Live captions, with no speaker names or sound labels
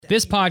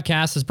This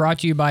podcast is brought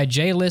to you by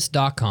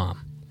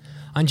JList.com.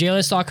 On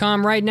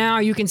JList.com right now,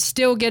 you can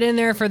still get in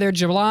there for their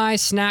July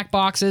snack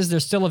boxes. They're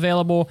still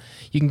available.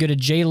 You can go to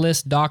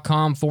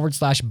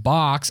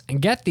JList.com/box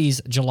and get these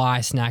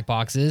July snack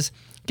boxes.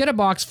 Get a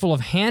box full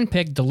of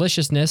hand-picked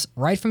deliciousness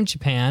right from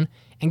Japan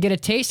and get a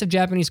taste of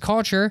Japanese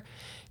culture.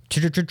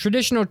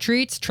 Traditional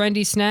treats,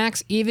 trendy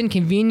snacks, even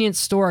convenience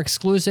store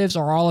exclusives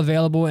are all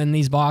available in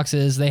these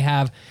boxes. They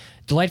have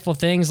delightful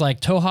things like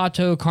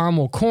Tohato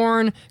caramel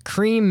corn,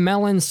 cream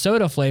melon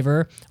soda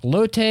flavor,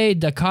 Lotte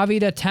da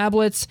Kavita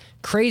tablets,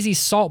 crazy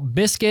salt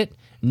biscuit,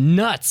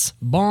 nuts,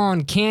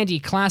 Bon candy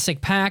classic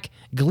pack,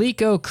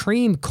 Glico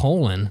cream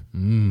colon.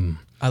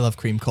 I love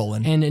cream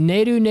colon. And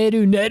Nedu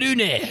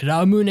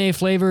Ramune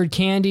flavored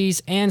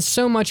candies and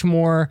so much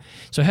more.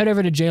 So head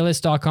over to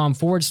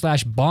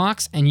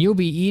JList.com/box and you'll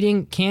be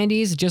eating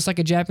candies just like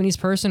a Japanese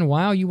person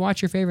while you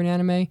watch your favorite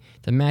anime,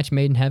 The Match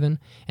Made in Heaven.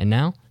 And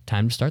now,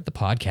 time to start the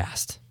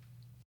podcast.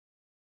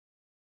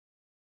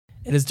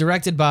 It is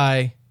directed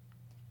by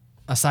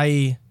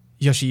Asai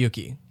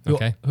Yoshiyuki,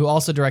 who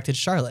also directed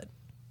Charlotte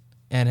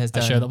and has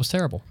done a show that was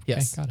terrible.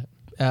 Yes. Okay, got it.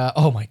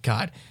 Oh my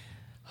God.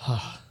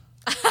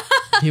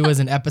 He was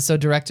an episode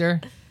director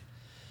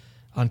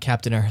on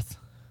Captain Earth.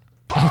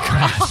 Oh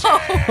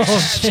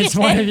gosh. It's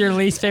one of your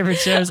least favorite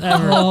shows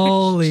ever.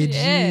 Holy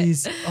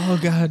jeez. Oh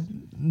God.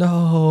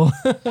 No.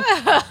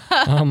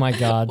 Oh my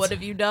God. What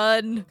have you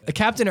done?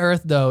 Captain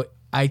Earth, though,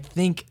 I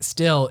think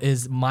still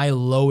is my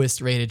lowest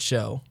rated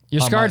show.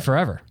 You're scarred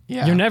forever.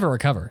 Yeah. You'll never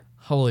recover.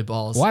 Holy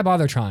balls. Why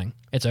bother trying?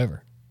 It's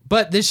over.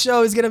 But this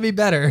show is going to be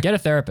better. Get a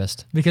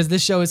therapist. Because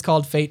this show is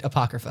called Fate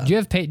Apocrypha. Do you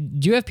have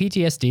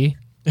PTSD?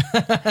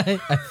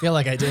 I feel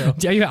like I do.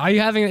 Are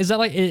you having? Is that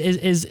like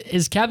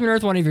is Captain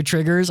Earth one of your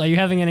triggers? Are you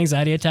having an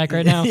anxiety attack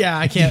right now? Yeah,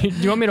 I can't. Do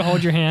you want me to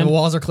hold your hand? The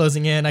walls are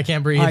closing in. I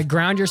can't breathe. All right,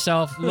 ground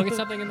yourself. Look at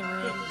something in the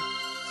room.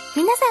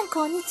 皆さん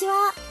こんにち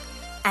は。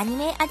アニ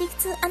メアディク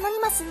ツアノニ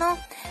マスの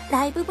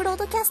ライブブロー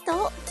ドキャス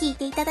トを聞い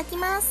ていただき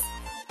ます。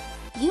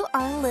You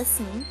are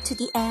listening to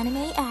the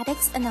Anime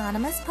Addicts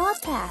Anonymous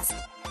podcast.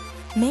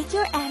 Make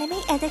your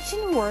anime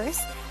addiction worse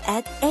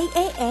at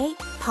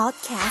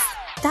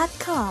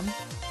AAApodcast.com.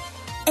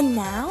 And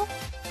now,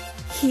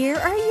 here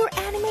are your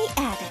anime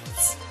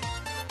addicts.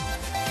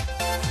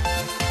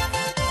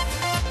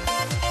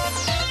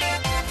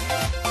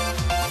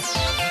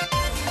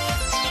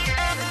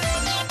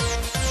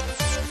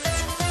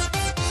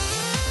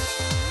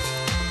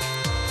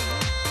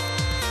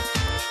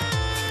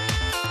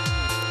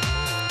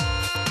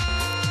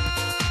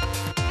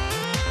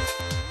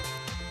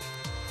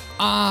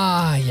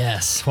 Ah,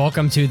 yes.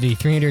 Welcome to the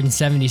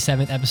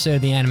 377th episode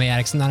of the Anime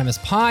Addicts Anonymous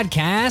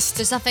podcast.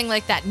 There's nothing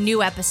like that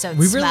new episode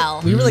we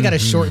smell. really got to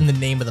shorten the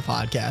name of the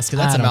podcast because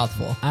that's a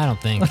mouthful. I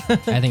don't think.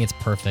 I think it's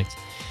perfect.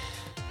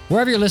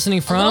 Wherever you're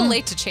listening from. A little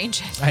late to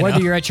change it.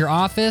 Whether you're at your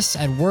office,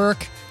 at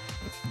work,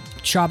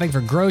 shopping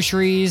for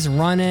groceries,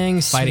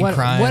 running, fighting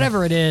crime,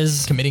 whatever it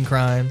is. Committing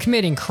crimes,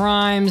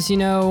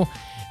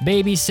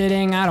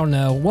 babysitting, I don't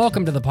know.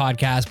 Welcome to the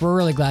podcast. We're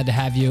really glad to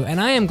have you. And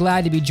I am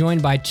glad to be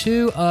joined by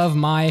two of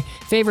my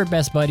favorite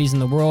best buddies in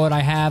the world. I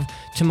have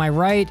to my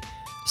right,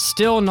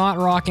 still not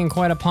rocking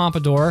quite a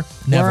pompadour,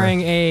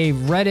 wearing a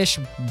reddish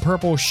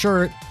purple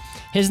shirt.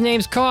 His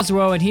name's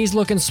Cosmo and he's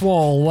looking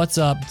swole. What's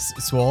up?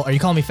 Swole? Are you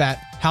calling me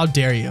fat? How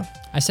dare you?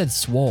 I said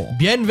swole.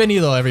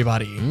 Bienvenido,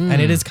 everybody.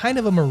 And it is kind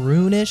of a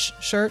maroonish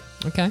shirt.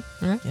 Okay,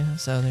 all right. Yeah,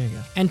 so there you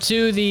go. And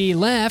to the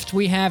left,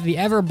 we have the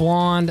ever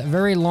blonde,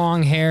 very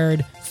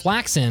long-haired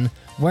Flaxen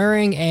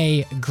wearing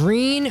a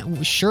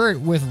green shirt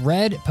with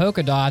red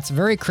polka dots,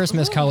 very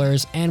Christmas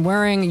colors, and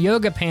wearing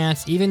yoga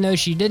pants, even though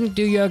she didn't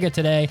do yoga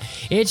today.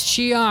 It's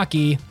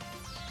Chiaki.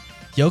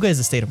 Yoga is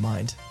a state of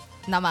mind.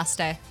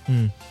 Namaste.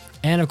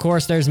 And of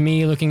course, there's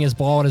me looking as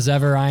bald as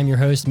ever. I am your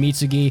host,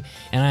 Mitsugi,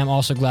 and I am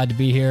also glad to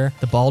be here.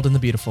 The bald and the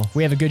beautiful.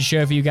 We have a good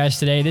show for you guys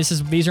today.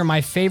 These are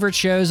my favorite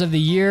shows of the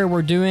year.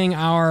 We're doing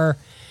our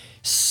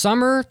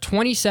summer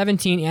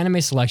 2017 anime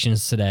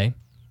selections today.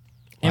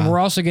 And we're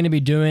also going to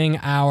be doing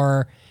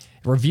our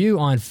review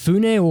on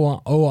Fune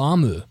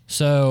Oamu.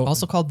 So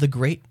also called The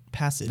Great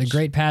Passage. The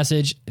Great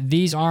Passage.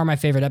 These are my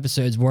favorite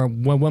episodes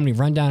when we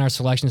run down our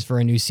selections for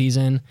a new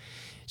season.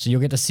 So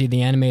you'll get to see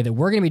the anime that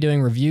we're going to be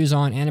doing reviews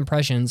on and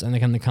impressions in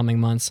the coming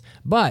months.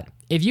 But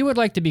if you would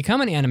like to become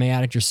an anime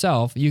addict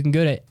yourself, you can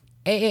go to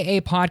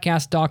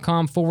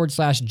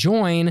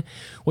AAApodcast.com/join,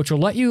 which will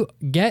let you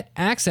get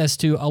access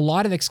to a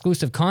lot of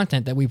exclusive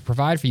content that we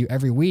provide for you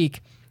every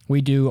week.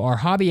 We do our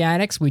Hobby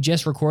Addicts. We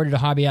just recorded a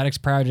Hobby Addicts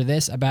prior to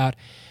this about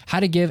how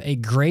to give a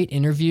great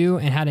interview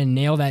and how to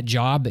nail that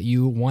job that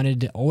you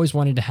always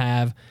wanted to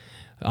have.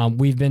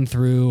 We've been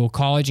through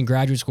college and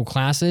graduate school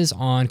classes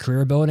on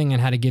career building and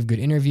how to give good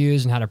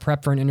interviews and how to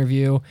prep for an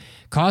interview.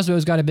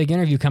 Cosmo's got a big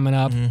interview coming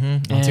up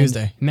on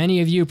Tuesday. Many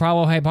of you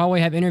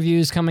probably have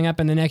interviews coming up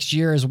in the next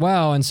year as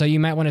well, and so you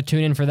might want to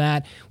tune in for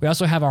that. We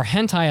also have our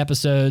hentai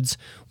episodes.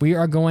 We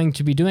are going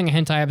to be doing a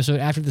hentai episode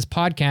after this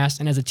podcast,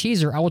 and as a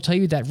teaser, I will tell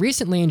you that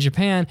recently in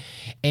Japan,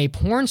 a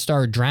porn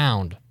star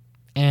drowned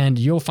And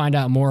you'll find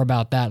out more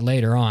about that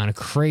later on. A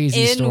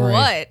crazy In story.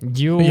 what?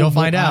 You'll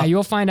find out.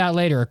 You'll find out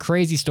later. A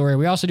crazy story.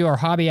 We also do our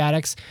Hobby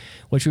Addicts,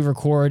 which we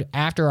record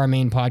after our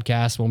main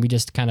podcast when we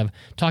just kind of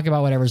talk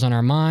about whatever's on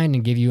our mind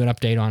and give you an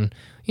update on,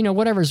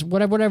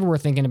 whatever we're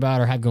thinking about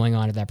or have going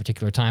on at that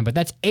particular time. But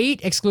that's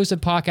 8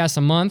 exclusive podcasts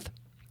a month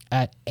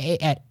at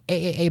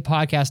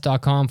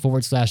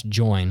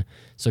aaapodcast.com/join.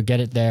 So get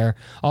it there.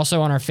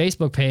 Also on our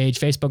Facebook page,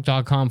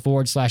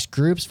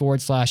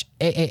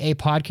 facebook.com/groups/AAA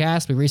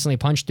podcast. We recently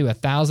punched through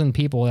 1,000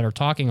 people that are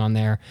talking on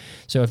there.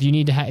 So if you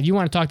need to, if you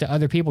want to talk to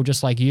other people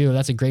just like you,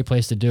 that's a great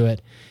place to do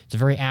it. It's a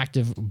very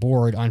active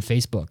board on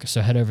Facebook.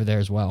 So head over there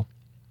as well.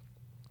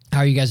 How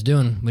are you guys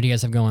doing? What do you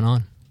guys have going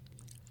on?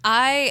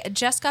 I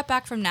just got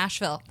back from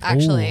Nashville,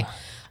 actually.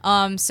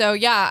 So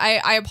yeah,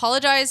 I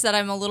apologize that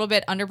I'm a little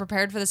bit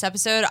underprepared for this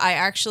episode. I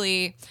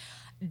actually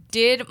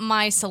did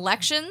my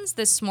selections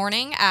this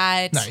morning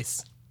at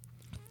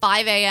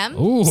 5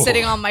 a.m.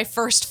 sitting on my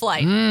first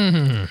flight.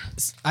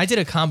 I did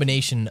a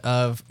combination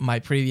of my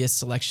previous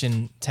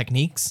selection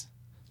techniques.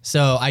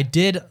 So I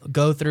did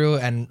go through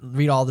and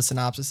read all the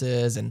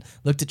synopsises and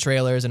looked at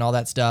trailers and all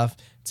that stuff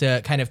to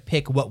kind of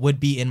pick what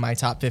would be in my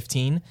top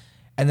 15.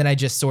 And then I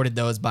just sorted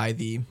those by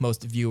the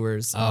most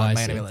viewers on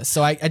my anime list.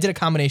 So I did a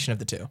combination of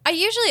the two.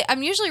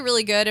 I'm usually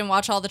really good and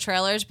watch all the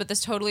trailers, but this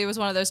totally was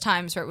one of those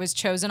times where it was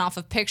chosen off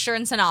of picture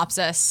and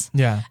synopsis.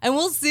 Yeah. And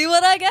we'll see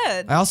what I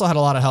get. I also had a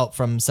lot of help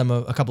from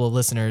a couple of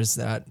listeners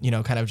that,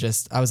 kind of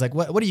just, I was like,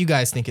 what do you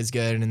guys think is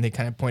good? And then they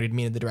kind of pointed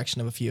me in the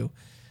direction of a few,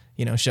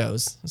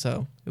 shows.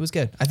 So it was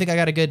good. I think I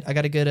got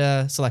a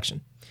good selection.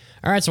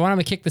 All right, so why don't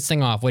we kick this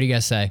thing off? What do you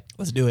guys say?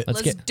 Let's do it.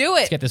 Let's do it.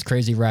 Let's get this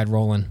crazy ride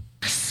rolling.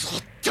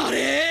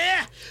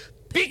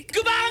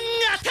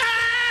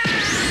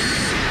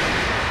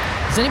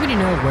 Does anybody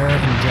know where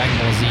in Dragon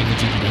Ball Z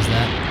Vegeta does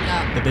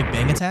that? No. The Big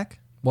Bang Attack?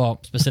 Well,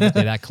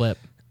 specifically that clip.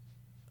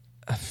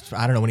 I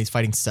don't know, when he's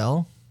fighting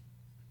Cell?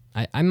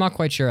 I'm not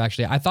quite sure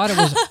actually. I thought it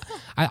was.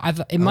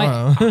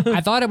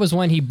 I thought it was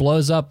when he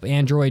blows up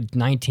Android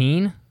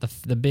 19,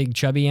 the big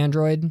chubby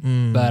android.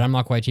 But I'm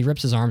not quite. He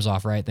rips his arms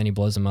off, right? Then he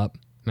blows them up.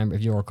 Remember,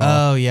 if you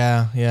recall. Oh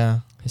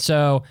yeah.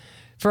 So,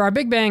 for our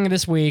Big Bang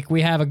this week,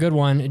 we have a good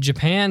one: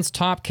 Japan's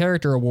top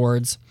character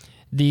awards.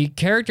 The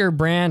Character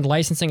Brand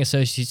Licensing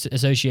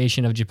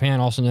Association of Japan,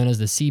 also known as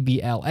the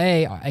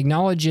CBLA,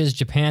 acknowledges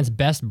Japan's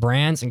best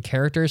brands and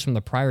characters from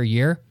the prior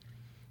year.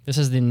 This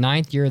is the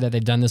 9th year that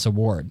they've done this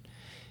award.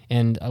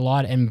 And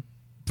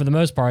for the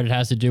most part, it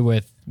has to do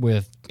with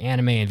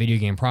anime and video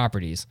game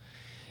properties.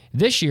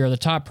 This year, the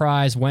top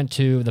prize went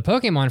to the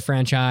Pokemon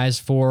franchise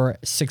for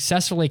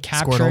successfully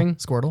capturing...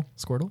 Squirtle?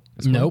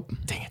 Nope.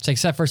 Dang it.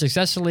 Except for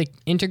successfully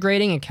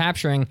integrating and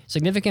capturing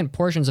significant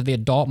portions of the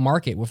adult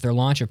market with their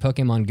launch of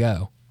Pokemon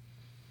Go.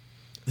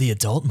 The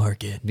adult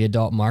market. The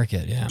adult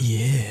market, yeah.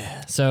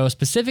 Yeah. So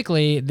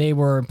specifically, they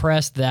were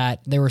impressed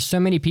that there were so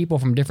many people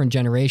from different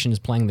generations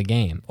playing the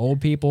game. Old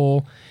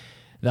people,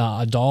 the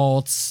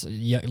adults,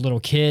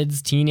 little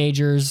kids,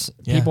 teenagers,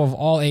 people of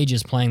all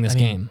ages playing this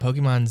game.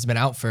 Pokemon's been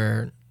out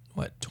for...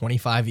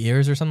 25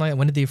 years or something like that?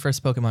 When did the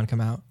first Pokemon come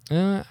out?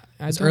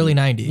 It's early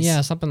 90s. Yeah,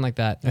 something like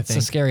that. It's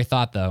a scary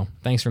thought, though.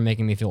 Thanks for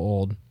making me feel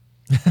old.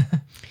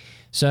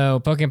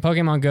 So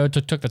Pokemon Go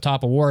took the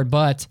top award,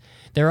 but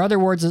there are other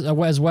awards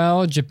as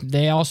well.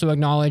 They also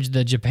acknowledged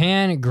the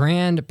Japan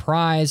Grand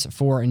Prize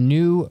for the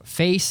New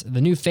Face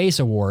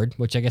Award,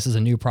 which I guess is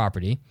a new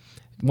property,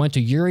 went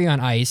to Yuri on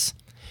Ice.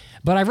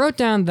 But I wrote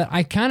down that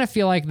I kind of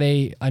feel like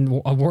they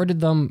awarded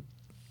them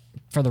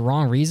for the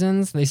wrong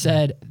reasons. They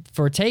said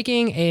for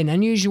taking an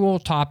unusual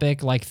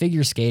topic like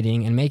figure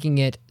skating and making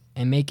it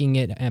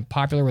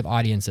popular with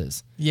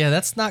audiences. Yeah,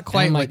 that's not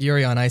quite what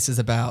Yuri on Ice is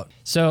about.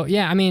 So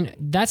yeah, I mean,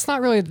 that's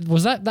not really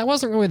that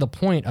wasn't really the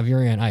point of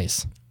Yuri on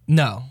Ice.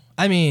 No,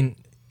 I mean,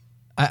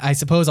 I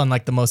suppose on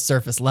like the most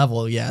surface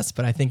level, yes,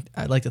 but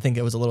I'd like to think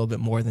it was a little bit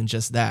more than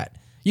just that.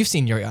 You've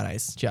seen Yuri on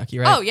Ice, Jackie,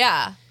 right? Oh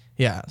yeah.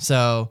 Yeah.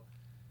 So,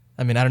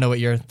 I mean, I don't know what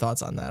your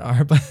thoughts on that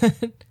are, but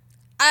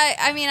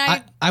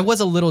I was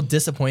a little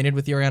disappointed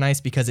with Yuri on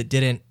Ice because it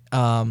didn't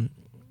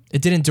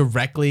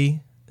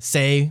directly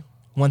say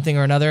one thing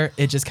or another.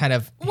 It just kind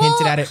of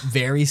hinted at it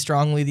very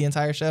strongly the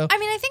entire show. I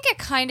mean, I think it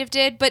kind of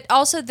did, but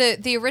also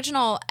the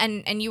original,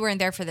 and you weren't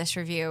there for this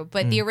review,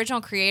 but the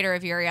original creator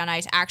of Yuri on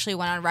Ice actually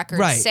went on record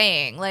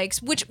saying, like,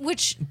 which.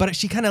 But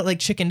she kind of like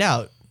chickened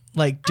out,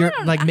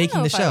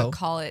 making the show. I would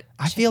call it.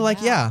 I feel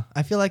like yeah.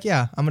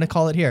 I'm gonna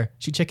call it here.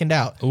 She chickened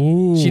out.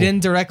 Ooh, she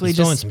didn't directly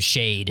throwing some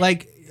shade.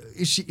 Like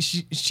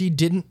she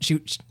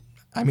didn't.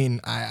 I mean,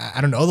 I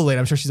don't know the lady.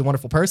 I'm sure she's a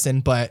wonderful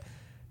person,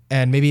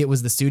 and maybe it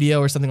was the studio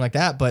or something like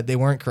that, but they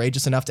weren't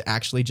courageous enough to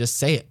actually just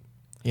say it,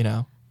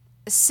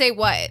 Say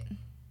what?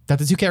 That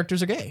the two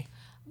characters are gay.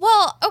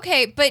 Well,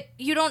 okay, but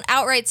you don't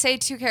outright say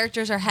two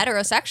characters are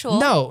heterosexual.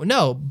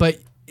 No, but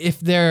if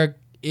they're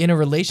in a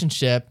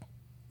relationship,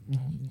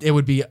 it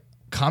would be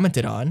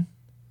commented on,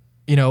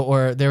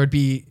 or there would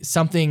be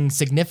something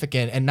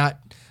significant and not,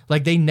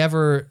 like, they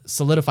never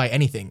solidify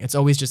anything. It's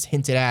always just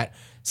hinted at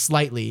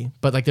slightly,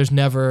 but like there's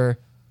never,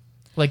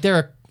 like, there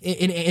are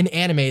in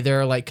anime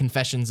there are like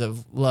confessions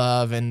of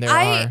love, and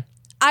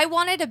I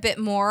wanted a bit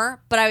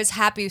more, but I was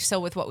happy so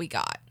with what we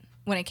got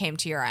when it came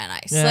to Yuri on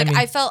Ice. Yeah, like I mean,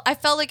 I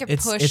felt like it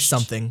pushed. It's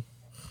something.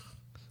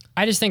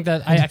 I just think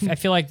that I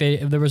feel like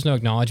there was no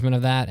acknowledgement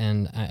of that,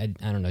 and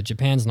I don't know.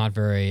 Japan's not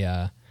very.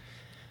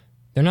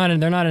 They're not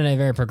in a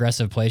very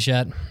progressive place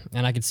yet,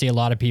 and I could see a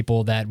lot of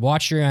people that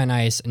watch Yuri on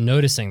Ice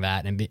noticing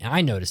that, and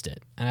I noticed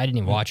it, and I didn't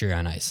even watch Yuri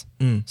on Ice.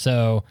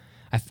 So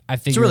I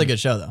figured It's a really good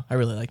show, though. I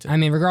really liked it. I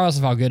mean, regardless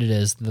of how good it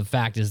is, the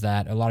fact is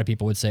that a lot of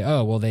people would say,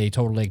 "Oh, well, they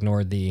totally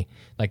ignored the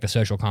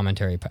social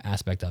commentary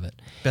aspect of it."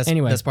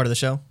 Best part of the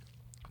show.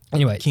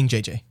 Anyway, King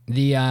JJ.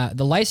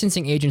 The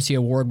licensing agency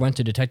award went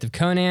to Detective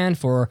Conan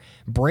for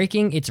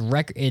breaking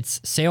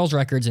its sales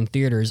records in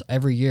theaters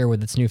every year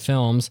with its new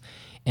films.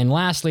 And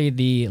lastly,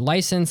 the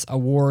license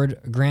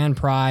award grand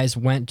prize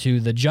went to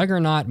the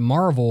juggernaut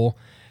Marvel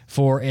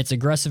for its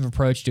aggressive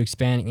approach to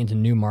expanding into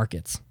new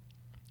markets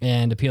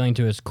and appealing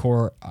to its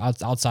core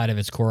outside of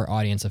its core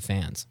audience of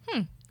fans.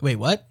 Wait,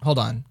 what? Hold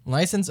on.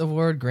 License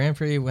award Grand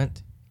Prix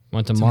went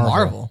to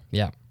Marvel.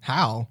 Yeah.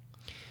 How?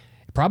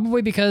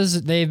 Probably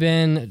because they've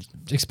been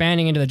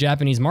expanding into the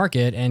Japanese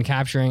market and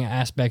capturing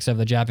aspects of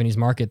the Japanese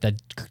market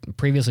that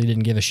previously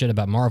didn't give a shit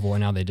about Marvel,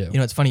 and now they do. You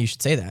know, it's funny you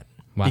should say that.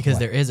 Why? Because Why?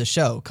 there is a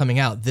show coming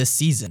out this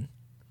season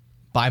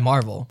by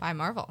Marvel. by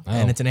Marvel.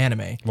 And it's an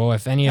anime. Well,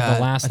 if any of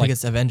the last, I think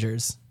it's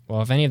Avengers.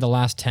 well, if any of the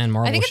last 10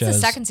 Marvel I think it's shows, the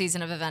second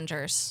season of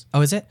Avengers.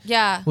 Oh, is it?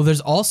 Yeah. Well, there's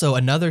also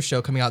another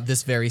show coming out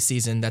this very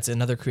season that's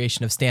another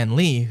creation of Stan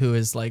Lee, who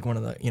is like one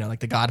of the, like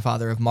the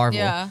godfather of Marvel.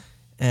 Yeah.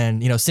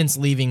 And,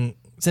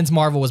 since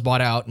Marvel was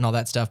bought out and all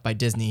that stuff by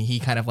Disney,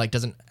 he kind of like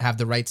doesn't have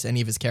the rights to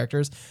any of his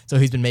characters. So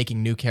he's been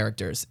making new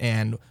characters.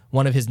 And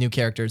one of his new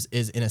characters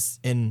is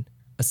in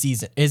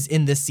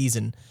this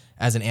season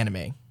as an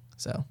anime.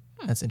 So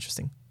that's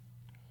interesting.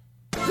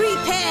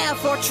 Prepare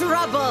for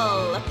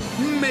trouble!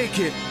 Make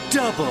it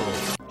double.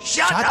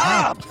 Shut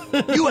up!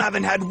 You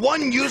haven't had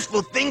one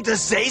useful thing to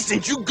say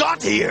since you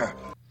got here.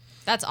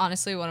 That's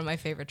honestly one of my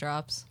favorite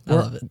drops. I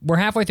love it. we're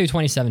halfway through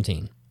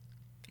 2017.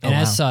 And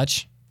as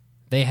such,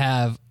 they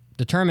have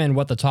determined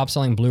what the top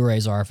selling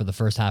Blu-rays are for the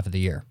first half of the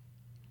year.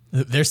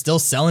 They're still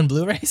selling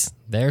Blu-rays?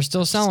 They're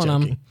still selling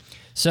them. joking.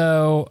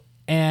 So,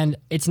 and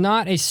it's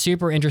not a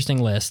super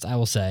interesting list, I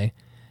will say,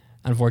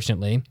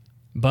 unfortunately.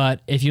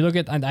 But if you look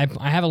at,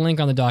 I have a link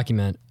on the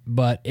document,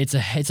 but it's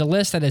a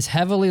list that is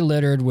heavily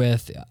littered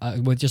with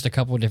just a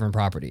couple of different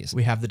properties.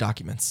 We have the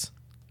documents.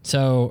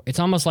 So it's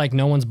almost like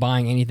no one's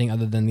buying anything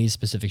other than these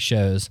specific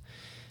shows.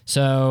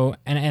 So,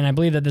 and I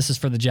believe that this is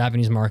for the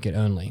Japanese market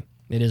only.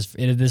 This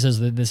is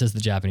the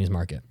Japanese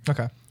market.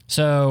 Okay.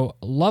 So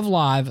Love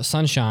Live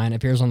Sunshine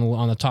appears on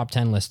the top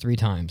 10 list 3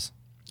 times.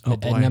 Oh,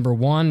 At boy. number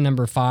 1,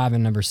 number 5,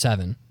 and number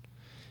 7,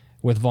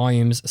 with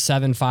volumes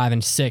 7, 5,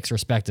 and 6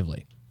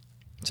 respectively.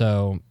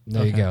 So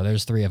there you go.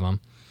 There's 3 of them.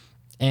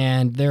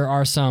 And there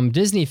are some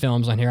Disney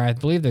films on here. I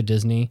believe they're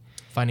Disney.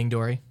 Finding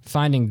Dory.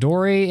 Finding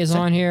Dory is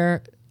on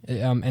here.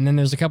 And then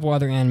there's a couple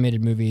other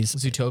animated movies.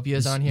 Zootopia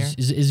is on here.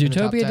 Is in the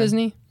top Zootopia 10?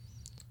 Disney?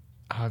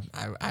 I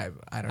don't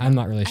know. I'm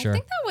not really sure.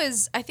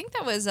 I think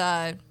that was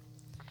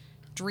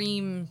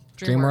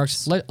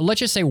DreamWorks. Let's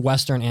just say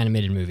Western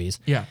animated movies.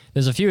 Yeah.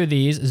 There's a few of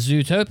these.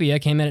 Zootopia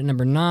came in at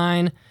number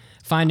 9.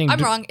 I'm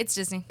wrong. It's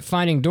Disney.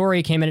 Finding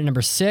Dory came in at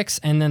number 6,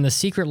 and then The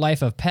Secret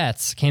Life of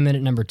Pets came in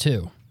at number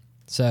 2.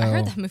 So I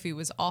heard that movie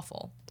was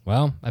awful.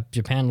 well,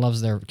 Japan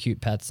loves their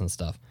cute pets and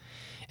stuff.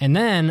 And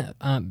then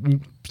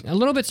a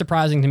little bit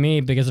surprising to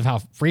me because of how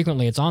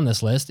frequently it's on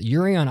this list.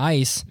 Yuri on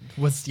Ice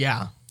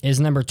is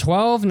number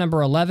 12,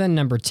 number 11,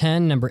 number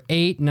 10, number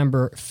 8,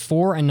 number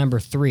 4, and number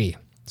 3.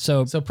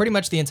 So pretty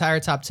much the entire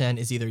top 10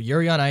 is either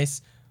Yuri on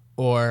Ice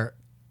or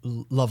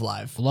Love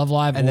Live. Love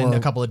Live, and then or a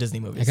couple of Disney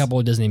movies. A couple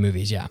of Disney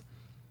movies, yeah.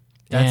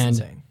 That's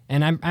insane.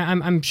 And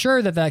I'm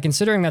sure that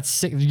considering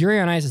that Yuri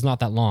on Ice is not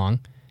that long,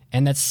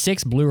 and that's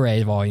 6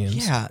 Blu-ray volumes.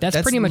 Yeah,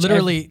 that's pretty much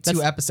literally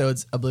 2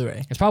 episodes of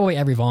Blu-ray. It's probably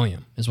every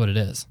volume is what it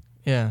is.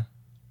 Yeah.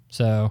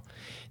 So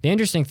the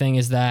interesting thing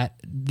is that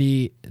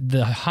the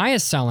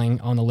highest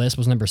selling on the list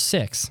was number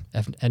 6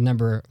 at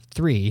number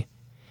 3.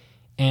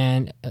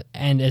 And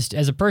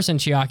as a person,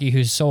 Chiaki,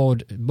 who's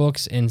sold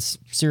books in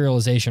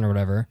serialization or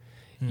whatever,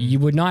 you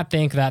would not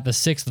think that the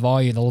 6th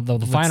volume, the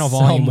final sell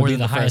volume, more would be than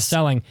the the highest first.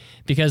 selling,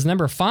 because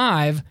number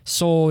 5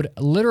 sold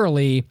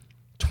literally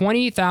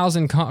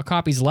 20,000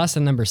 copies less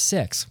than number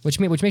 6, which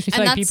makes me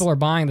feel like people are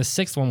buying the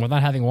 6th one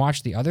without having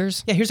watched the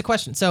others. Yeah, here's a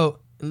question. So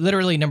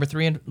literally number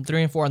 3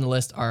 and 4 on the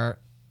list are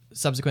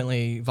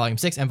subsequently volume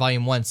 6 and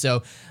volume 1.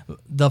 So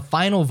the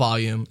final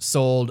volume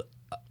sold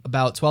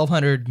about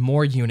 1,200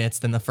 more units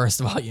than the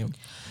first volume.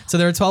 So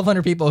there are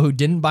 1,200 people who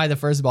didn't buy the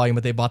first volume,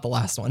 but they bought the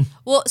last one.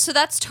 Well, so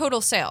that's total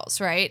sales,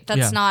 right? That's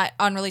Yeah. not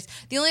on release.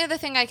 The only other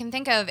thing I can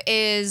think of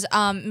is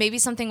maybe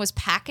something was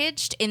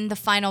packaged in the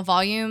final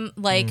volume,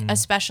 like a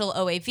special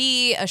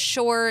OAV, a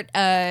short,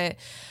 an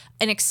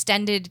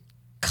extended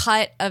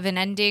cut of an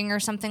ending or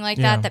something like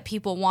Yeah. that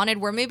people wanted,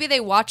 where maybe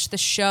they watched the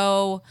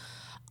show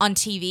on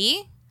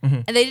TV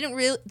And they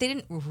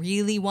didn't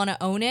really want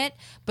to own it,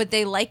 but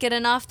they like it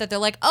enough that they're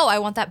like, oh, I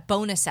want that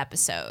bonus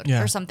episode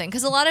or something.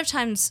 Because a lot of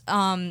times,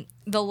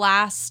 the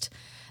last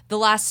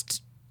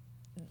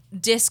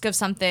disc of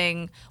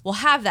something will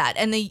have that,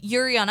 and the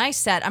Yuri on Ice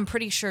set, I'm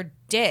pretty sure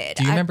did.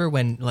 Do you remember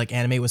when like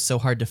anime was so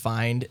hard to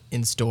find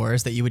in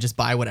stores that you would just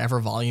buy whatever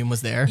volume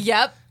was there?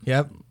 Yep.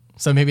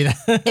 So maybe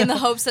that in the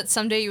hopes that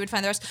someday you would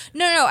find the rest.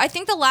 No. I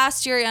think the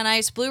last Yuri on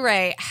Ice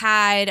Blu-ray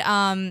had.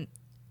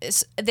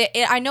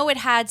 I know it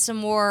had some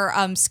more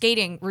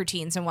skating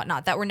routines and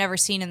whatnot that were never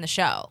seen in the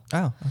show.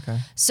 Oh, okay.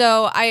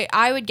 So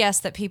I would guess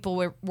that people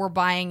were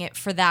buying it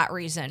for that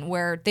reason,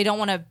 where they don't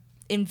want to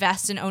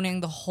invest in owning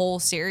the whole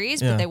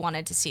series, but they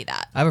wanted to see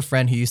that. I have a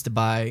friend who used to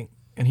buy,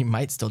 and he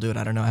might still do it.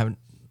 I don't know. I haven't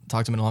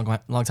talked to him in a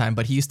long time,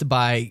 but he used to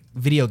buy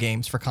video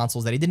games for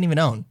consoles that he didn't even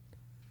own.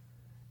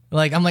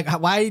 Like, I'm like,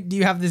 why do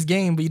you have this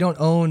game, but you don't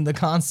own the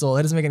console?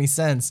 It doesn't make any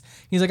sense.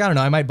 He's like, I don't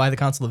know. I might buy the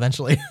console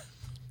eventually.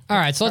 All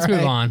right, so let's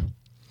move on.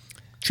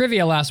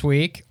 Trivia last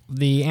week.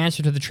 The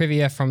answer to the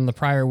trivia from the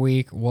prior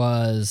week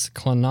was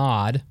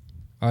Clannad.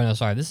 Oh, no,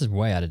 sorry. This is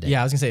way out of date.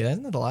 Yeah, I was going to say,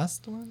 isn't that the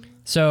last one?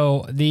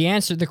 So the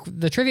answer,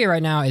 the trivia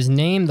right now is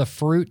name the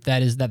fruit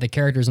that the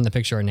characters in the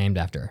picture are named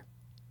after.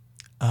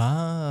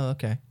 Oh,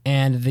 okay.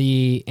 And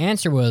the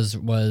answer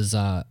was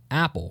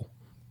apple,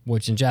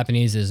 which in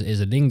Japanese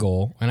is a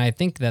dingle. And I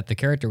think that the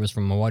character was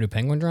from Mawadu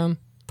Penguin Drum.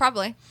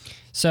 Probably.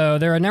 So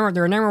there are a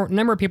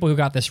number of people who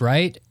got this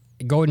right.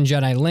 Golden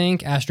Jedi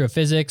Link,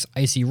 Astrophysics,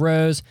 Icy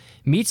Rose.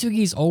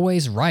 Mitsugi's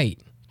always right.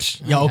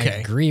 Yeah, okay. I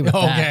agree with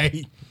that.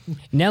 Okay.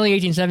 Nelly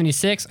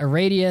 1876,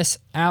 Aradius,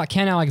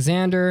 Ken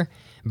Alexander,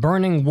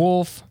 Burning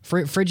Wolf,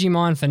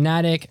 Frigimon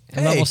Fanatic,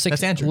 Hey,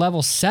 that's Andrew.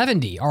 level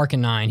 70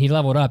 Arcanine. He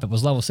leveled up. It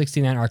was level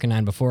 69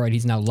 Arcanine before it.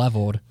 He's now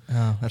leveled.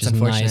 Oh, that's which is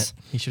unfortunate. nice.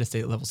 He should have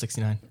stayed at level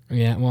 69.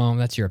 Yeah, well,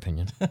 that's your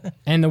opinion.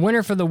 And the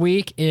winner for the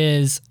week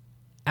is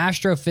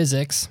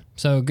Astrophysics.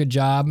 So good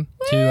job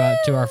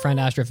to our friend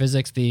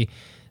Astrophysics, the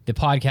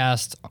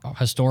podcast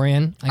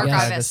historian, I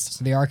guess.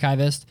 The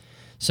archivist.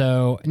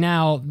 So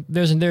now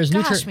there's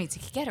Gosh,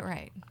 Mitsuki, get it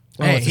right.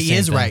 Hey, it's the he same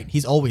is thing. right.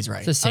 He's always right.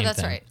 It's the same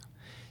that's thing. right.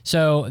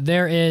 So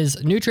there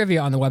is new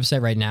trivia on the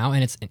website right now,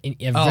 and it's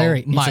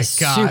my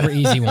God. super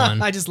easy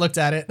one. I just looked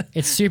at it.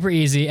 It's super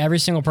easy. Every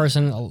single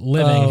person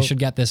living should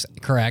get this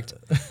correct.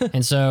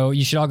 And so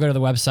you should all go to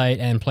the website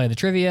and play the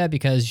trivia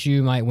because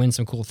you might win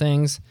some cool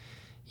things.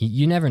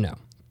 You never know.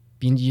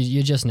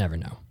 You just never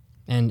know.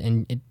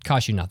 And it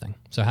costs you nothing.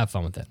 So have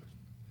fun with it.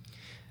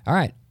 All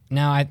right.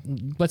 Now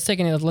let's take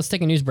a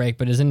news break.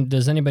 But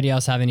does anybody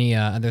else have any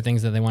other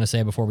things that they want to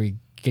say before we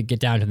get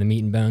down to the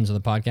meat and bones of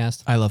the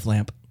podcast? I love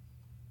Lamp.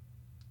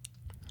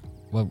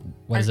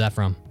 What is that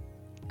from?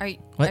 Are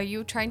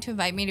you trying to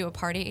invite me to a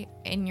party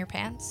in your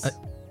pants?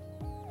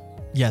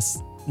 Yes.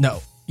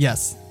 No.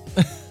 Yes.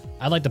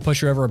 I'd like to push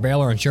her over a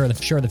baler and share the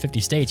 50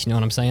 states, you know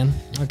what I'm saying?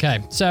 Okay,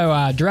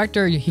 so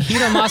director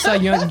Hiromasa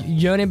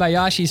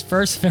Yonebayashi's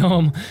first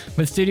film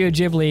with Studio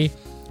Ghibli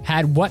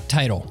had what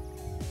title?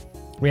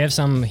 We have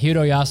some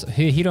Hiromasa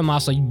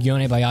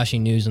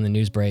Yonebayashi news in the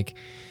news break,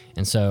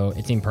 and so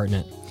it seemed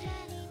pertinent.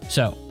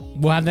 So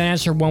we'll have that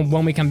answer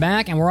when we come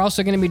back, and we're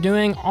also going to be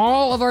doing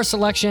all of our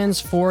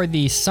selections for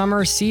the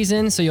summer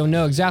season, so you'll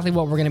know exactly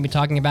what we're going to be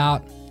talking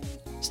about.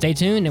 Stay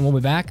tuned, and we'll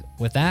be back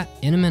with that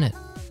in a minute.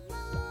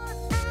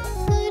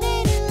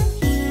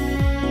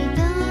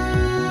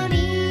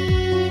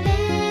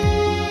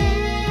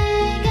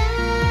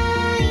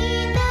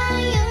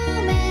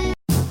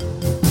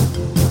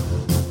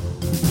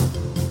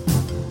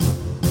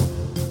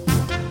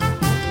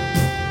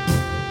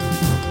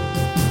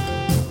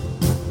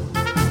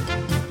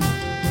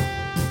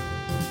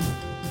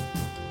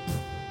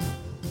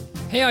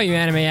 Hey all you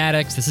anime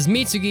addicts, this is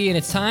Mitsugi and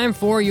it's time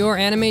for your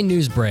anime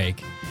news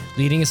break.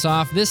 Leading us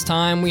off this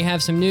time, we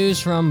have some news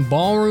from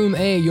Ballroom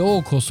A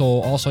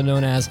Yokoso, also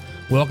known as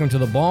Welcome to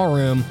the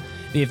Ballroom.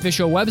 The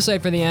official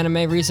website for the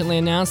anime recently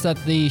announced that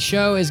the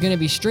show is going to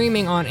be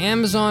streaming on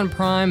Amazon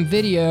Prime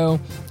Video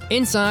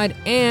inside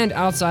and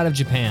outside of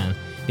Japan.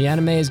 The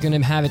anime is going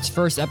to have its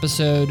first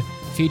episode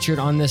featured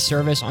on this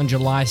service on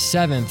July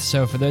 7th,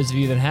 so for those of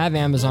you that have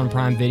Amazon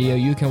Prime Video,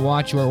 you can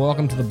watch your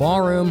Welcome to the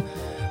Ballroom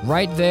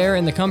right there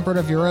in the comfort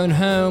of your own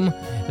home.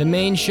 The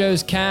main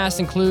show's cast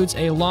includes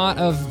a lot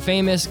of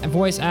famous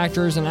voice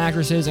actors and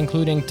actresses,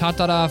 including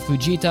Tatara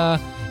Fujita,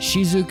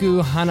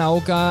 Shizuku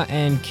Hanaoka,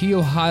 and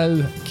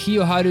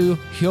Kiyoharu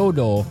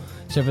Hyodo.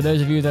 So for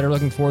those of you that are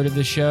looking forward to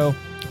this show,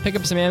 pick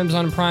up some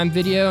Amazon Prime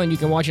Video and you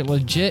can watch it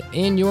legit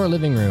in your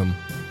living room.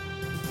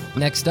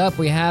 Next up,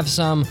 we have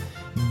some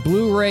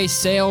Blu-ray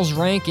sales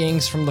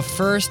rankings from the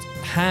first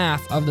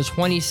half of the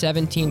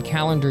 2017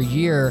 calendar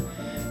year.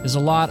 There's a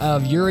lot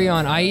of Yuri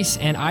on Ice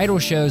and Idol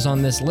shows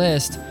on this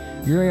list.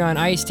 Yuri on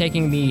Ice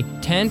taking the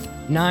 10th,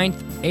 9th,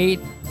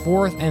 8th,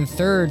 4th, and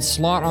 3rd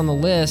slot on the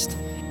list,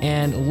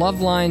 and Love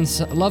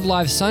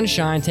Live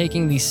Sunshine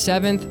taking the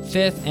 7th,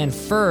 5th, and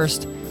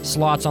 1st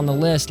slots on the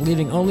list,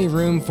 leaving only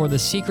room for The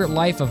Secret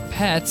Life of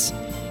Pets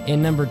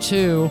in number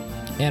 2,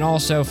 and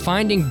also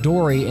Finding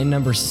Dory in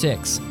number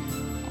 6.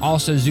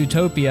 Also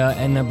Zootopia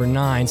at number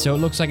 9. So it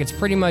looks like it's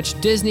pretty much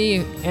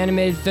Disney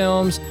animated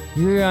films,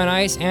 Yuri on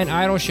Ice, and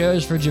idol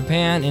shows for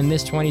Japan in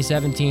this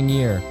 2017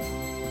 year.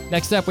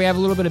 Next up, we have a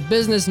little bit of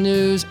business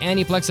news.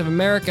 Aniplex of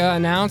America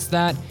announced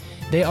that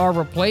they are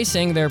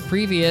replacing their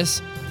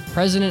previous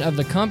president of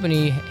the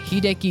company,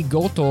 Hideki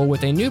Goto,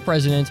 with a new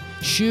president,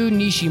 Shu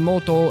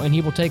Nishimoto, and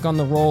he will take on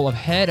the role of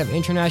head of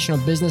international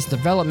business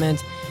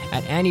development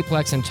at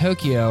Aniplex in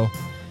Tokyo.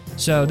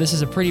 So this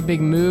is a pretty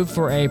big move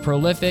for a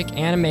prolific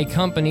anime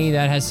company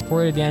that has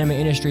supported the anime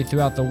industry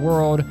throughout the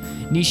world.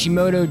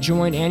 Nishimoto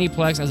joined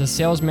Aniplex as a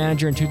sales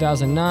manager in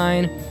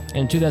 2009, and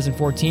in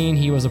 2014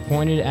 he was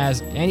appointed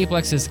as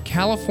Aniplex's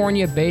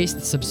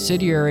California-based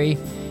subsidiary,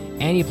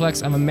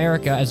 Aniplex of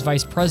America, as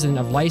vice president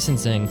of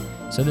licensing.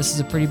 So this is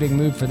a pretty big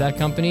move for that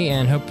company,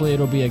 and hopefully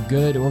it'll be a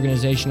good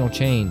organizational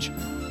change.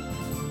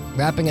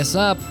 Wrapping us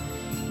up,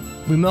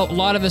 a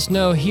lot of us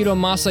know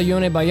Hiromasa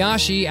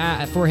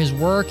Yonebayashi for his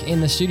work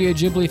in the Studio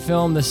Ghibli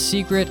film The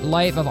Secret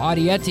Life of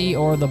Arrietty,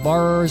 or The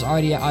Borrowers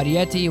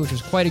Arrietty, which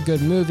was quite a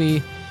good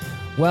movie.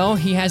 Well,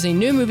 he has a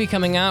new movie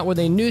coming out with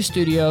a new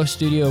studio,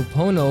 Studio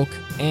Ponok,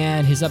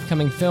 and his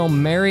upcoming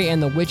film Mary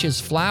and the Witch's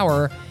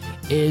Flower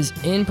is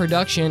in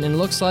production and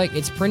looks like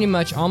it's pretty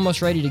much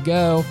almost ready to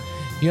go.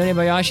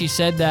 Yonebayashi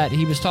said that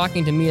he was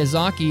talking to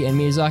Miyazaki, and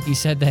Miyazaki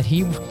said that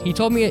he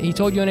told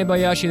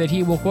Yonebayashi that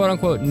he will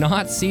quote-unquote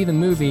not see the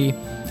movie.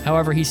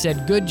 However, he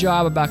said good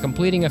job about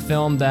completing a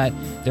film that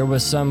there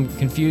was some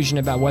confusion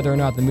about whether or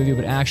not the movie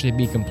would actually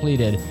be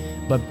completed.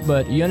 But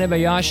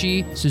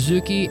Yonebayashi,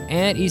 Suzuki,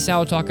 and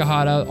Isao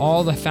Takahata,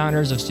 all the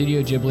founders of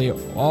Studio Ghibli,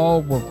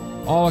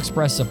 all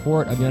expressed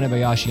support of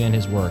Yonebayashi and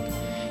his work.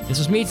 This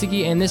was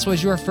Mitsuki, and this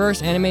was your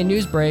first anime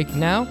news break.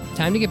 Now,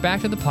 time to get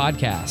back to the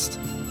podcast.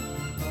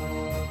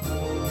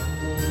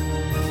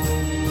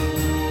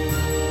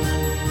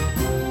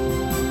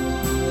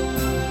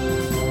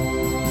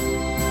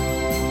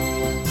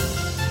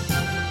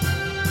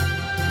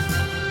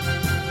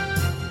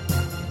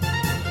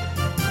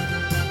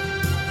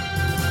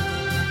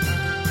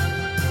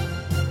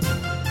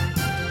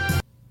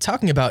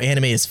 Talking about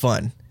anime is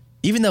fun.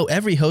 Even though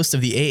every host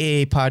of the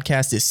AAA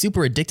podcast is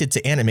super addicted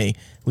to anime,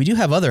 we do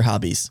have other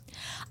hobbies.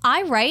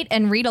 I write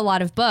and read a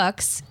lot of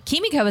books.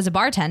 Kimiko is a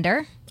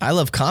bartender. I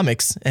love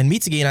comics, and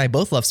Mitsuki and I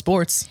both love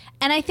sports.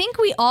 And I think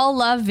we all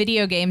love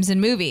video games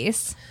and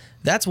movies.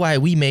 That's why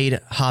we made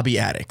Hobby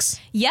Addicts.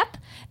 Yep,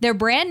 they're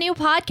brand new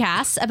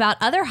podcasts about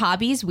other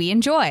hobbies we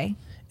enjoy.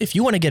 If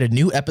you want to get a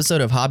new episode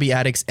of Hobby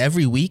Addicts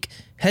every week,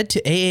 head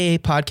to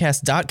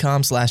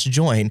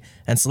aapodcast.com/join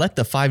and select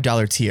the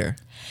 $5 tier.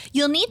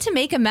 You'll need to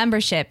make a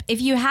membership if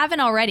you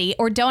haven't already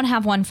or don't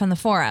have one from the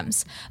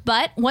forums.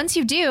 But once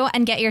you do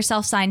and get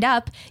yourself signed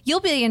up, you'll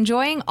be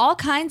enjoying all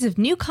kinds of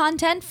new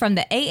content from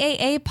the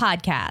AAA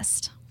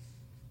podcast.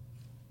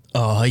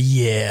 Oh,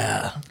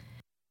 yeah.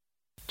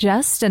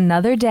 Just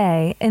another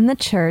day in the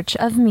Church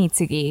of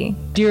Mitsugi.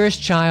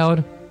 Dearest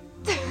child,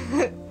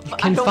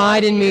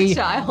 confide in me.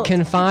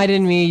 Confide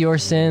in me your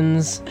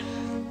sins.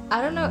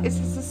 I don't know, is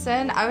this a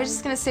sin? I was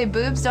just gonna say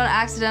boobs don't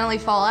accidentally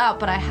fall out,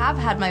 but I have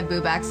had my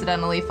boob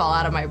accidentally fall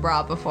out of my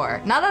bra before.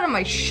 Not out of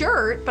my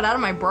shirt, but out of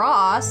my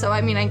bra, so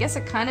I mean, I guess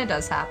it kind of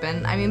does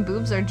happen. I mean,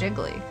 boobs are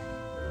jiggly.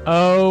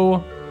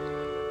 Oh,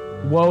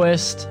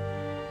 woest,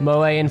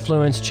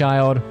 moe-influenced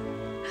child.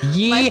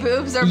 My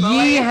boobs are Ye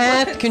moe-influenced.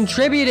 hath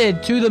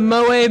contributed to the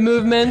moe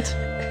movement.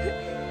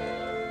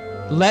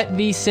 Let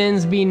these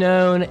sins be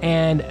known,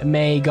 and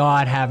may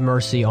God have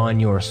mercy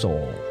on your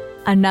soul.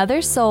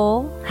 Another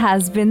soul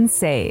has been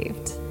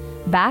saved.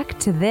 Back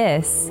to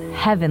this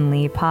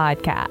heavenly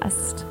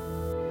podcast.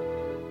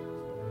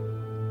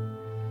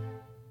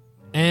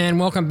 And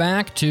welcome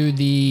back to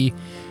the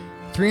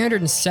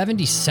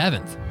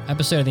 377th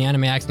episode of the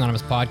Anime Addicts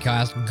Anonymous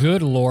podcast.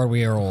 Good Lord,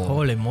 we are old.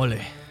 Holy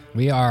moly.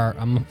 We're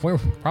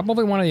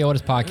probably one of the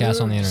oldest podcasts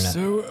on the internet.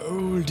 So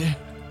old.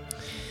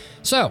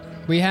 So,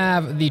 we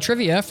have the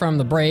trivia from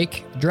the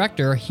break.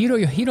 Director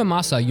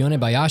Hiromasa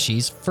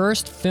Yonebayashi's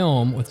first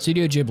film with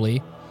Studio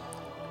Ghibli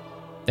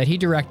that he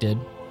directed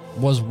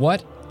was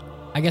what?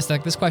 I guess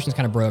this question's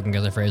kind of broken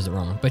because I phrased it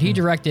wrong. But he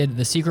directed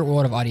The Secret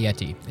World of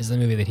Arrietty is the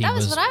movie that he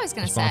was what I was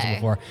gonna responsible say.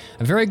 for.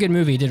 A very good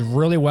movie. He did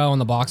really well in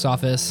the box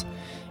office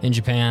in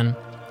Japan.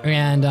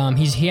 And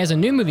he has a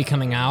new movie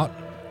coming out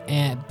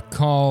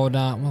called,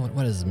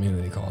 what is the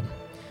movie called?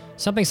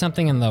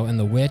 Something in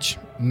the Witch.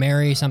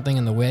 Mary something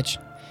in the Witch.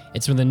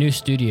 It's with a new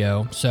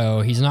studio,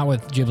 so he's not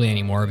with Ghibli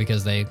anymore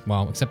because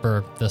except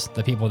for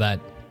the people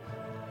that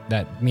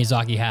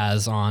Miyazaki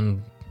has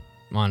on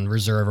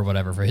reserve or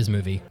whatever for his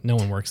movie. No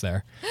one works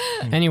there.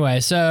 Anyway,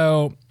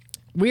 so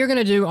we are going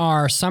to do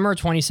our summer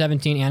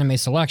 2017 anime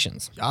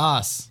selections.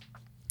 Yes.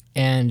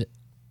 And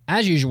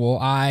as usual,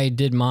 I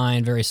did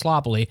mine very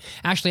sloppily.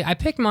 Actually, I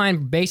picked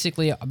mine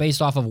basically based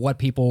off of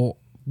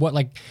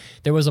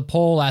there was a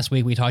poll last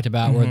week we talked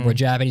about where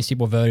Japanese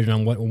people voted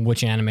on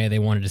which anime they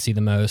wanted to see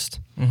the most.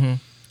 Mm-hmm.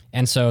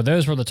 And so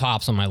those were the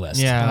tops on my list.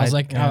 Yeah, And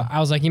I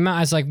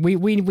was like,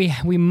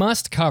 we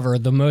must cover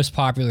the most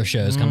popular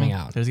shows coming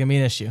out. There's gonna be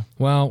an issue.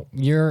 Well,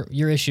 your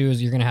issue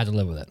is you're gonna have to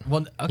live with it.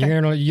 Well, okay.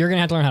 You're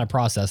gonna have to learn how to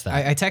process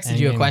that. I texted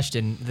you a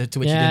question to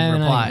which you yeah, didn't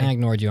and reply. I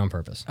ignored you on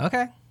purpose.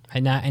 Okay.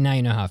 And now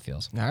you know how it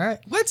feels. All right.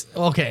 What?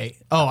 Okay.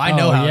 Oh, I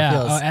know how it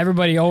feels. Oh,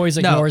 everybody always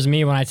ignores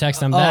me when I text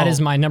them. That is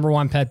my number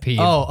one pet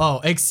peeve.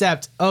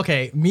 Except,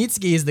 okay,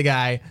 Mitsuki is the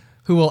guy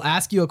who will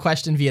ask you a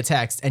question via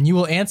text, and you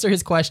will answer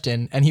his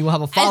question, and he will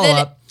have a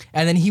follow-up,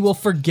 and then he will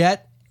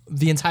forget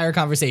the entire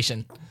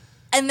conversation.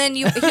 And then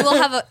he will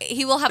have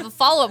a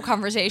follow-up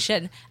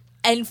conversation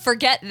and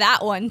forget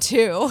that one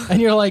too.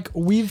 And you're like,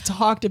 we've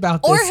talked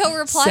about this Or he'll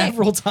reply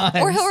several times.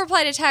 Or he'll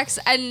reply to text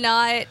and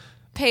not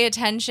pay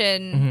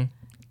attention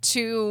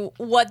to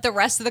what the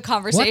rest of the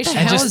conversation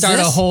and hell just is start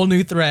a this? whole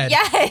new thread.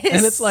 Yes.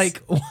 And it's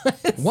like,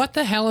 what? What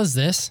the hell is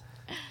this?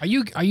 Are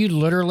you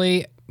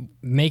literally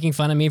making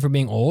fun of me for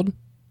being old?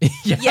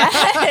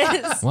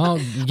 Yes. Well,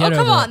 get over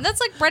come on. it.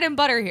 That's like bread and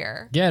butter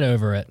here. Get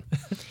over it.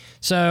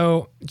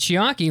 So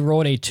Chiaki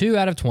rolled a 2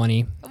 out of 20,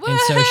 and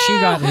so she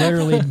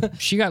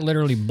got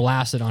literally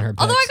blasted on her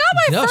picks. Although I got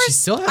my No, she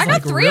first, still has, I got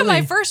like, 3 of my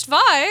really- first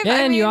 5.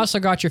 and you also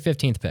got your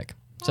 15th pick.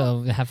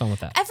 So have fun with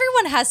that.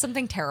 Everyone has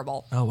something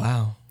terrible. Oh,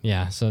 wow.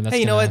 Yeah. So that's. Hey,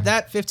 you know gonna- what?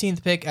 That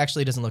 15th pick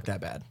actually doesn't look that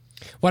bad.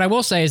 What I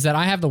will say is that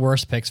I have the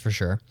worst picks for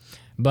sure,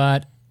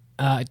 but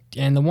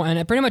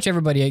and pretty much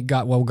everybody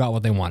got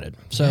what they wanted.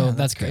 So Yeah,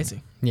 that's good.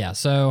 crazy. Yeah.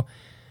 So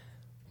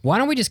why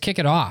don't we just kick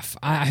it off?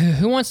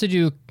 Who wants to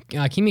do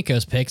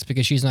Kimiko's picks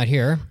because she's not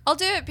here? I'll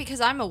do it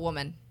because I'm a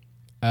woman.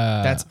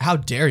 That's how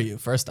dare you?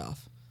 First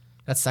off,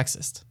 that's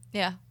sexist.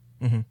 Yeah.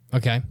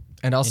 Okay.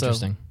 And also,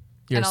 Interesting.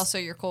 And also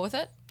you're cool with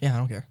it? yeah, I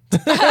don't care.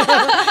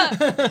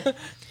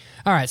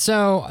 All right,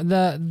 so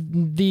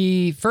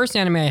the first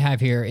anime I have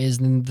here is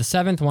the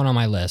 7th one on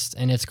my list,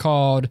 and it's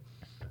called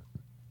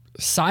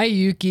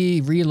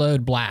Sayuki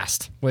Reload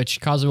Blast, which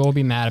Kazuo will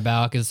be mad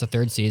about because it's the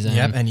 3rd season.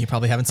 Yep, and you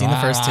probably haven't seen the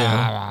first 2.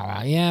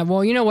 Yeah,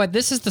 well, you know what?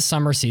 This is the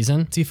summer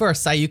season. To be fair,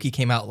 Sayuki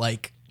came out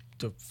like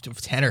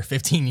 10 or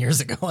 15 years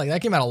ago. Like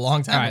that came out a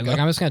long time All right, ago. look,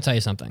 I'm just going to tell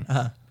you something.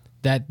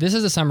 That this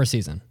is the summer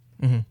season.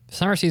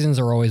 Summer seasons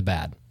are always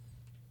bad.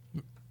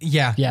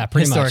 Yeah,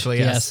 Pretty historically,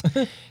 much.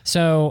 yes.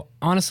 So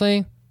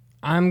honestly,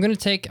 I'm gonna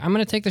take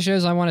the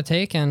shows I want to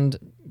take, and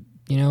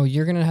you know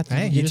you're gonna have to.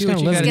 Hey, you're you just do gonna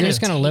what you live. gotta You're do.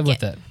 just gonna live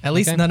with it. At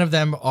least okay? none of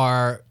them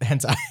are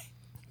hentai.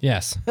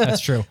 Yes,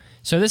 that's true.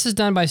 So this is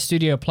done by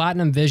Studio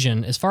Platinum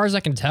Vision. As far as I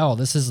can tell,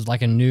 this is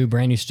like a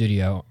brand new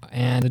studio,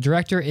 and the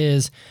director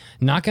is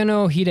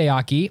Nakano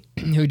Hideaki,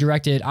 who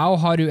directed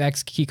Aoharu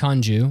X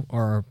Kikanju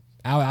or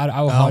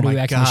Aoharu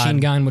X God. Machine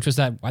Gun, which was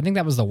I think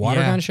that was the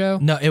water gun show.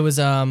 No, it was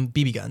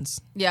BB guns.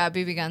 Yeah,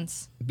 BB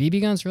guns. BB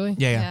guns, really?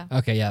 Yeah.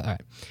 Okay, yeah, all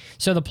right.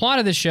 So the plot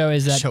of this show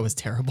is That that show was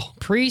terrible.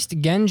 Priest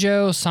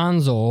Genjo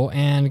Sanzo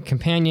and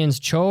companions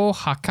Cho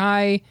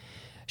Hakai,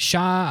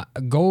 Sha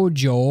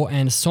Gojo,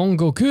 and Son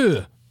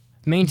Goku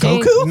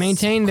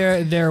maintain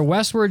their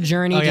westward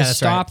journey to that's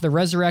stop right. the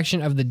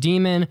resurrection of the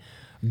demon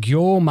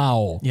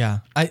Gyomao. Yeah,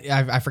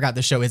 I forgot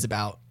the show is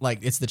about. Like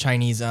it's the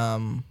Chinese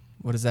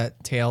what is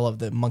that tale of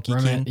the Monkey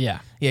King? Yeah.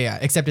 Yeah.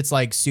 Except it's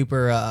like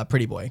super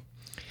pretty boy.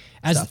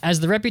 As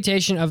the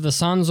reputation of the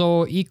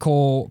Sanzo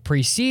Iko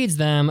precedes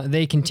them,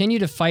 they continue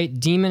to fight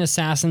demon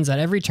assassins at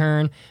every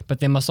turn, but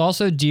they must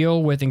also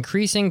deal with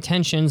increasing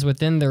tensions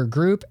within their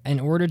group in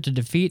order to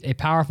defeat a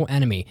powerful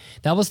enemy.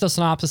 That was the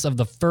synopsis of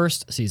the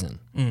first season.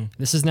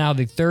 This is now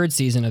the 3rd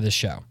season of this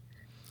show.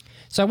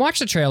 So I watched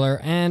the trailer,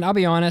 and I'll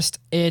be honest,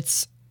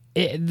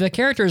 the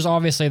characters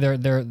obviously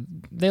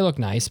they look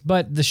nice,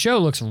 but the show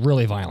looks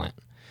really violent.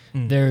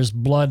 There's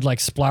blood like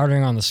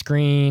splattering on the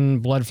screen,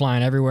 blood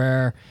flying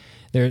everywhere.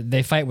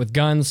 They fight with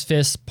guns,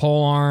 fists,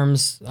 pole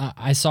arms.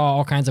 I saw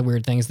all kinds of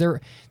weird things. There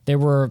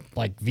were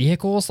like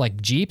vehicles,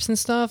 like jeeps and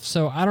stuff.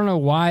 So I don't know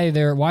why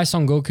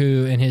Son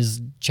Goku in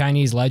his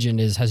Chinese legend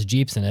has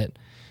jeeps in it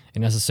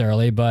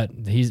necessarily, but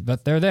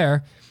they're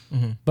there.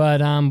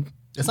 But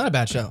It's not a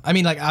bad show. I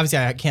mean, like obviously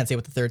I can't say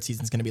what the 3rd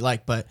season's going to be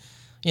like, but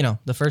you know,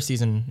 the 1st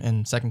season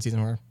and 2nd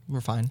season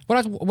were fine.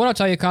 what I'll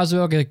tell you,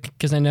 Kazuo,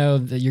 because I know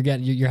that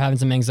you're having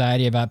some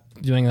anxiety about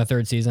doing the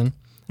 3rd season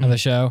of the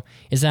show,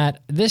 is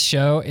that this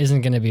show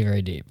isn't going to be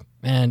very deep,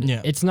 and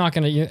it's not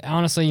going to.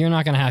 Honestly, you're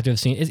not going to have to have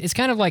seen. It's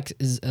kind of like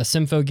a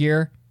Sympho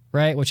Gear,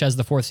 right? Which has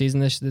the 4th season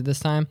this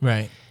time.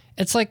 Right.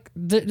 It's like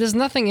there's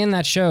nothing in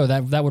that show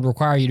that would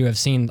require you to have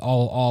seen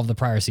all of the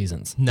prior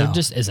seasons. No. There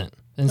just isn't.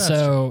 And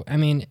so I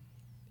mean,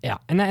 yeah,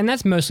 and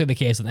that's mostly the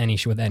case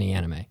with any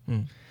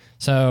anime.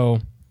 So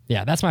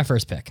yeah, that's my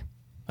first pick.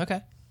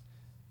 Okay.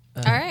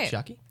 All right.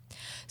 Shaki?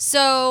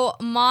 So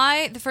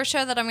the first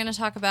show that I'm going to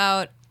talk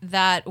about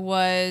that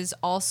was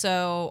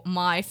also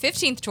my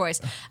 15th choice.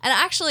 And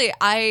actually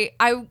I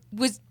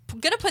was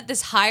going to put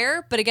this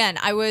higher, but again,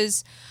 I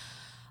was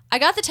I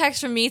got the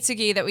text from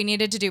Mitsuki that we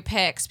needed to do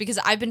picks because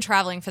I've been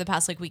traveling for the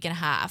past like week and a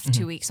half,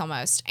 2 weeks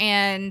almost.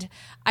 And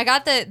I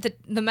got the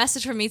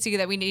message from Mitsuki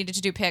that we needed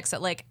to do picks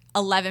at like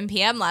 11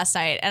 p.m. last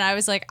night. And I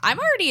was like, I'm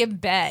already in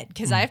bed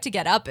because I have to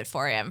get up at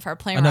 4 a.m. for a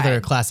plane Another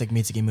ride. classic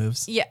Mitsuki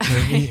moves. Yeah.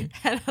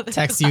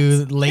 Text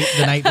you late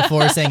the night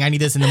before saying, I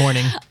need this in the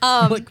morning.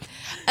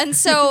 And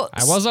so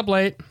I was up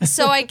late.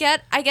 So I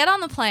get on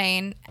the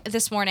plane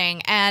this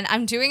morning and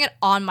I'm doing it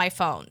on my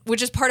phone,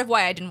 which is part of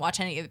why I didn't watch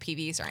any of the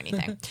PVs or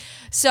anything.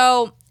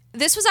 So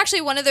this was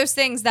actually one of those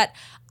things that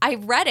I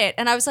read it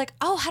and I was like,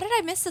 oh, how did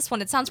I miss this one?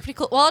 It sounds pretty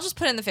cool. Well, I'll just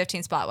put it in the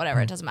 15th spot, whatever.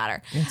 It doesn't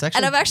matter. Yeah, it's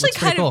and I'm actually looks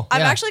pretty cool.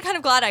 I'm Yeah. actually kind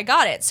of glad I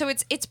got it. So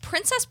it's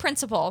Princess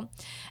Principal,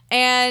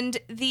 and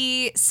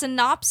the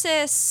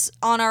synopsis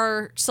on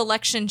our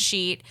selection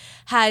sheet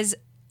has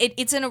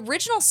it's an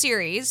original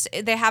series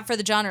they have for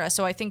the genre,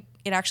 so I think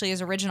it actually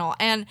is original.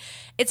 And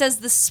it says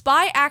the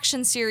spy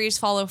action series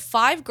follow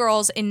 5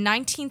 girls in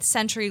 19th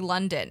century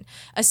London,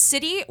 a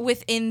city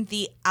within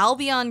the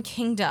Albion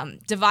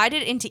Kingdom,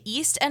 divided into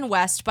east and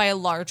west by a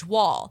large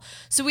wall.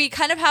 So we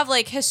kind of have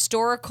like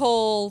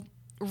historical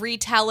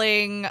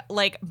retelling,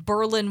 like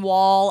Berlin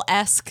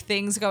Wall-esque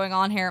things going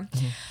on here.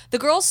 The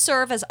girls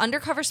serve as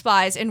undercover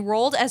spies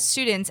enrolled as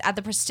students at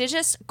the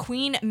prestigious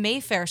Queen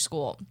Mayfair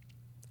School.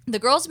 The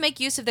girls make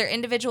use of their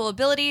individual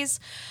abilities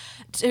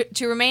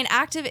to remain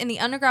active in the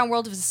underground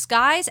world of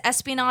disguise,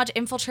 espionage,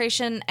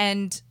 infiltration,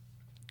 and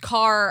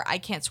I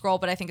can't scroll,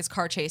 but I think it's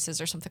car chases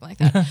or something like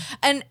that.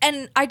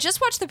 and I just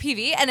watched the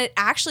PV and it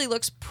actually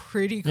looks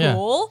pretty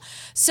cool. Yeah.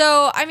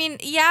 So, I mean,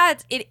 yeah,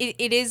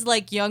 it is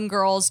like young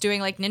girls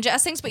doing like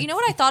ninja-esque things, but you know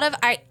what I thought of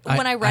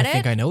when I read it? I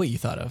think I know what you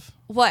thought of.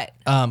 What?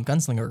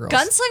 Gunslinger Girls.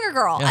 Gunslinger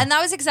Girl. Yeah. And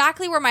that was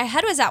exactly where my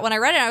head was at when I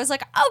read it. I was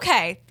like,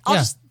 okay, I'll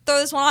just throw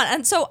this one on.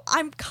 And so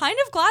I'm kind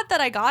of glad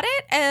that I got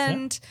it.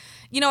 And,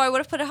 you know, I would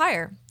have put it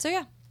higher. So,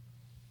 yeah.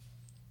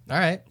 All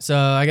right. So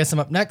I guess I'm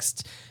up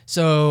next.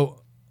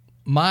 So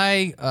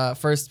my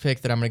first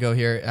pick that I'm going to go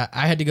here,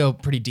 I had to go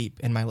pretty deep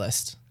in my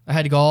list. I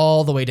had to go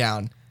all the way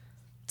down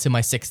to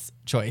my 6th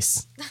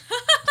choice.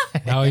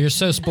 Oh, you're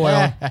so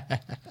spoiled.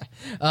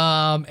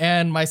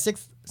 And my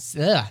 6th,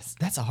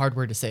 that's a hard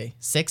word to say.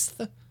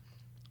 6th?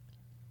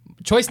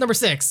 Choice number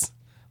 6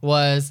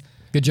 was...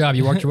 Good job.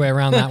 You worked your way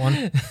around that one.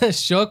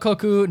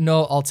 Shokoku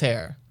no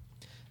Altair.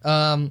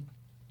 So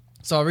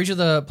I'll read you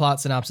the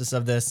plot synopsis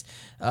of this.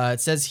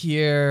 It says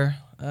here,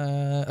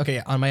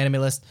 on my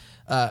anime list,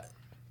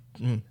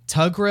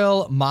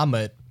 Tugril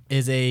Mahmut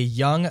is a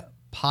young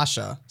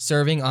pasha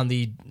serving on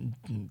the...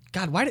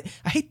 God,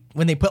 I hate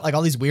when they put like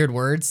all these weird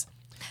words.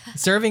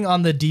 Serving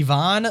on the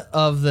divan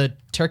of the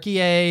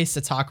Turkiye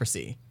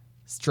Stratocracy.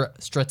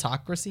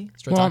 Stratocracy?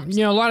 Well,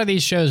 you know, a lot of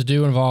these shows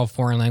do involve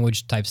foreign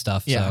language type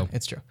stuff. Yeah, so.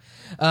 it's true.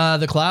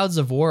 The clouds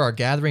of war are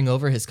gathering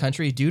over his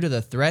country due to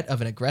the threat of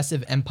an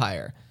aggressive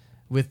empire.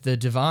 With the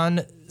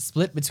divan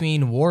split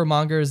between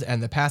warmongers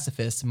and the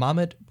pacifists,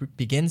 Mahmut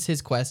begins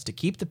his quest to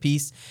keep the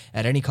peace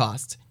at any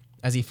cost.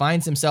 As he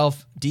finds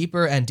himself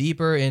deeper and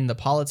deeper in the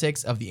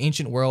politics of the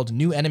ancient world,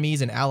 new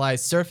enemies and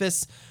allies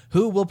surface.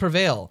 Who will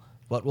prevail?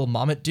 What will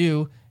Mahmut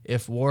do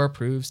if war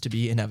proves to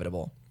be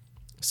inevitable?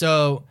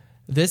 So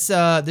this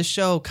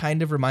show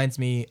kind of reminds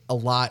me a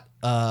lot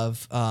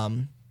of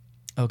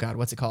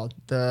what's it called?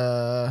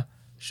 The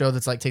show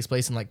that's like takes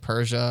place in like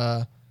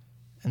Persia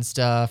and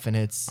stuff, and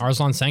it's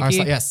Arslan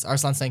Senki? Yes,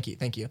 Arslan Senki.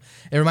 Thank you.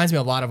 It reminds me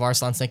a lot of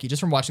Arslan Senki just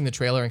from watching the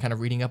trailer and kind of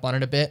reading up on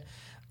it a bit.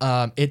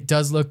 It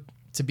does look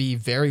to be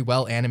very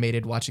well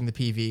animated. Watching the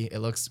PV, it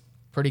looks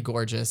pretty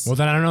gorgeous. Well,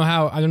 then I don't know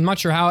how. I'm not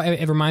sure how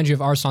it reminds you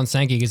of Arslan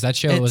Senki because that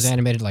show was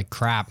animated like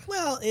crap.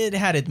 Well, it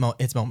had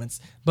its moments,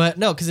 but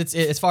no, because it's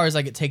as far as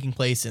like it taking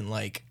place in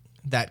like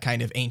that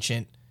kind of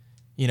ancient,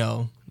 you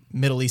know,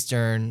 Middle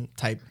Eastern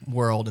type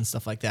world and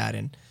stuff like that,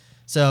 and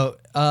so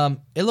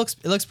it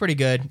looks pretty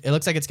good. It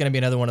looks like it's gonna be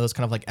another one of those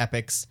kind of like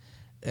epics,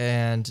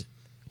 and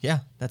yeah,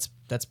 that's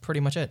pretty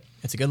much it.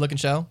 It's a good looking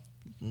show.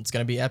 It's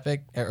gonna be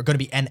epic, or gonna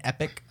be an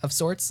epic of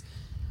sorts.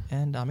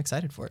 And I'm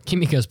excited for it.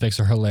 Kimiko's picks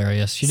are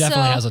hilarious. She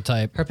definitely has a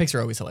type. Her picks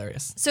are always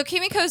hilarious. So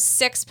Kimiko's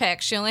 6th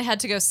pick, she only had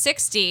to go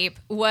 6 deep,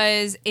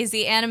 is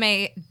the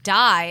anime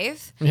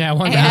Dive. Yeah,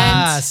 one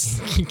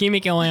Yes.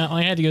 Kimiko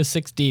only had to go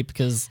 6 deep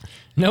because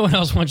no one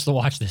else wants to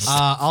watch this.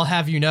 I'll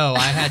have you know, I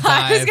had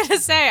Dive. I was gonna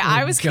say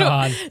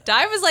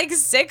Dive was like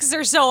 6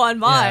 or so on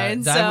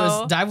mine.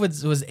 Dive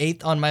was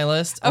 8th on my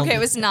list. Okay, it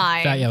was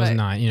 9. It was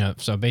 9. You know,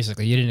 so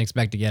basically you didn't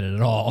expect to get it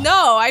at all.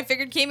 No, I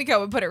figured Kimiko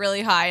would put it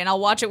really high, and I'll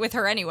watch it with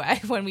her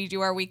anyway when we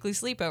do our weekly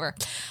sleepover.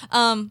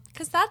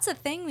 Because that's a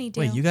thing we do.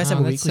 Wait, you guys have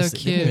a that's weekly so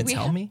sleep? You didn't even cute.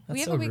 tell me?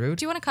 That's so rude.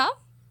 Do you want to come?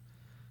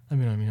 I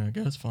mean, I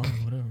guess fine,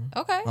 whatever.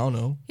 Okay. I don't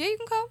know. Yeah, you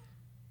can come.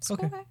 It's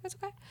Okay. okay. It's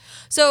okay.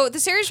 So the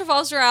series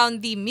revolves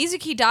around the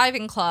Mizuki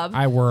Diving Club.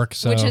 I work,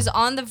 so. Which is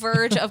on the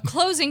verge of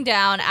closing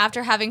down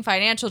after having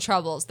financial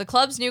troubles. The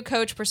club's new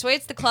coach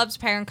persuades the club's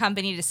parent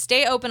company to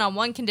stay open on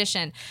one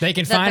condition. They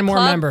can find more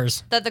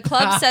members. That the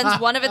club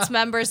sends one of its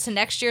members to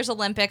next year's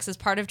Olympics as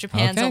part of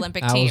Japan's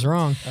Olympic team. I was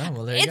wrong. Oh,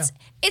 well, there you go.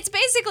 It's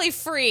basically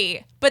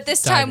free, but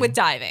this time with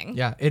diving.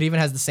 Yeah, it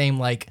even has the same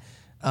like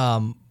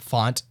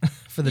font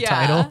for the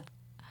title.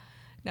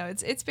 No,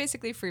 it's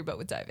basically free, but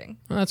with diving.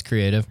 Well, that's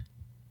creative.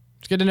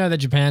 It's good to know that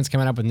Japan's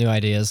coming up with new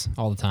ideas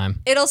all the time.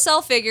 It'll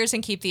sell figures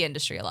and keep the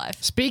industry alive.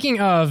 Speaking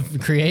of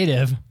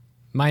creative,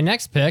 my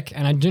next pick,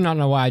 and I do not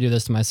know why I do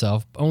this to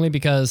myself, only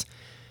because,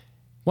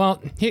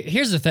 well,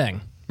 here's the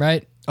thing,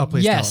 right? Oh,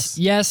 please tell us.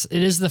 Yes,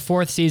 it is the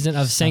 4th season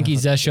of Senki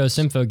Zesho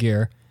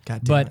Symphogear,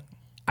 God damn but it.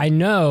 I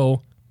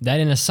know that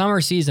in a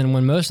summer season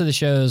when most of the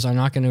shows are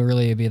not going to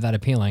really be that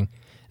appealing,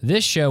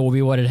 this show will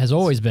be what it has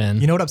always been.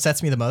 You know what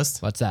upsets me the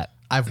most? What's that?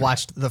 I've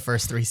watched the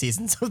first 3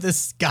 seasons of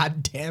this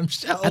goddamn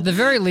show. At the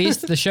very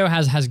least, the show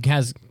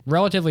has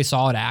relatively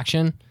solid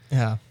action.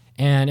 Yeah.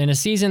 And in a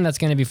season that's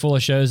going to be full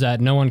of shows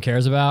that no one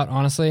cares about,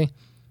 honestly,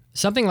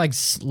 something like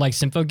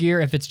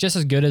Symphogear, if it's just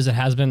as good as it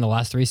has been the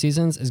last 3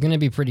 seasons, is going to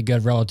be pretty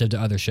good relative to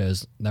other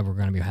shows that we're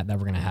going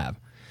to have.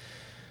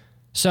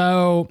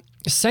 So,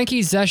 Senki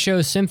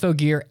Zesho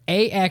Symphogear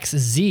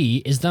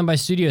AXZ is done by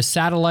Studio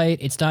Satellite.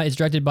 It's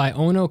directed by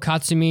Ono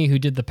Katsumi, who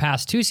did the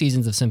past 2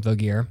 seasons of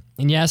Symphogear.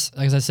 And yes,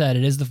 as I said,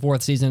 it is the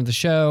 4th season of the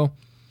show.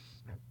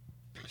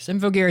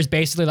 Symphogear is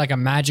basically like a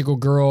magical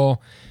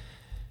girl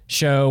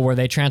show where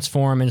they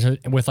transform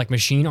with like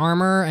machine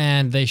armor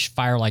and they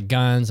fire like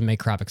guns and make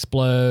crap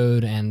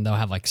explode, and they'll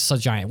have like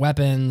such giant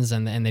weapons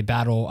and they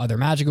battle other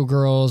magical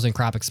girls and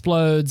crap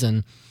explodes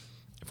and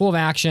full of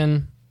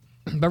action.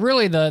 But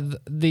really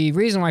the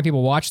reason why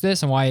people watch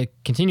this and why it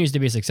continues to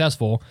be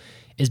successful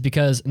is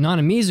because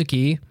Nana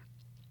Mizuki,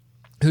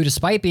 who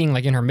despite being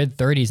like in her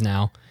mid-30s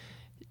now,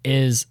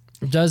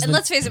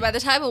 let's face it, by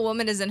the time a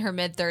woman is in her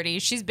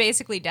mid-30s, she's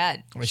basically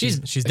dead. She's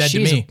dead to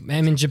me.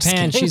 In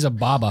Japan, she's a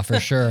baba for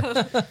sure.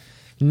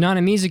 Nana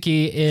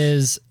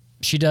Mizuki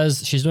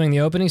she's doing the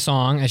opening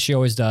song as she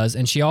always does,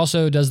 and she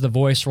also does the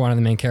voice for one of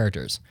the main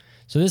characters.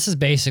 So this is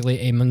basically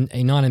a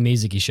Nana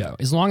Mizuki show.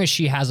 As long as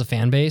she has a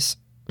fan base,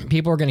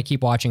 people are going to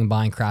keep watching and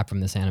buying crap from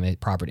this anime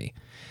property.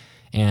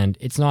 And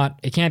it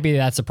can't be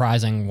that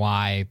surprising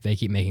why they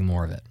keep making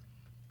more of it.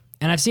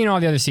 And I've seen all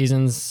the other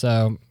seasons,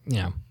 so,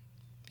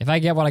 if I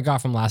get what I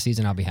got from last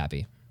season, I'll be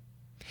happy.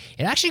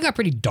 It actually got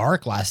pretty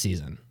dark last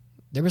season.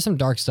 There was some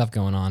dark stuff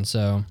going on,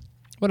 so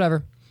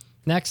whatever.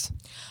 Next.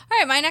 All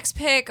right, my next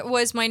pick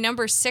was my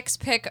number 6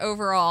 pick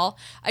overall.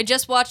 I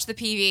just watched the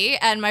PV,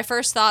 and my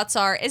first thoughts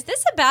are, is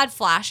this a bad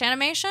Flash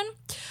animation?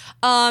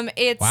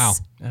 It's wow.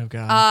 Oh,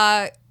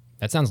 God.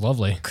 That sounds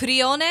lovely.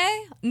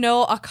 Kurione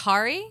no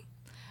Akari,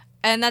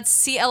 and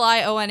that's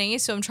Clione,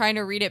 so I'm trying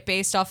to read it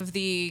based off of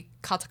the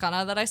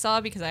katakana that I saw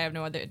because I have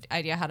no other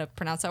idea how to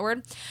pronounce that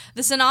word.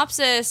 The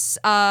synopsis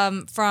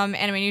from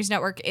Anime News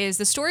Network is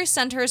the story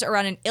centers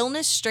around an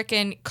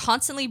illness-stricken,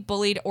 constantly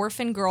bullied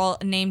orphan girl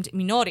named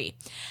Minori.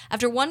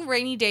 After one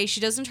rainy day, she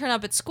doesn't turn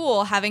up at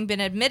school, having been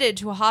admitted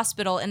to a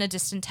hospital in a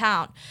distant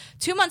town.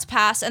 2 months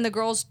pass, and the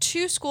girl's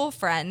 2 school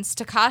friends,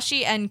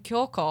 Takashi and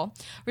Kyoko,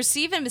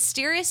 receive a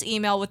mysterious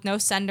email with no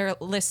sender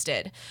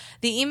listed.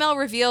 The email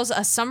reveals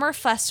a summer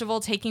festival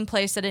taking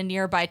place at a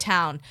nearby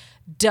town.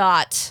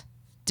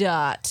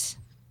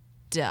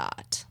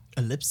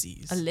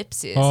 Ellipses.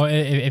 Oh,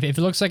 if it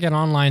looks like an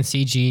online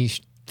CG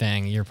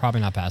thing, you're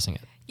probably not passing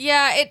it.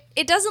 Yeah,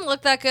 it doesn't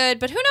look that good,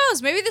 but who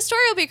knows? Maybe the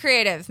story will be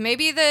creative.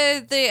 Maybe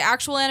the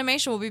actual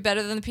animation will be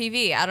better than the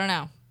PV. I don't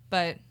know.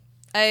 But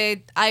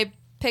I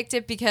picked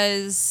it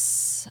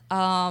because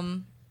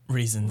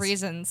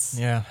reasons.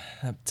 Yeah.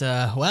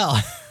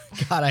 Well,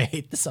 God, I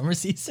hate the summer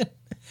season.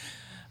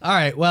 All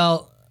right,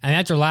 well. And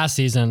after last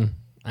season,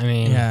 I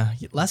mean, yeah,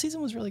 last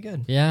season was really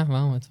good. Yeah,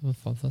 well, it's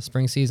the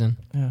spring season.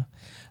 Yeah.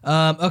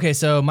 Okay,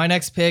 so my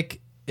next pick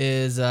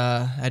is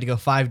I had to go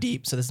 5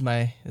 deep, so this is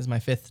my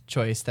 5th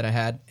choice that I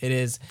had. It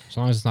is as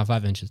long as it's not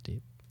 5 inches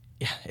deep.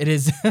 Yeah, it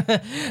is.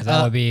 that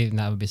would be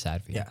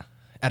sad for you. Yeah,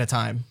 at a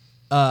time.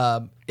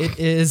 It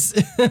is.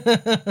 Did you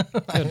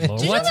know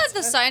that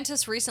the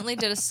scientists recently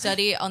did a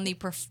study on the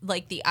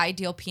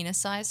ideal penis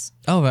size?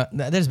 Oh,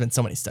 there's been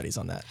so many studies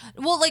on that.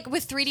 Well, like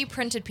with 3D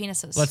printed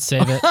penises. Let's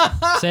save it.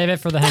 Save it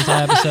for the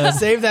hentai episode.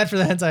 Save that for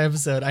the hentai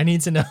episode. I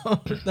need to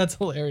know. That's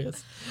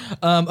hilarious.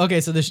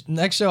 Okay, so the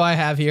next show I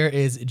have here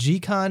is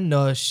Jikan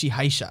no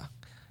Shihaisha,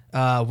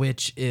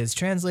 which is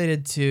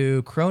translated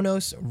to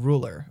Chronos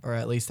Ruler, or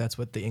at least that's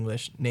what the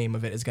English name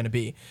of it is going to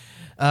be.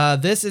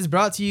 This is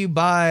brought to you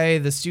by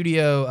the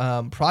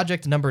studio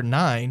Project Number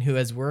 9, who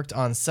has worked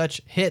on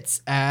such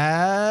hits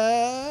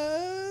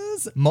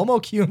as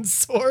Momo-kyun's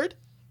Sword.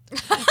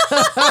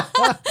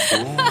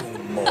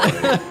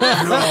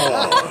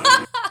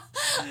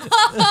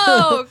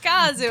 Oh,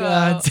 Kazuo.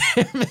 God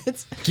damn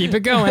it. Keep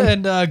it going.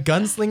 And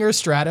Gunslinger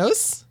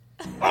Stratos.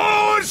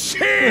 Oh,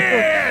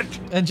 shit!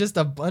 And just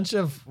a bunch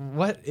of,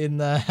 what in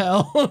the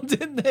hell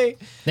did they?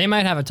 They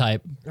might have a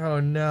type. Oh,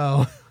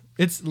 no.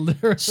 It's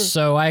literally.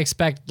 So I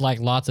expect like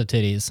lots of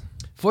titties.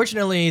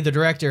 Fortunately, the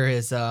director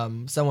is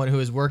someone who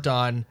has worked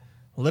on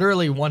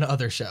literally one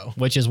other show.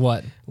 Which is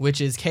what? Which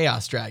is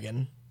Chaos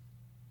Dragon.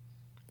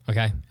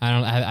 Okay.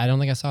 I don't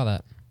think I saw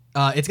that.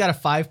 It's got a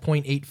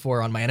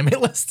 5.84 on my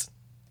anime list.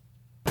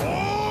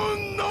 Oh,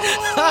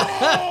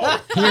 no!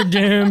 You're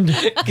doomed.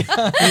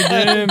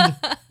 You're doomed.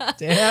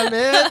 Damn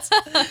it.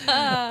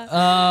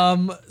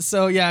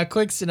 So yeah,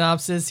 quick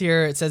synopsis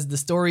here. It says the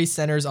story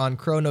centers on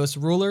Kronos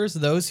rulers,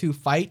 those who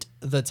fight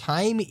the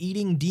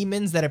time-eating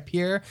demons that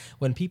appear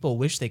when people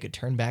wish they could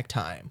turn back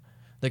time.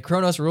 The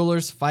Kronos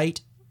rulers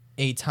fight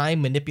a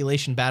time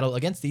manipulation battle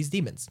against these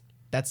demons.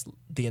 That's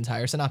the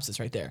entire synopsis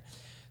right there.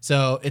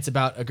 So it's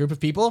about a group of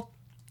people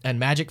and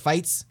magic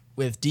fights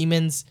with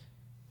demons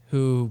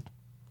who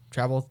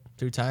travel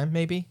through time,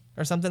 maybe,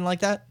 or something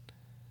like that.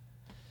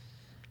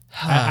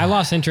 I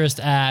lost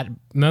interest at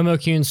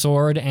Momokyun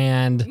Sword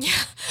and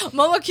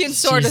Momokyun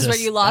Sword is where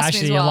Jesus. you lost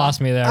Actually, me as well. you lost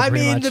me there. I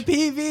pretty mean, much. the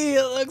PV,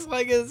 it looks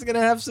like it's going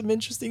to have some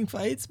interesting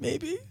fights,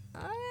 maybe.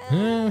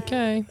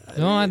 Okay.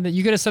 Well,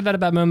 you could have said that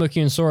about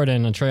Momokyun Sword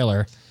in a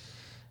trailer.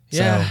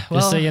 Yeah, So,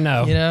 just so you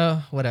know. You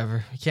know,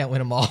 whatever. You can't win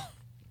them all.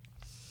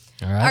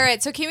 All right. All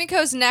right, so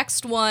Kimiko's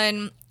next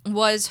one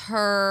was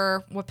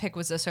her... What pick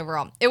was this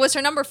overall? It was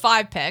her number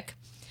 5 pick.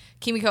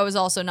 Kimiko is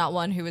also not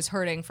one who is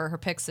hurting for her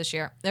picks this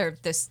year, or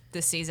this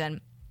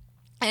season.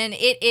 And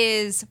it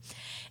is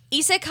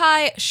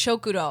Isekai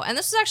Shokuro. And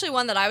this was actually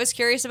one that I was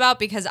curious about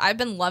because I've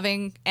been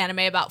loving anime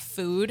about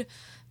food.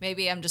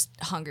 Maybe I'm just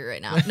hungry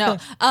right now. No.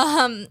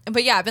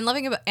 But yeah, I've been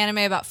loving anime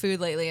about food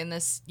lately, and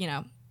this,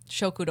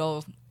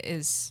 Shokuro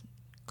is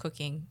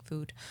cooking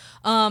food.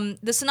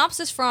 The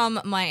synopsis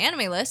from my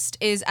anime list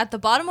is at the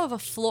bottom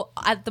floor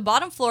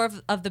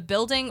of the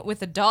building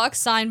with a dog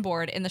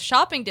signboard in the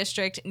shopping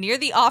district near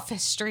the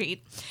office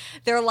street,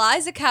 there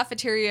lies a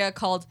cafeteria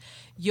called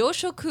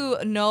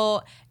Yoshoku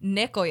no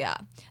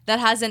Nekoya that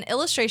has an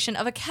illustration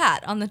of a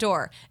cat on the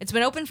door. It's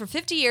been open for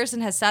 50 years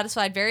and has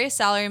satisfied various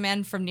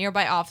salarymen from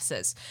nearby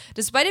offices.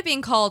 Despite it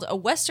being called a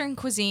Western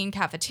cuisine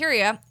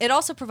cafeteria, it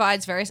also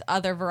provides various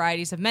other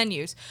varieties of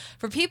menus.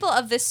 For people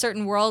of this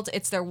certain world,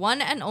 it's their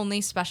one and only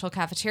special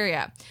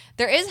cafeteria.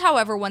 There is,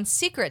 however, one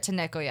secret to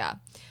Nekoya.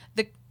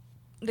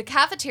 The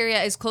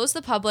cafeteria is closed to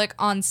the public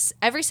on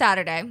every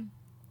Saturday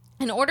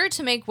in order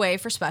to make way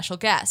for special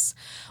guests.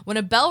 When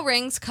a bell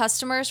rings,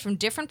 customers from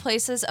different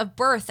places of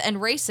birth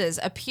and races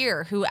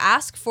appear who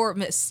ask for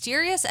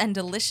mysterious and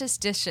delicious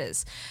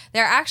dishes.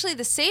 They're actually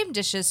the same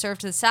dishes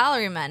served to the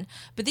salarymen,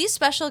 but these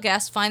special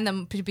guests find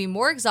them to be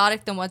more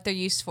exotic than what they're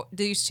used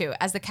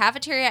to. As the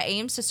cafeteria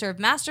aims to serve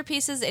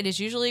masterpieces, it is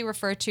usually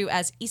referred to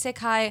as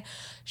Isekai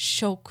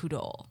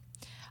Shokuro.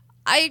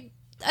 I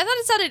thought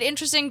it sounded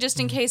interesting just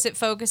in case it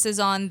focuses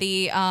on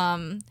the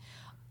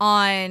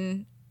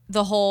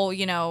whole,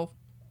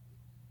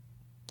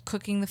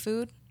 cooking the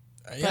food.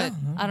 But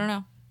I don't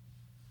know.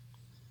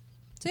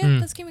 So yeah,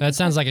 that's Kimiko. That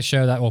sounds like a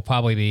show that will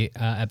probably be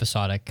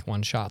episodic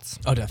one-shots.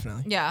 Oh,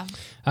 definitely. Yeah.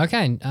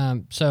 Okay,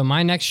 so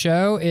my next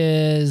show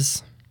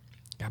is...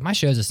 God, my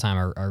shows this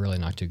time are really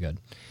not too good.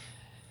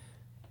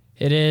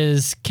 It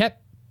is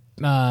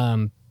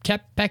Keppeki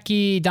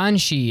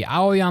Danshi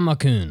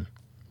Aoyama-kun,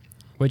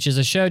 which is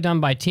a show done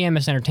by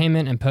TMS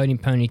Entertainment and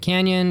Pony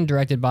Canyon,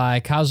 directed by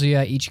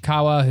Kazuya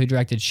Ichikawa, who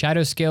directed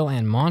Shadow Skill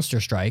and Monster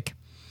Strike.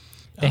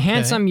 The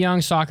handsome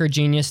young soccer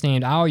genius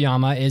named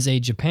Aoyama is a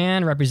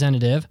Japan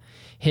representative.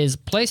 His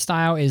play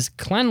style is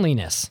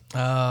cleanliness.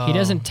 Oh. He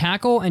doesn't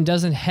tackle and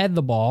doesn't head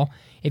the ball.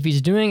 If he's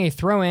doing a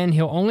throw-in,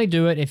 he'll only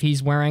do it if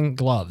he's wearing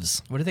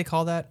gloves. What do they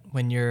call that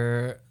when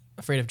you're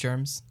afraid of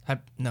germs?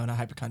 No, not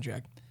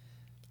hypochondriac.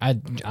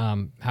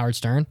 Howard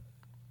Stern?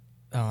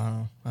 Oh,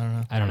 I don't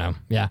know. I don't know.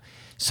 Yeah.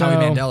 So Howie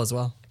Mandel as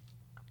well.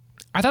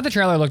 I thought the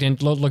trailer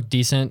looked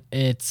decent.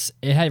 It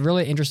had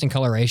really interesting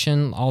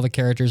coloration. All the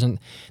characters in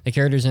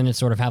it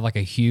sort of have like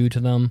a hue to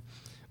them,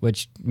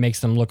 which makes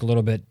them look a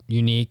little bit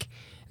unique.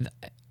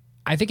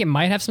 I think it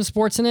might have some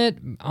sports in it,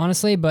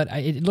 honestly, but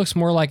it looks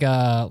more like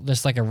a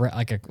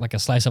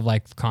slice of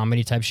like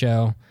comedy type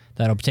show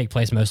that'll take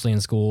place mostly in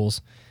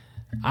schools.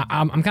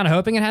 I'm kind of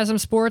hoping it has some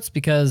sports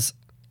because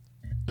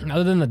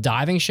other than the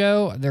diving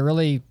show, there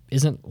really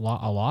isn't a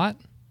lot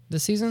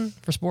this season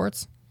for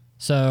sports.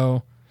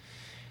 So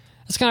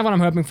that's kind of what I'm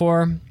hoping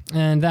for.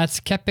 And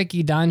that's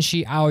Keppeki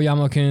Danshi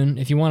Aoyama-kun.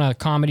 If you want a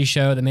comedy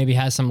show that maybe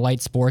has some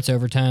light sports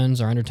overtones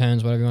or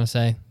undertones, whatever you want to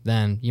say,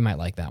 then you might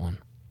like that one.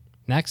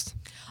 Next.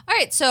 All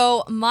right,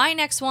 so my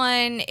next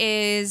one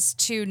is,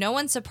 to no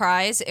one's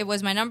surprise, it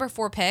was my number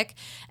 4 pick,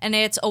 and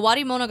it's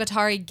Owari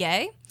Monogatari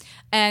Gay.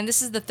 And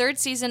this is the 3rd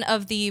season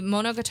of the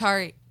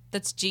Monogatari...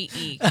 That's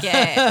G-E,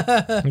 gay.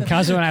 And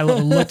Kazu and I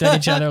looked at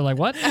each other like,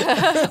 what?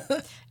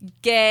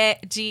 Gay,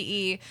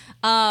 G-E.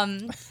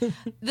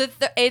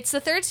 It's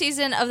the 3rd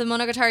season of the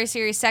Monogatari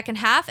series' second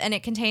half, and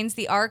it contains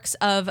the arcs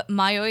of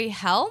Mayoi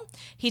Hell,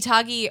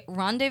 Hitagi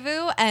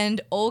Rendezvous,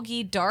 and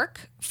Olgi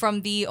Dark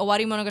from the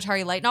Owari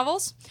Monogatari light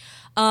novels.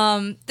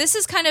 This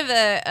is kind of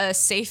a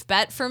safe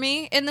bet for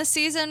me in this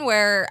season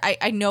where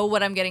I know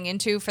what I'm getting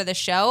into for the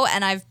show,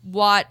 and I've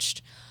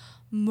watched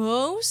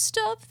most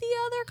of the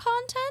other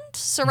content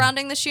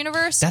surrounding this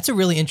universe. That's a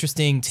really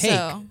interesting take.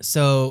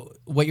 So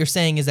what you're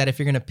saying is that if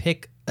you're going to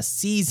pick a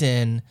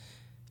season,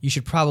 you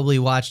should probably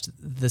watch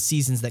the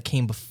seasons that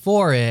came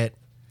before it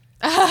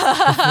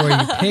before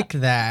you pick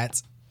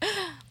that.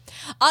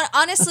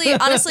 Honestly,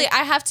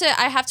 I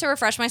have to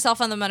refresh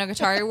myself on the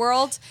Monogatari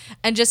world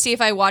and just see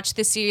if I watch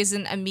this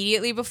season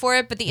immediately before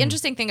it. But the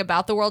interesting thing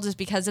about the world is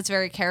because it's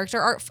very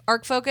character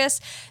arc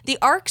focused, the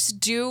arcs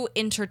do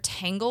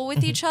intertangle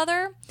with each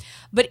other,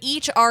 but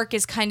each arc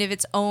is kind of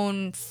its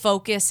own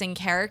focus and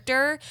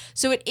character.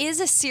 So it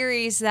is a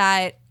series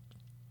that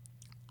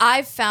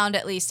I've found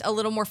at least a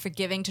little more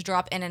forgiving to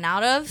drop in and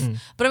out of,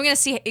 but I'm going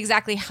to see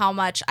exactly how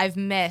much I've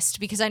missed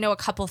because I know a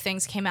couple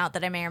things came out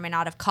that I may or may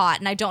not have caught.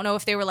 And I don't know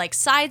if they were like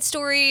side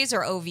stories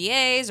or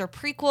OVAs or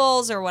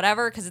prequels or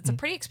whatever, because it's a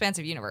pretty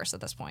expansive universe at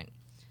this point.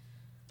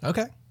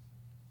 Okay.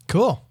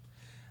 Cool.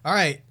 All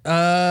right.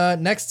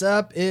 Next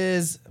up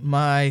is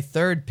my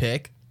third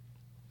pick,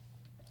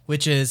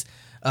 which is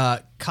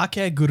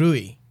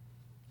Kakegurui,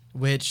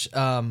 which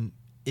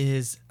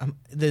is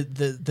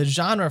the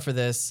genre for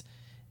this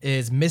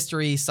is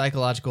mystery,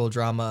 psychological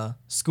drama,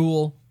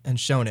 school, and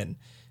shonen.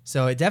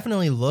 So it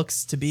definitely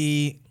looks to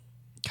be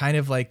kind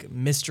of like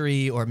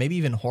mystery or maybe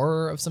even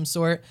horror of some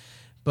sort.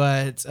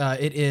 But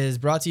it is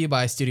brought to you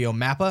by Studio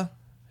Mappa,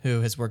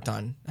 who has worked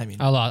on,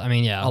 a lot.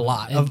 Yeah, a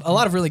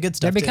lot of really good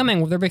stuff.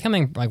 They're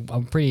becoming like a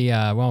pretty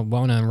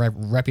well-known,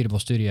 reputable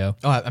studio.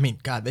 Oh,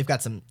 God, they've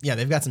got some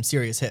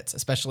serious hits,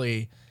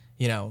 especially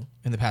in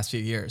the past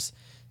few years.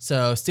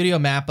 So Studio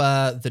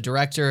Mappa, the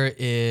director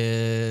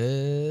is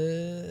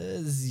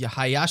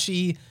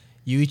Hayashi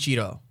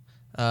Yuichiro,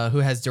 who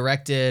has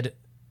directed.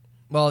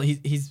 Well,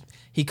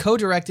 he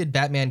co-directed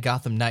Batman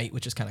Gotham Knight,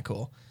 which is kind of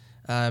cool,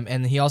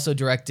 and he also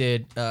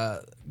directed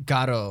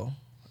Garo,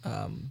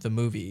 the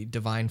movie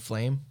Divine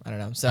Flame. I don't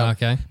know. So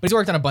okay, but he's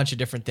worked on a bunch of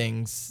different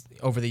hasn't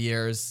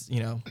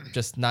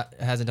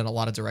done a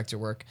lot of director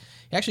work.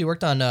 He actually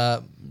worked on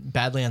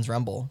Badlands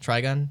Rumble,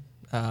 Trigun.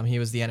 He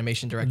was the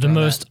animation director. The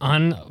most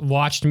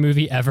unwatched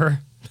movie ever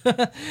for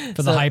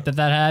the hype that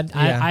had.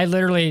 Yeah. I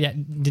literally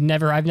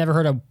I've never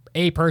heard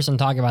a person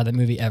talk about that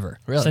movie ever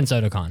since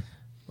Otakon.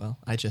 Well,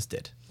 I just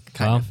did.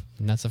 Kind of.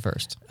 That's the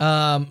first.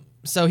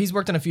 So he's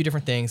worked on a few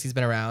different things. He's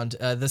been around.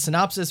 The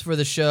synopsis for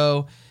the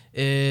show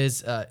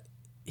is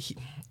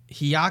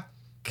Hiyakao.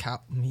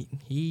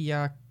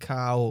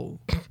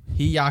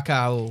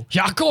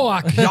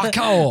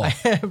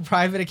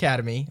 Private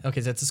Academy.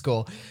 Okay, so that's a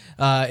school.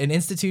 An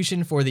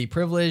institution for the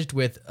privileged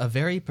with a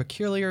very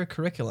peculiar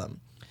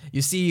curriculum.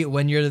 You see,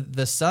 when you're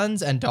the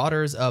sons and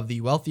daughters of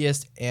the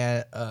wealthiest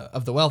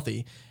of the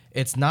wealthy,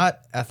 it's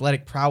not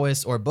athletic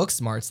prowess or book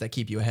smarts that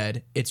keep you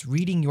ahead. It's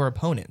reading your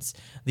opponents.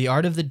 The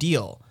art of the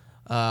deal.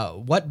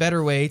 What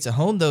better way to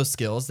hone those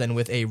skills than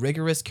with a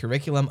rigorous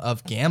curriculum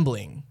of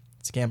gambling?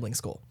 It's a gambling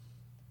school.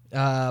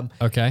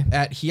 Okay.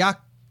 At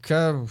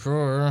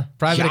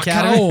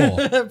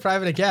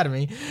Private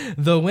Academy,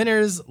 the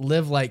winners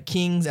live like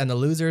kings and the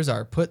losers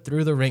are put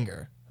through the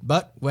ringer.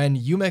 But when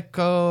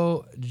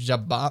Yumeko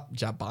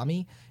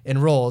Jabami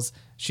enrolls,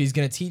 she's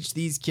going to teach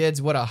these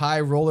kids what a high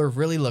roller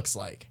really looks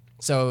like.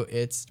 So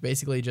it's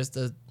basically just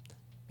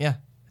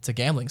it's a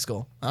gambling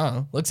school. I don't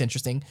know. Looks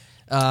interesting.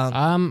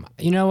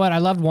 You know what? I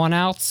loved One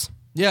Outs.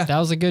 Yeah. That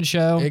was a good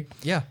show.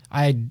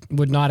 I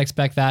would not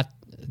expect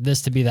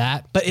this to be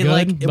that. But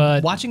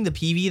watching the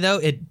PV though,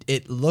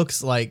 it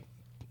looks like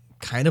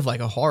kind of like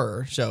a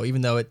horror show,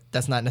 even though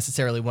that's not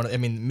necessarily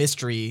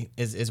mystery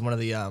is one of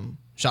the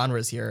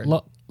genres here.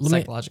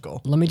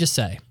 Psychological. Let me just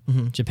say,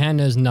 Japan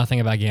knows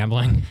nothing about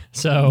gambling.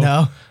 So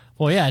no.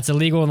 Well, yeah, it's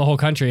illegal in the whole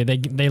country.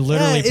 They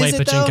literally play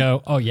pachinko.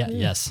 Though? Oh yeah,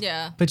 yes.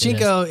 Yeah.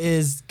 Pachinko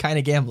is kind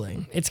of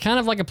gambling. It's kind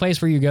of like a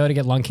place where you go to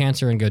get lung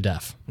cancer and go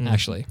deaf.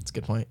 Actually, that's a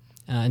good point.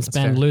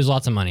 And lose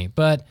lots of money.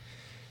 But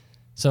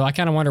so I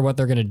kind of wonder what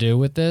they're going to do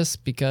with this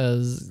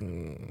because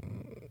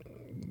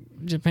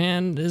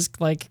Japan is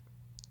like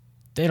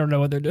they don't know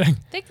what they're doing.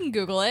 They can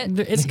Google it.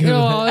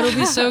 It'll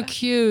be so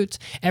cute.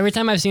 Every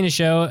time I've seen a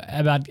show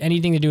about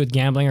anything to do with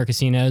gambling or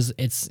casinos,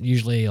 it's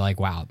usually like,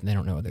 wow, they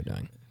don't know what they're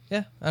doing.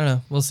 Yeah, I don't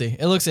know. We'll see.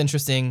 It looks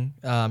interesting.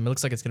 It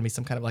looks like it's going to be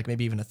some kind of like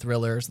maybe even a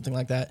thriller or something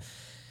like that.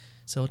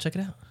 So we'll check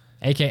it out.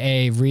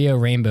 AKA Rio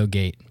Rainbow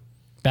Gate.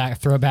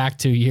 Throwback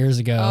to years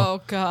ago.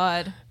 Oh,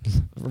 God.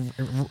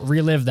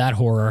 Relive that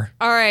horror.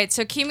 All right,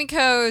 so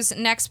Kimiko's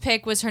next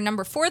pick was her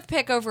number 4th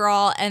pick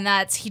overall, and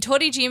that's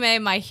Hitorijime,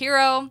 My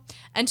Hero.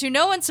 And to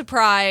no one's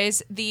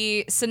surprise,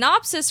 the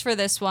synopsis for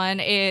this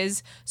one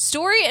is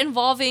story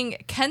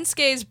involving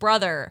Kensuke's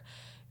brother,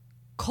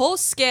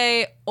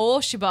 Kosuke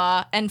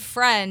Oshiba, and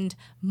friend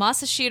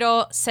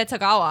Masashiro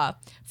Setagawa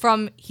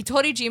from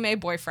Hitorijime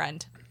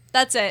Boyfriend.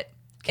 That's it.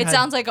 God. It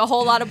sounds like a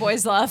whole lot of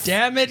boys love.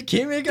 Damn it,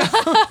 Kimiko.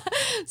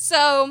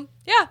 So,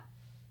 yeah.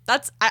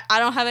 I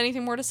don't have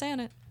anything more to say on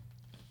it.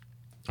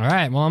 All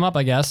right. Well, I'm up,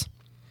 I guess.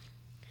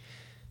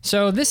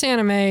 So this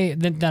anime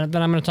that I'm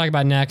going to talk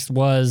about next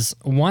was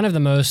one of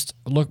the most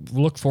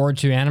look forward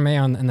to anime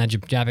on that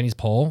Japanese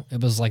poll.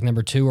 It was like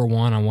number 2 or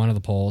 1 on one of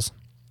the polls.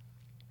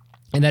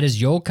 And that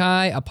is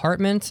Yokai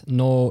Apartment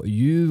no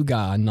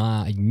Yuga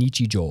na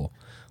Nichijo,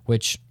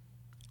 which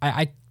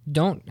I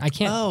can't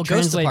translate.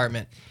 Ghost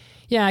Apartment.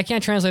 Yeah, I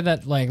can't translate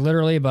that like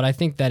literally, but I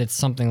think that it's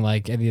something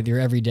like your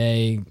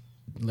everyday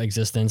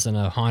existence in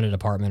a haunted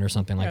apartment or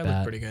something like that.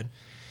 Looked pretty good.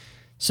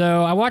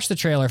 So I watched the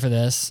trailer for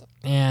this,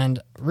 and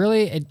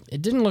really,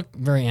 it didn't look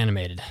very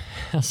animated.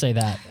 I'll say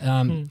that.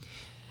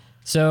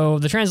 So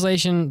the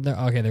translation,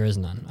 there is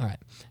none. All right.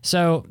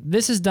 So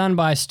this is done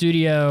by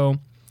studio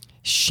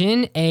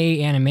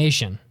Shin-A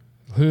Animation,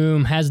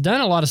 whom has done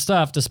a lot of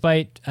stuff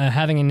despite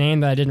having a name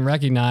that I didn't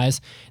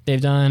recognize. They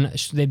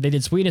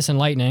did Sweetness and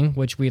Lightning,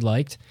 which we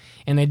liked,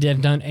 and they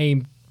done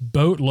a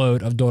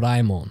boatload of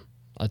Doraemon,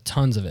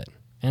 tons of it,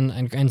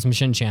 and some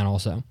Shin-Chan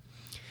also.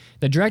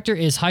 The director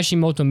is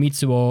Hashimoto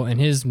Mitsuo,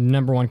 and his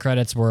number one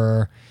credits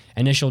were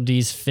Initial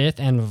D's fifth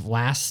and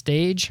last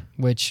stage,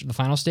 the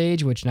final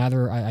stage, which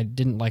I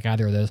didn't like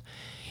either of those.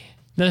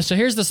 So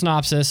here's the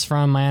synopsis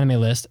from my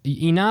anime list.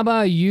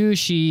 Inaba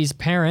Yushi's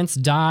parents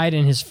died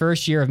in his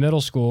first year of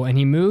middle school, and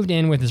he moved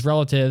in with his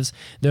relatives.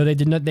 Though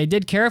they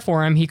did care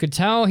for him, he could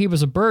tell he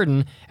was a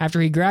burden.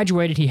 After he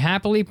graduated, he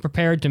happily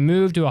prepared to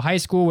move to a high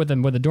school with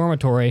a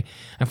dormitory.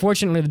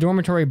 Unfortunately, the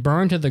dormitory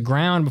burned to the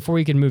ground before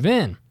he could move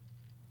in.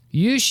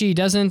 Yushi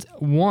doesn't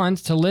want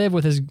to live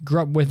with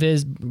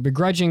his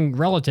begrudging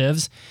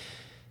relatives,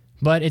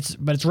 but it's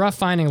rough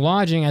finding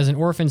lodging as an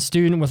orphan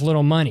student with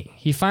little money.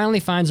 He finally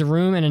finds a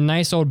room in a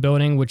nice old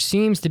building, which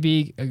seems to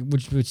be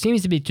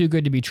too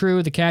good to be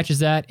true. The catch is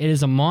that it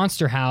is a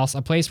monster house,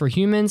 a place where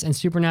humans and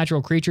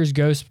supernatural creatures,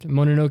 ghosts,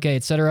 mononoke,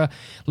 etc.,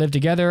 live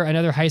together.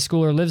 Another high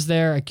schooler lives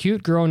there, a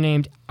cute girl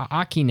named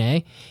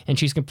Akine, and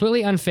she's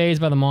completely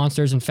unfazed by the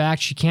monsters. In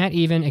fact, she can't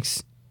even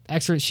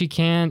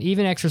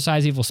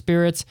exorcise evil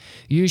spirits.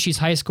 Yushi's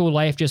high school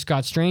life just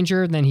got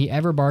stranger than he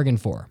ever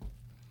bargained for.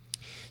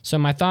 So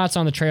my thoughts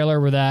on the trailer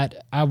were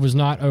that I was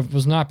not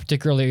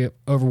particularly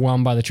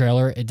overwhelmed by the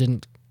trailer. It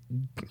didn't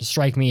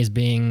strike me as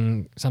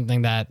being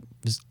something it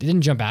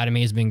didn't jump out at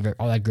me as being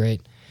all that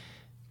great.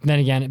 Then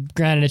again,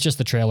 granted, it's just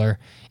the trailer,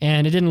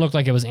 and it didn't look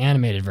like it was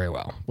animated very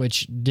well,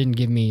 which didn't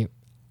give me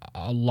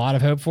a lot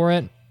of hope for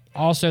it.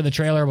 Also, the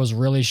trailer was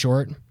really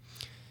short,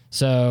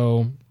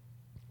 so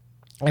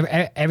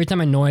every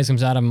time a noise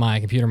comes out of my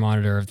computer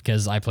monitor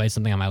because I played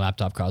something on my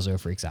laptop, Kazuo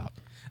freaks out.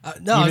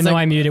 Even though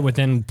I mute it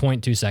within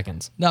 0.2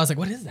 seconds. No, I was like,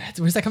 what is that?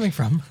 Where's that coming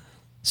from?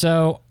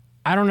 So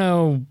I don't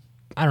know.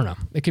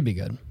 It could be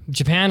good.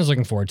 Japan is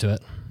looking forward to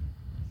it.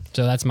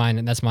 So that's my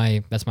next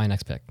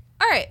pick.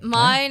 All right,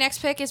 my next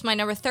pick is my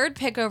number 3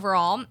 pick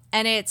overall,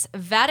 and it's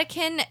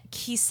Vatican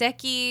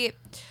Kiseki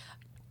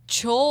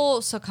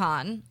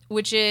Chosokan,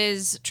 which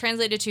is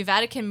translated to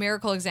Vatican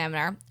Miracle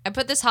Examiner. I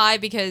put this high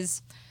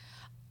because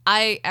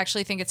I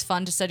actually think it's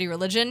fun to study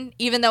religion,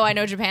 even though I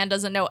know Japan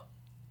doesn't know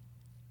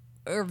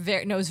or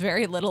knows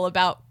very little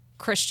about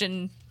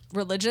Christian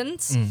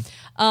religions. They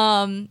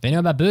know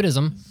about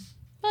Buddhism.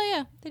 Well,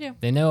 yeah, they do.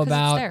 They know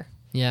about it's there.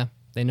 Yeah,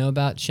 they know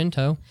about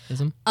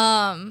Shintoism.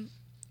 And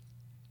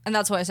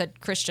that's why I said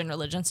Christian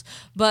religions.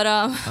 But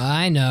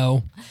I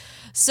know.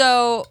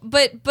 So,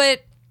 but I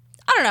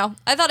don't know.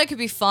 I thought it could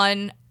be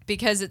fun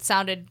because it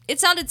sounded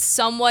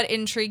somewhat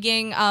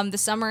intriguing. The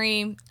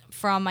summary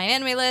from my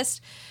anime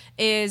list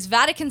is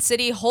Vatican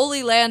City,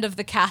 Holy Land of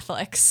the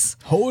Catholics.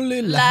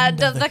 Holy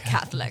Land of the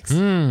Catholics.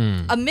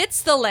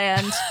 Amidst the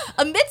land,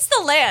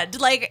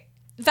 like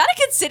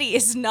Vatican City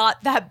is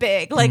not that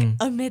big. Like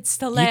amidst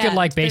the land, You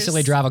could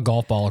basically drive a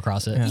golf ball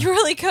across it. Yeah. You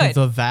really could.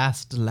 The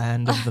vast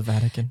land of the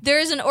Vatican. There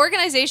is an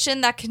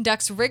organization that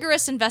conducts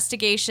rigorous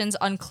investigations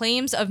on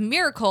claims of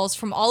miracles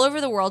from all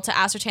over the world to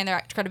ascertain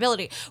their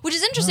credibility, which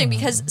is interesting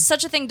because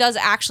such a thing does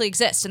actually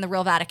exist in the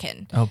real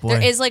Vatican. Oh, boy.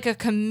 There is like a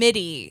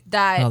committee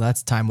that Oh,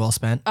 that's time well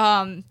spent.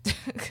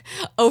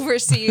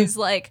 oversees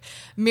like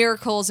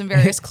miracles and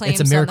various claims.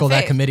 It's a miracle on the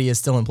that faith. committee is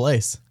still in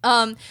place.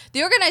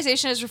 The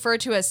organization is referred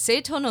to as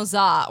Seito no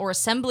Za, or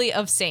Assembly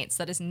of Saints.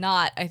 That is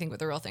not, I think, what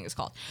the real thing is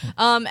called.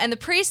 And the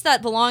priests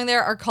that belong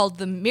there are called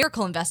the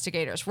Miracle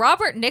Investigators.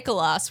 Robert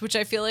Nicholas, which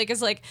I feel like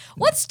is like,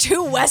 what's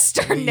 2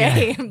 Western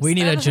names? We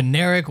need a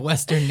generic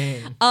Western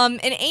name. An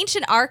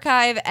ancient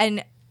archive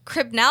and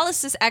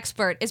cryptanalysis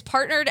expert is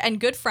partnered and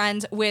good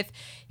friends with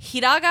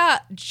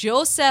Hiraga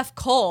Joseph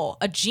Cole,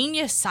 a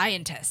genius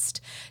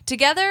scientist.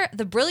 Together,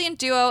 the brilliant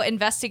duo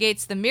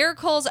investigates the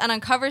miracles and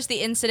uncovers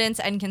the incidents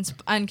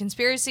and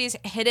conspiracies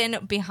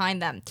hidden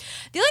behind them.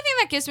 The only thing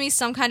that gives me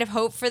some kind of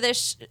hope for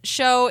this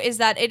show is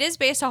that it is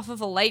based off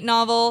of a light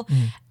novel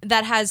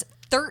that has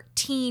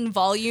 13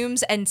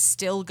 volumes and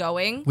still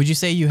going. Would you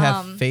say you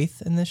have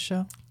faith in this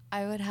show?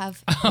 I would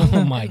have.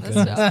 Oh my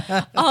goodness.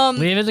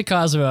 Leave it to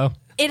Kazuo.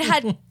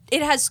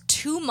 It has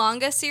 2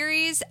 manga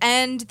series,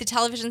 and the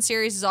television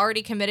series is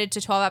already committed to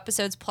 12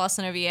 episodes plus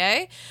an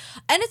OVA,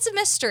 and it's a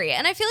mystery.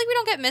 And I feel like we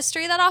don't get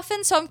mystery that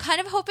often, so I'm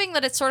kind of hoping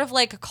that it's sort of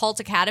like a Cult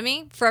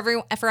Academy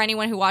for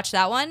anyone who watched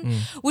that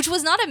one, which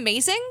was not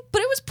amazing,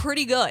 but it was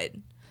pretty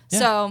good. Yeah.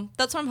 So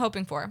that's what I'm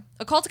hoping for.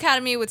 A Cult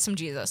Academy with some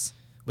Jesus.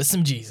 With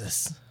some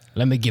Jesus.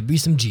 Let me give you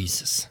some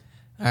Jesus.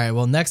 All right,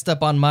 well, next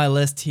up on my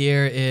list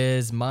here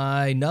is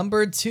my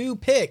number 2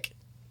 pick,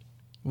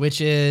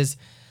 which is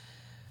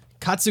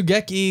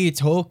Katsugeki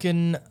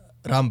Token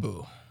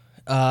Rambu,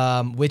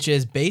 which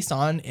is based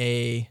on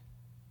a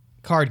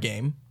card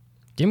game.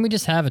 Didn't we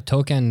just have a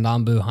Token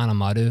Rambu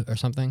Hanamaru or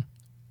something?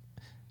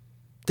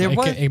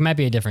 It might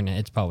be a different.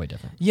 It's probably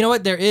different. You know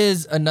what? There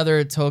is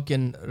another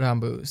token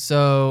Rambu.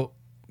 So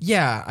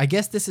yeah, I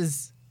guess this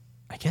is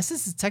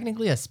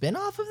technically a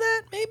spin-off of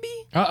that, maybe?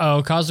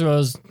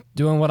 Kazuo's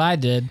doing what I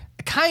did.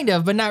 Kind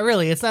of, but not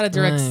really. It's not a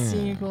direct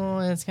sequel.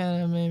 It's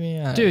kind of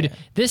maybe. Dude,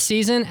 this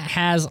season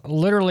has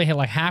literally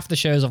like half the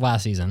shows of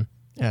last season.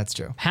 Yeah, that's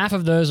true. Half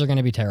of those are going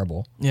to be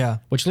terrible. Yeah.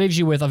 Which leaves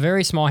you with a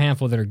very small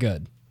handful that are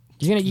good.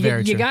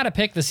 You got to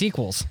pick the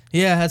sequels.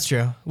 Yeah, that's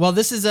true. Well,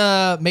 this is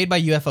made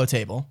by UFO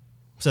Table.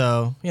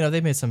 So,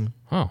 they made some.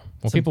 Oh,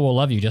 well, people will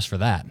love you just for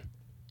that.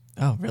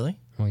 Oh, really?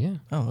 Well, yeah.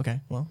 Oh, okay.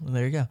 Well,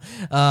 there you go.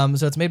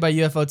 So it's made by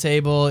UFO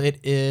Table.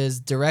 It is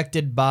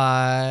directed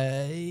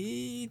by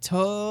Shirai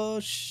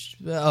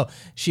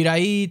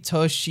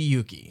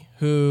Toshiyuki,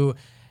 who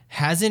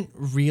hasn't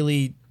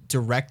really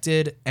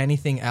directed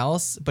anything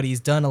else, but he's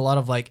done a lot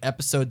of like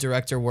episode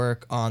director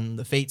work on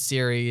the Fate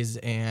series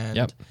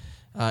and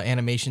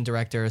animation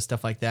director,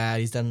 stuff like that.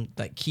 He's done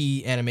like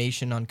key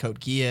animation on Code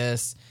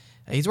Geass.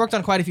 He's worked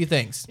on quite a few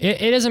things.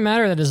 It doesn't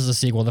matter that this is a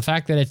sequel. The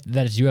fact that it's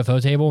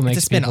UFO Table makes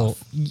it's a spin-off.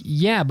 people.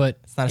 Yeah, but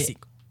it's not a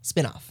sequel.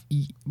 Spin-off.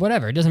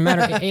 Whatever. It doesn't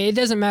matter. It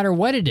doesn't matter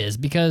what it is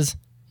because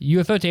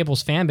UFO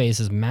Table's fan base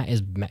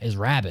is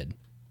rabid.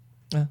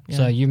 Yeah.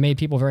 So you made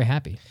people very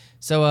happy.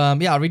 So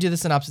I'll read you the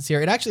synopsis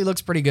here. It actually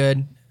looks pretty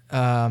good.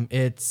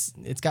 It's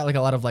got like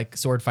a lot of like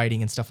sword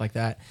fighting and stuff like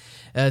that.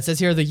 It says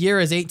here the year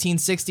is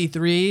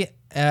 1863.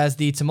 As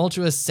the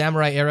tumultuous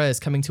samurai era is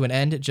coming to an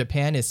end,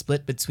 Japan is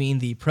split between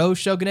the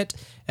pro-shogunate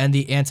and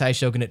the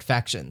anti-shogunate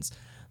factions.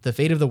 The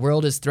fate of the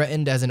world is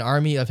threatened as an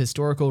army of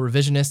historical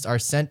revisionists are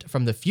sent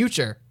from the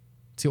future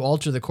to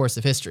alter the course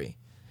of history.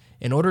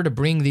 In order to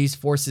bring these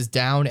forces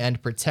down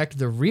and protect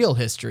the real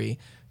history,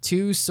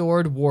 two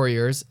sword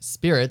warriors,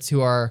 spirits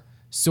who are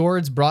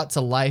swords brought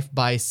to life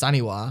by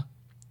Saniwa,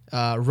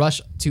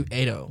 rush to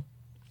Edo.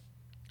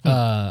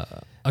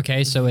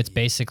 Okay, so it's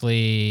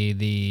basically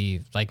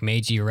the like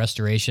Meiji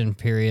Restoration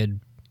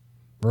period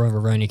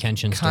Rurouni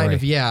Kenshin story. Kind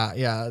of,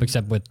 yeah.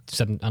 Except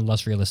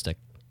less realistic.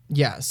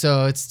 Yeah,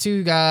 so it's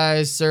two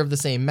guys serve the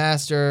same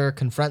master,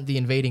 confront the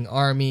invading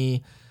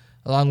army,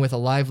 along with a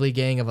lively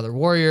gang of other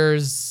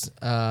warriors.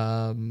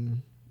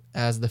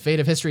 As the fate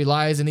of history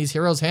lies in these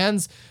heroes'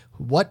 hands,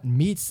 what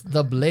meets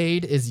the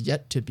blade is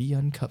yet to be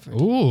uncovered.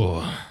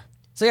 Ooh.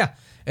 So yeah,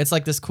 it's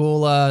like this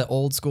cool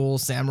old school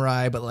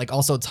samurai, but like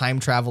also time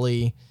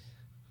travel-y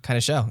kind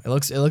of show. It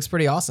looks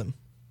pretty awesome.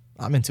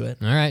 I'm into it.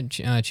 All right,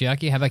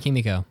 Chiaki, how about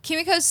Kimiko?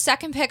 Kimiko's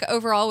second pick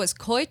overall was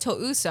Koi to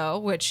Uso,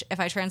 which if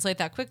I translate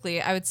that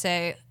quickly, I would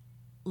say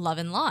love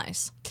and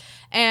lies.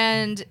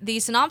 And the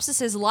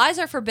synopsis is lies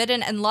are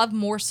forbidden and love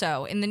more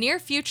so. In the near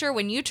future,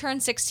 when you turn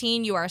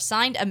 16, you are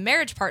assigned a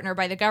marriage partner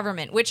by the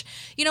government, which,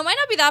 might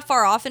not be that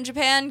far off in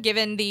Japan,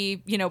 given the,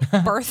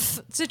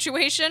 birth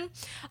situation.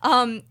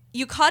 Yukari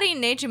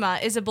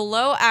Nejima is a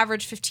below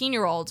average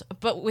 15-year-old,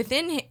 but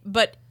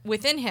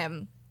within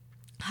him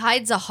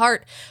hides a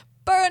heart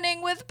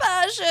burning with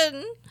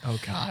passion. Oh,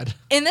 God.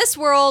 In this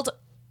world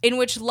in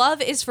which love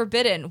is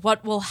forbidden,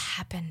 what will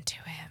happen to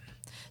him?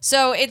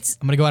 So I'm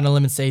going to go on a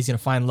limb and say he's going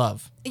to find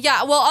love.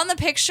 Yeah, well, on the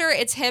picture,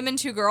 it's him and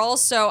two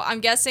girls, so I'm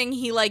guessing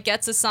he,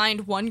 gets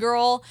assigned one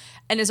girl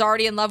and is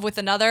already in love with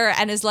another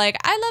and is like,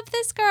 I love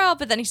this girl,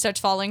 but then he starts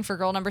falling for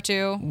girl number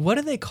two. What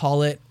do they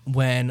call it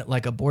when,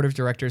 a board of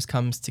directors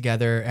comes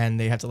together and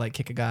they have to,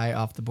 kick a guy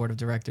off the board of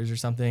directors or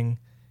something?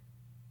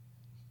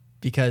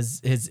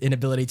 Because his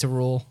inability to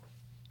rule?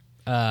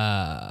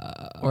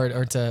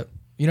 Or to...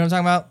 You know what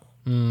I'm talking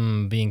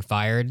about? Being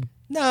fired?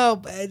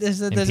 No, there's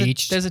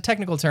a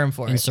technical term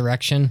for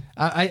Insurrection.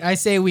 I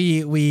say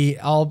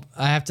I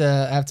have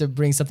to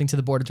bring something to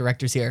the board of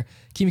directors here.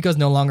 Kimiko's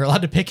no longer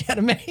allowed to pick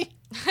anime.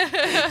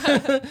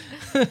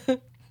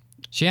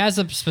 She has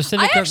a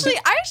specific. I actually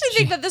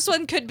think that this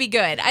one could be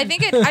good. I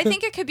think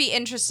it could be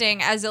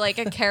interesting as a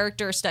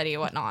character study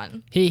and whatnot.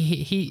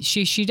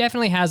 She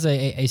definitely has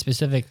a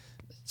specific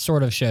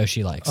sort of show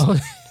she likes. Oh.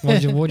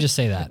 We'll just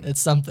say that.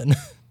 It's something.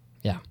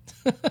 Yeah.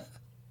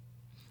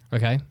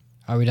 Okay.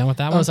 Are we done with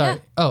that one? Oh, sorry. Yeah.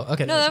 Oh,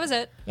 okay. No, that was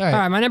it. All All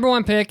right. My number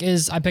one pick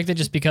is I picked it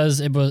just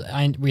because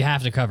we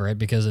have to cover it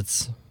because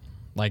it's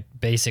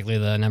basically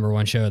the number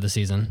one show of the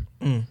season.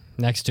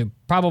 Next to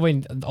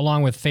probably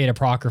along with Fate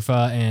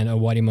Apocrypha and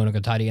Owari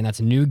Monogatari, and that's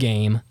a New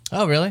Game.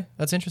 Oh, really?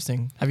 That's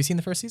interesting. Have you seen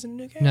the first season of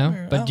New Game?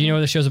 No, but do you know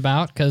what the show's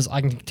about? Because I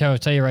can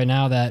tell you right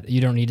now that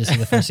you don't need to see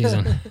the first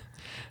season.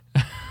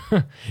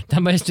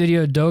 Done by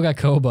Studio Doga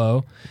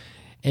Kobo.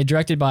 It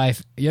directed by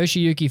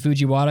Yoshiyuki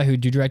Fujiwara, who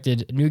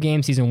directed New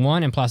Game Season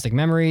 1 and Plastic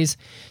Memories.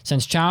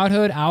 Since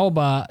childhood,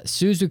 Aoba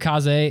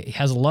Suzukaze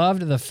has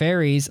loved the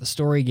Fairies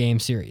story game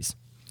series,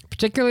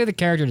 particularly the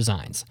character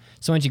designs.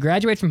 So when she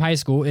graduates from high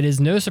school, it is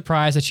no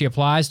surprise that she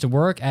applies to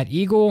work at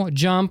Eagle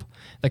Jump,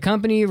 the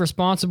company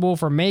responsible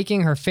for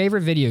making her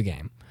favorite video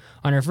game.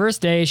 On her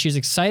first day, she's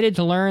excited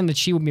to learn that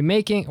she'll be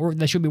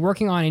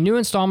working on a new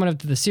installment of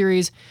the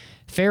series,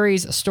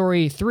 Fairies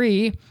Story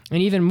 3,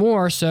 and even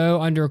more so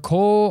under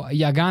Ko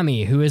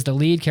Yagami, who is the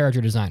lead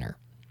character designer.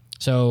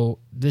 So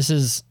this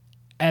is,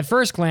 at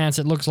first glance,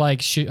 it looks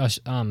like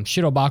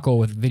Shirobako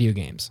with video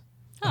games.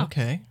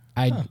 Okay.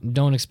 I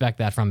don't expect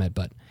that from it,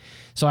 but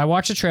so I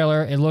watched the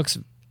trailer. It looks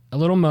a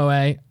little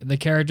moe. The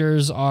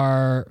characters they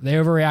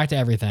overreact to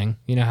everything.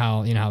 You know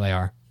how they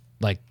are.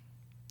 Like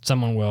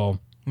someone will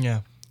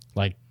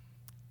like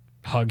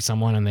hug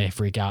someone and they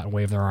freak out and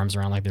wave their arms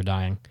around like they're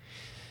dying.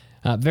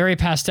 Very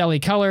pastel-y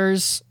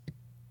colors,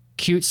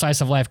 cute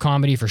slice of life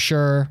comedy for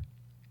sure.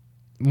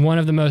 One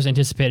of the most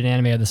anticipated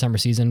anime of the summer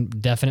season,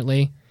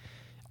 definitely.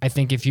 I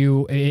think if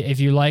you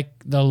like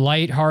the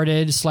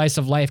light-hearted slice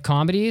of life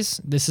comedies,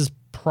 this is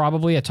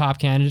probably a top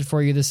candidate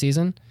for you this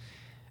season.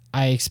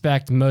 I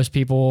expect most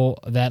people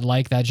that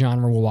like that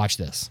genre will watch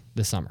this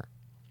summer.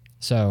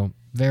 So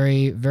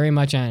very, very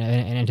much an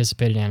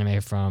anticipated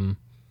anime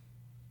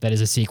that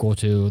is a sequel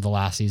to the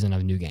last season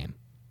of New Game.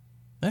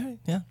 All right.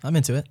 Yeah, I'm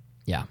into it.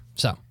 Yeah.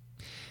 So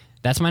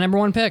that's my number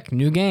one pick.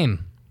 New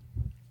Game.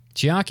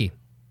 Chiaki.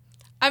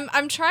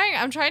 I'm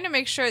trying to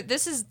make sure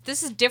this is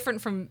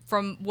different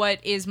from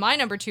what is my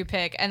number 2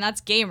 pick, and that's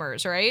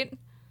Gamers, right?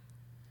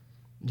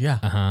 Yeah.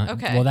 Uh-huh.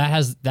 Okay. Well,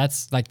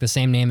 that's like the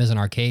same name as an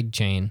arcade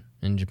chain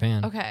in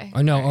Japan. Okay.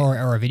 Or no, All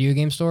right. or a video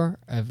game store,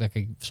 like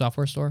a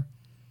software store.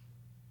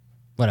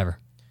 Whatever.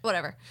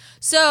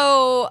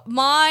 So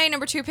my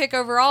number 2 pick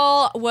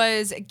overall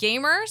was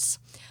Gamers.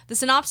 The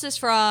synopsis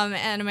from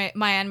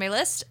my anime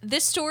list: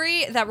 this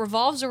story that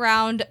revolves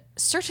around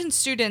certain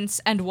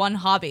students and one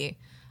hobby.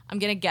 I'm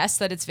gonna guess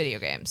that it's video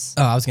games.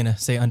 Oh, I was gonna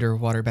say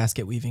underwater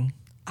basket weaving.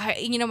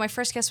 My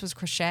first guess was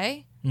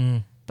crochet,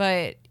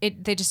 but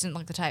they just didn't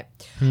look the type.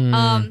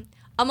 Amano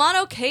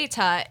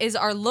Keita is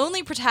our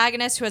lonely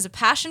protagonist who has a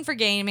passion for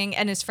gaming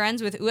and is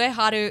friends with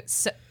Ueharu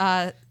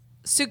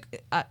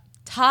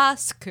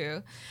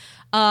Tasuku,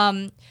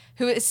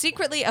 who is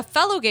secretly a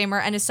fellow gamer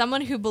and is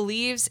someone who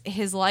believes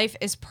his life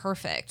is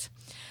perfect.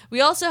 We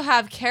also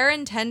have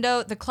Karen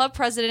Tendo, the club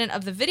president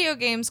of the video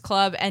games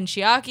club, and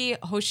Chiaki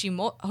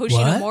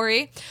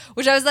Hoshinomori,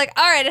 which I was like,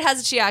 all right, it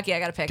has a Chiaki, I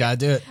gotta pick Gotta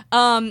do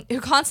it. who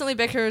constantly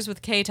bickers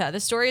with Keita.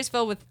 The story is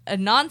filled with a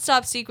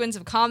non-stop sequence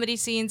of comedy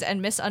scenes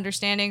and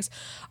misunderstandings.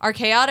 Our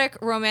chaotic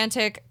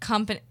romantic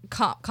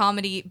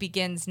comedy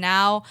begins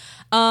now.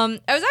 I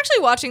was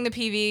actually watching the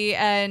PV,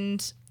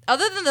 and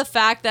other than the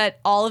fact that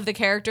all of the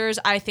characters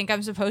I think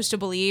I'm supposed to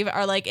believe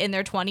are like in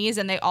their 20s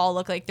and they all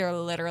look like they're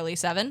literally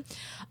 7,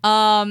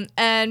 and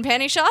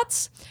panty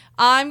shots,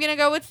 I'm gonna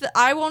go with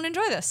I won't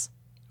enjoy this.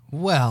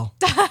 Well,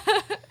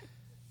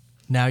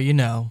 now you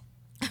know.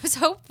 I was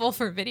hopeful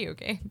for video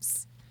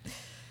games.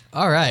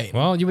 All right.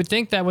 Well, you would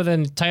think that with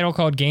a title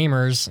called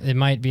Gamers, it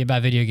might be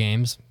about video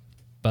games,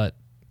 but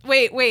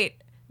Wait.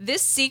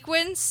 This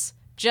sequence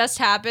just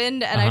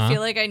happened, and I feel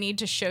like I need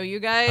to show you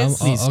guys.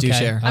 Please do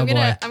share. I'm boy.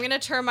 gonna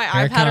turn my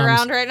Here it iPad comes.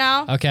 around right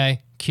now.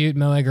 Okay, cute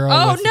moe girl.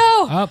 Oh with-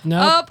 no! Up, no.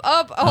 Up.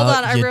 Hold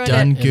on, I you ruined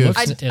done it. It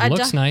goofed. looks, I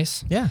looks done-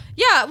 nice. Yeah.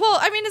 Yeah, well,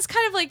 I mean, it's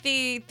kind of like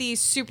the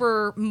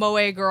super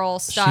moe girl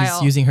style.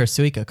 She's using her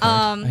Suica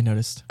card. I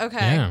noticed. Okay.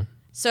 Yeah.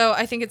 So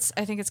I think it's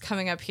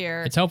coming up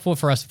here. It's helpful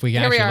for us if we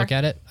can Here we actually are. look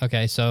at it.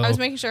 Okay, so I was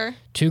making sure.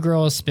 2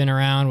 girls spin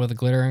around with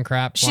glitter and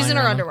crap. She's flying in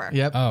her around them. underwear.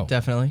 Yep. Oh,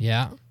 Definitely.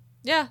 Yeah.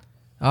 Yeah.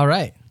 All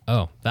right.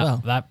 Oh,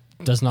 that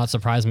does not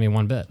surprise me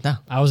one bit. No.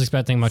 I was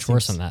expecting much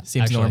worse than that.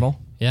 Seems actually. normal.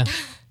 Yeah.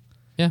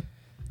 Yeah.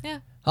 Yeah.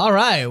 All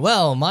right.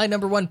 Well, my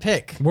number 1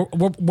 pick.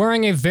 We're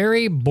wearing a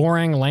very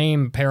boring,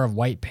 lame pair of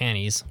white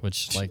panties,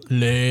 which, like,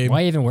 Lame.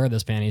 why even wear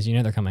those panties? You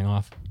know they're coming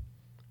off.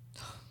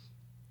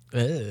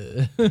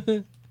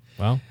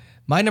 Well,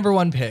 My number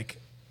 1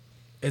 pick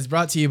is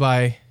brought to you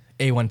by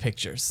A1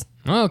 Pictures.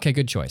 oh, okay,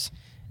 good choice.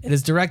 It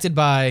is directed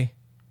by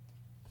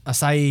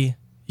Asai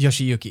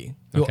Yoshiyuki,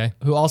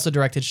 who also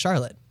directed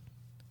Charlotte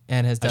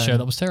and has A done show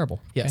that was terrible.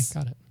 Yes.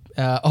 Okay, got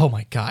it. oh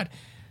my god.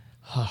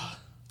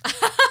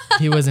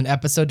 He was an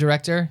episode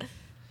director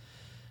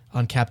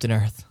on Captain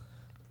Earth.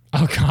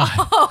 Oh, God.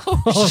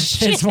 Oh,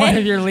 it's one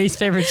of your least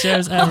favorite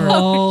shows ever.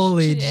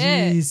 Holy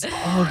jeez.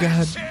 Oh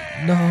god.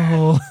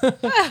 No.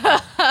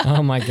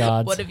 Oh, my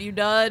God. What have you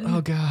done?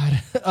 Oh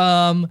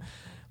god.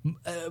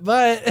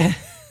 But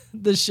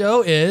the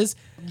show is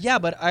Yeah,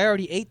 but I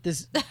already ate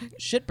this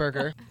shit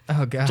burger.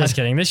 oh god. Just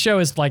kidding. This show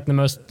is like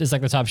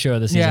the top show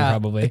of the season,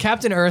 probably. The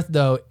Captain Earth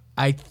though,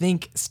 I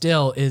think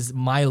still is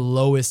my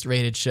lowest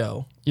rated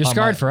show. You're on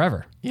scarred my-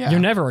 forever. Yeah.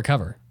 You'll never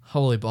recover.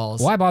 Holy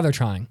balls. Why bother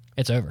trying?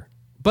 It's over.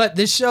 But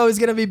this show is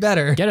gonna be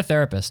better Get a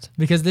therapist.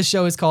 because this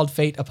show is called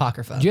Fate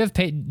Apocrypha. Do you have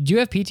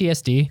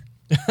PTSD?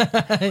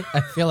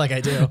 I feel like I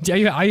do.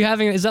 Are you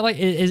having? Is that like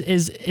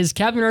is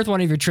Captain Earth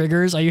one of your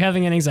triggers? Are you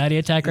having an anxiety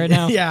attack right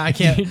now? Yeah, I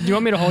can't. Do you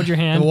want me to hold your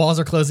hand? The walls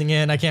are closing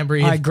in. I can't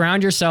breathe. All right,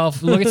 ground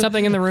yourself. Look at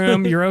something in the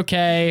room. You're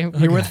okay.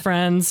 You're with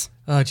friends.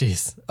 Oh,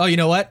 jeez. Oh, you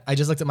know what? I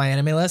just looked at my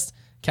anime list.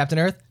 Captain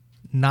Earth,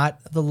 not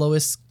the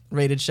lowest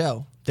rated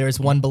show. There's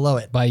one below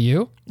it. By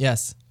you?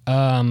 Yes.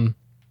 I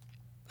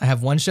I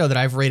have one show that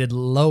I've rated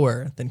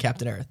lower than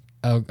Captain Earth.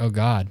 Oh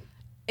God.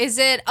 Is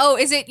it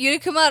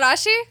Yurikuma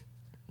Arashi?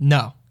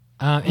 No.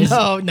 Is,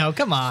 No,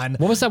 come on.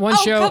 What was that one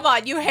Oh, show? come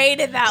on. You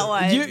hated that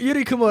one.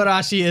 Yuri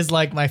Kumarashi is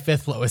like my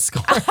 5th lowest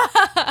score.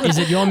 Is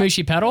it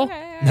Yomushi Pedal?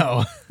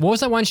 No. What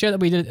was that one show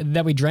that we did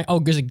that we drank?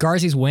 Oh, is it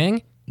Garzy's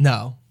Wing?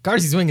 No.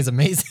 Garda's Wing is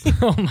amazing.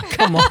 Oh my,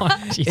 come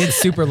on. Jesus. It's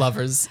Super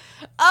Lovers.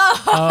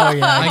 Oh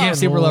yeah. I gave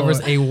Super Lovers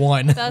a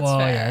 1. That's Well,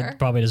 fair. yeah, it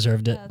probably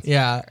deserved it.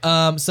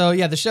 Yeah. So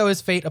yeah, the show is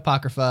Fate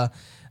Apocrypha,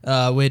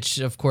 which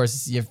of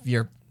course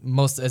you're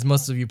most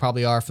of you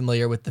probably are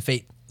familiar with the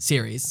Fate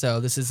series. So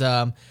this is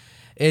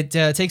it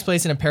takes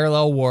place in a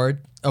parallel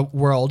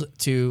world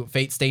to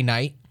Fate Stay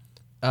Night.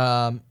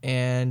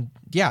 And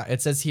yeah,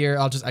 it says here,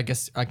 I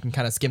guess I can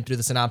kind of skim through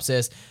the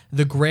synopsis.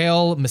 The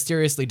Grail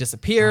mysteriously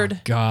disappeared.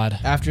 Oh, God.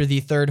 After the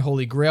Third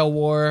Holy Grail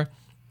War.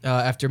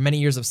 After many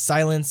years of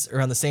silence,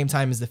 around the same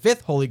time as the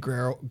Fifth Holy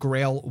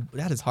Grail,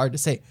 that is hard to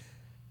say.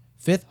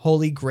 Fifth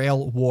Holy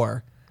Grail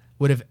War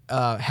would have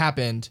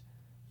happened.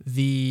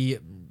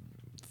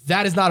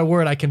 That is not a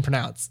word I can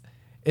pronounce.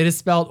 It is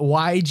spelled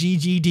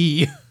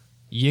YGGD.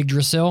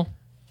 Yggdrasil?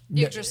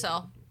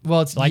 Yggdrasil.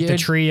 Well, it's Like the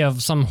tree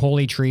of some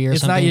holy tree or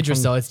It's something? not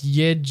Yggdrasil. It's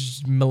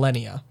Yig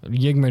Millennia.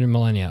 Yggdrasil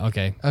Millennia.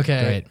 Okay.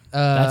 Okay. Great.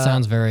 That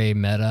sounds very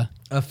meta.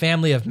 A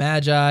family of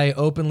Magi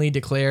openly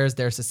declares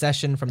their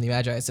secession from the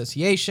Magi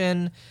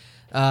Association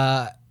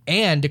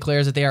and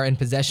declares that they are in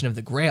possession of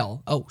the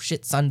Grail. Oh,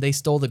 shit, son, they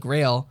stole the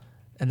Grail.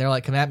 And they're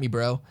like, come at me,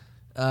 bro.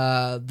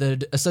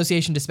 The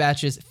association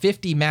dispatches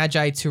 50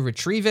 Magi to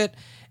retrieve it,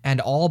 and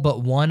all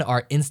but one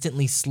are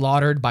instantly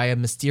slaughtered by a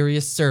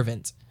mysterious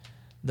servant.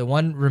 The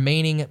one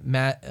remaining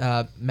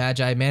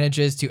Magi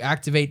manages to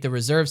activate the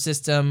reserve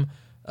system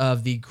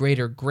of the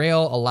Greater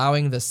Grail,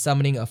 allowing the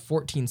summoning of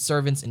 14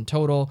 servants in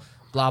total.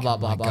 Blah, blah,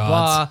 blah, blah,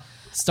 blah.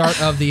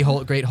 Start of the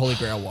Great Holy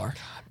Grail War.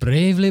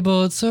 Bravely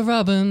bold Sir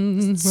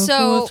Robin,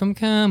 So- forth from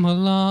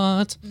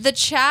Camelot. The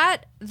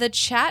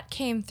chat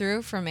came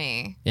through for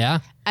me Yeah?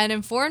 and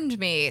informed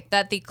me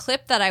that the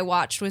clip that I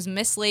watched was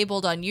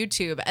mislabeled on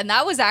YouTube, and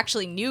that was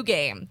actually New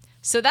Game.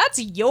 So that's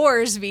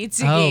yours, Oh,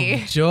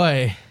 Vitsuki.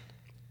 joy.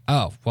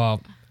 Oh,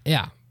 well,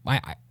 yeah.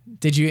 I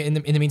Did you, in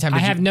the meantime,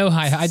 have no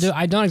high...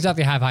 I don't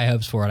exactly have high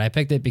hopes for it. I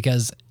picked it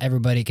because it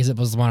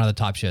was one of the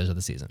top shows of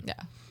the season. Yeah.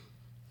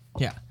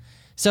 Yeah.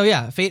 So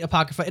yeah, Fate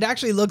Apocrypha. It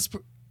actually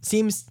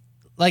seems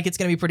like it's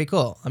going to be pretty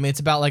cool. I mean,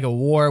 it's about like a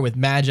war with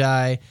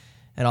Magi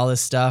and all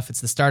this stuff. It's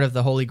the start of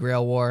the Holy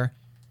Grail War.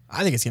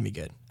 I think it's going to be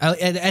good.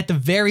 At the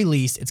very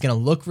least, it's going to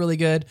look really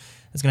good.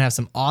 It's going to have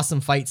some awesome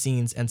fight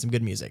scenes and some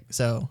good music.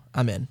 So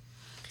I'm in.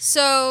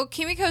 So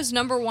Kimiko's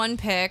number one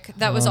pick,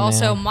 that was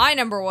also my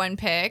number one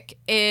pick,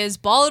 is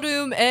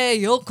Ballroom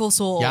e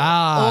Yokoso,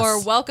 Yes.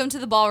 or Welcome to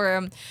the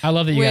Ballroom. I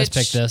love that you guys which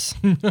picked this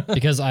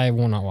because I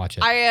will not watch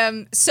it. I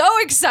am so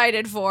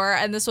excited for,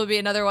 and this will be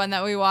another one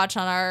that we watch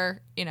on our,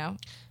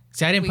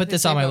 See, I didn't put Weekly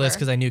this on my list sleepover.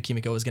 because I knew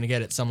Kimiko was going to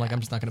get it. So I'm like, I'm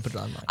just not going to put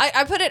it on mine.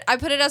 I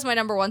put it as my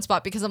number one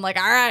spot because I'm like,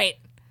 all right,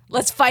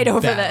 let's fight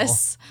over Battle.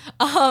 this.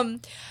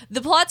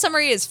 The plot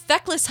summary is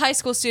feckless high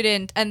school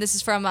student, and this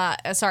is from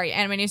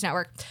Anime News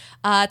Network.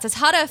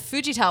 Tatsura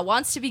Fujita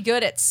wants to be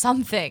good at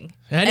something,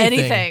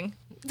 anything.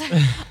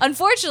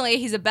 Unfortunately,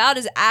 he's about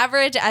as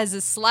average as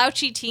a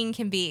slouchy teen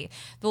can be.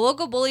 The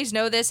local bullies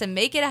know this and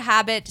make it a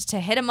habit to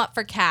hit him up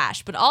for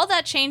cash. But all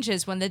that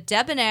changes when the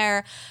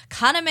debonair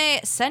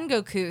Kaname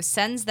Sengoku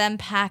sends them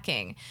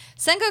packing.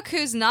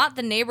 Sengoku's not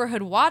the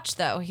neighborhood watch,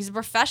 though. He's a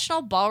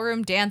professional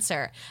ballroom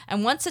dancer.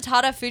 And once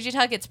Tatsura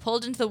Fujita gets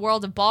pulled into the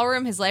world of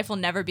ballroom, his life will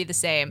never be the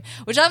same.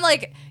 Which I'm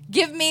like,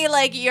 give me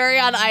like Yuri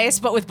on Ice,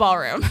 but with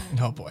ballroom.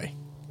 Oh, boy.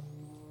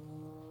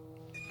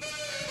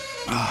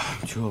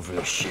 I'm too old for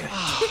this shit.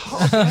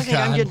 I think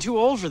I'm getting too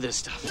old for this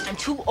stuff. I'm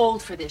too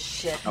old for this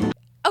shit.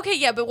 Okay,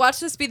 yeah, but watch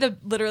this be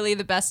literally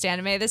the best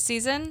anime this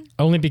season.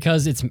 only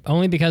because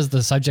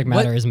the subject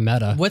matter is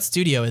meta. What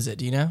studio is it?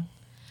 Do you know?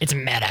 It's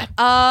meta.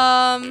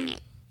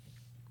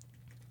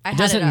 It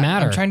doesn't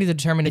matter. I'm trying to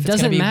determine if It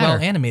it's going to doesn't be matter.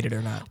 well animated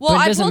or not. Well,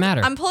 But it doesn't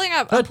matter. I'm pulling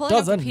up. It the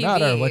doesn't PV.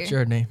 matter. What's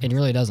your name? It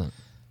really doesn't.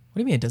 What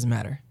do you mean it doesn't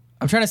matter?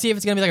 I'm trying to see if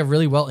it's going to be like a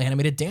really well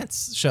animated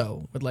dance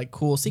show with like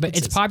cool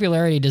sequences. But its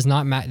popularity does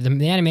not matter.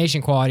 The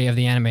animation quality of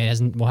the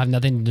anime will have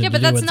nothing to Yeah, do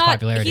but that's with its not.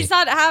 popularity. He's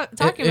not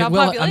talking about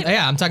popularity.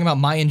 I'm talking about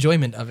my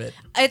enjoyment of it.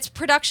 It's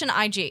production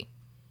IG.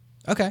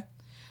 Okay.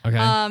 Okay.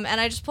 And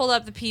I just pulled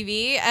up the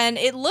PV, and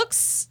it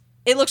looks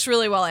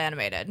really well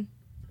animated.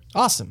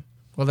 Awesome.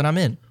 Well, then I'm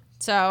in.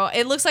 So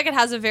it looks like it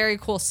has a very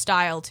cool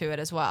style to it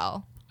as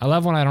well. I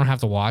love when I don't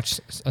have to watch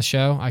a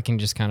show. I can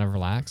just kind of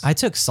relax. I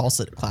took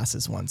salsa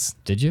classes once.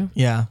 Did you?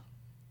 Yeah.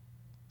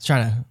 I was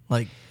trying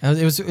to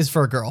it was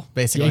for a girl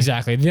basically. Yeah,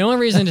 exactly. The only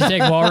reason to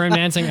take ballroom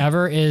dancing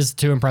ever is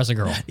to impress a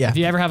girl. Yeah, If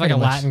you ever have like a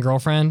pretty much. Latin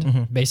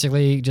girlfriend,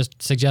 basically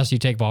just suggest you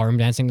take ballroom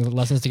dancing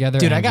lessons together.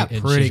 Dude, and I got she's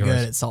pretty yours. good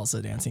at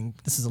salsa dancing.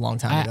 This is a long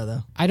time ago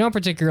though. I don't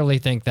particularly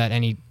think that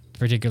any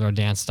particular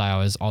dance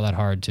style is all that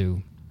hard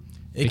to.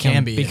 It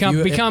can be.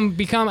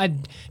 become a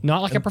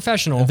not like a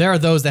professional. There are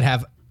those that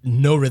have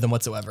no rhythm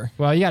whatsoever.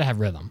 Well, you got to have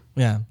rhythm.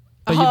 Yeah.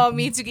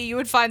 Mitsuki, you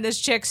would find this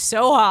chick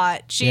so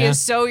hot. She Yeah. is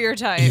so your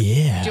type.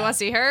 Yeah. Do you want to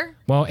see her?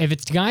 Well, if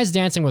it's guys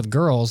dancing with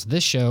girls,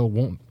 this show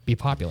won't be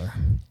popular.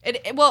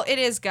 It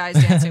is guys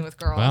dancing with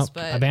girls, Well,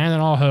 but abandon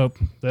all hope.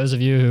 Those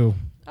of you who.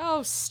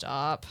 oh,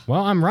 stop.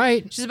 Well, I'm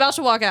right. She's about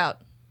to walk out.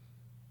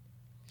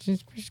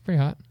 She's pretty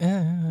hot.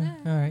 Yeah.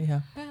 All right.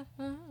 Yeah.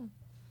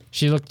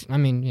 She looked. I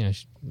mean,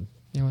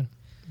 You know what?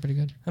 Pretty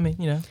good. I mean,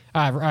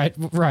 All right.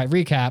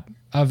 Recap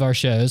of our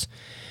shows.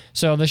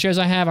 So the shows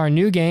I have are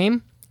New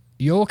Game,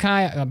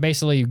 Yokai,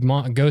 basically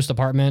Ghost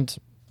Apartment,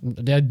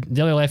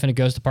 Daily Life in a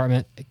Ghost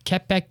Apartment,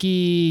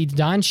 Kepeki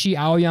Danshi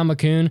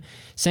Aoyama-kun,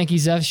 Senki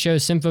Zeph Show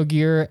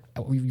Symphogear,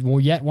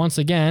 yet once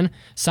again,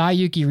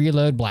 Sayuki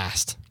Reload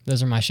Blast.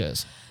 Those are my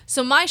shows.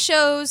 So my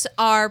shows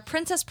are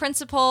Princess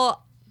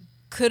Principal,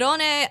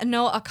 Kurone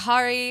no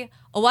Akari,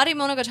 Owari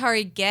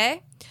Monogatari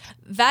Ge,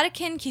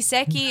 Vatican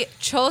Kiseki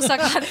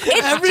Chosaka.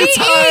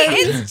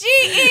 It's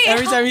GE.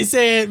 Every time you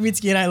say it,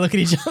 Mitsuki and I look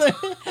at each other.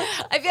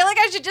 I feel like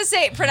I should just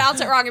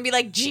pronounce it wrong and be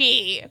like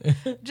G,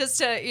 just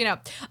to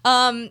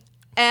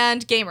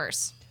and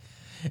gamers.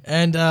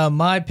 And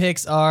my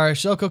picks are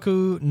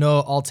Shokoku no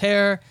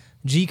Altair,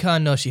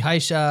 Jikan no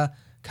Shihaisha,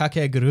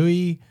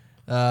 Kakegurui,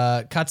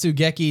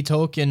 Katsugeki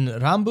Token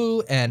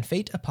Rambu, and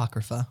Fate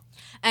Apocrypha.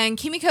 And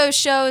Kimiko's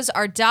shows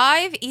are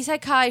Dive,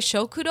 Isekai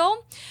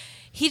Shokudo,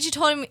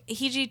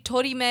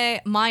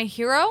 Hijitorime My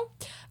Hero,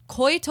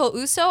 Koi to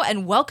Uso,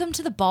 and Welcome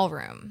to the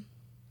Ballroom.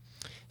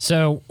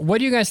 So, what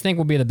do you guys think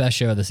will be the best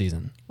show of the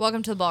season?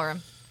 Welcome to the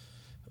Ballroom.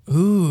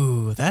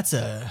 Ooh, that's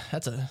a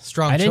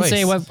strong choice.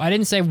 I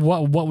didn't say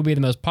what would be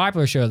the most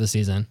popular show of the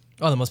season.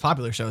 Oh, the most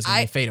popular show is going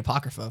to be Fate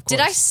Apocrypha, of course. Did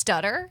I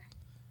stutter?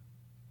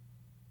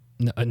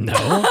 No.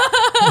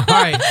 All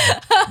right.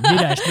 Did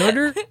I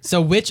stutter?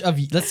 So which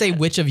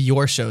of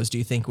your shows do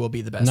you think will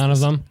be the best? None of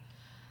them.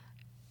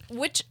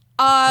 Which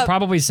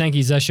Probably Senki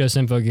Zesho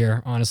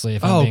Symphogear, honestly,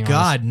 if I'm being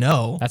honest.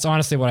 No. That's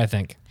honestly what I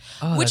think.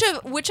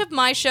 Which of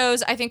my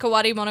shows I think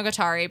Owari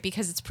Monogatari,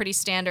 because it's pretty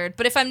standard.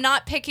 But if I'm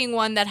not picking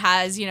one that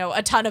has,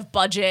 a ton of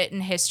budget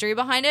and history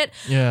behind it,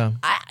 yeah.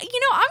 I'm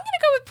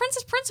gonna go with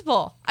Princess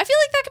Principal. I feel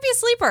like that could be a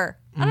sleeper.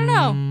 I don't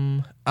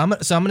know. I'm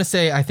gonna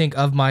say I think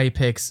of my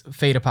picks,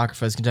 Fate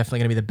Apocrypha is definitely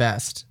gonna be the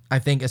best. I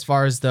think as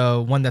far as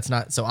the one that's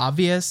not so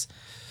obvious,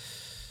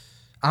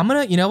 I'm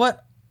gonna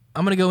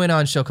go in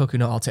on Shokoku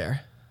no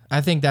Altair. I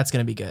think that's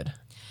gonna be good.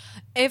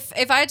 If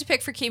I had to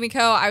pick for Kimiko,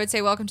 I would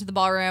say Welcome to the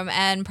Ballroom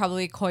and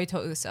probably Koi to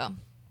Uso.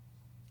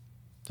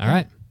 All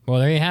right. Well,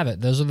 there you have it.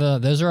 Those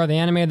are the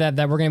anime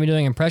that we're going to be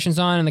doing impressions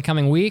on in the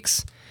coming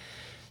weeks.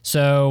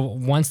 So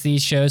once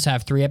these shows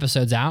have 3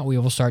 episodes out, we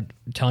will start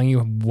telling you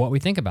what we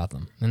think about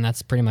them. And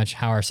that's pretty much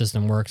how our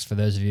system works for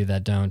those of you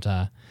that don't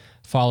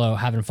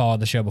haven't followed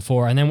the show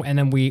before. And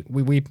then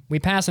we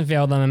pass and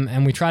fail them,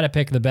 and we try to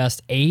pick the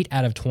best 8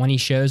 out of 20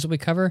 shows that we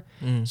cover.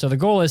 So the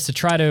goal is to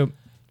try to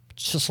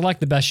select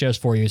the best shows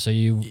for you, so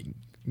you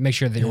make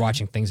sure that you're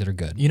watching things that are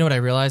good. You know what I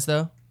realized,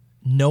 though?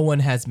 No one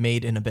has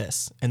made an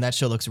Abyss, and that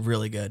show looks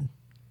really good.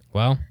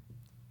 Well,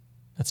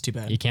 that's too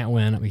bad. You can't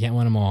win. We can't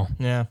win them all.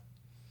 Yeah.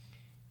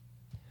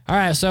 All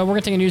right, so we're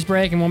going to take a news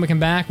break, and when we come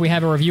back, we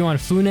have a review on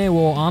Fune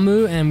wo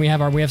Amu, and we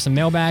have some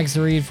mailbags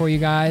to read for you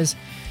guys.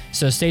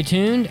 So stay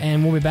tuned,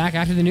 and we'll be back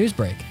after the news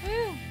break.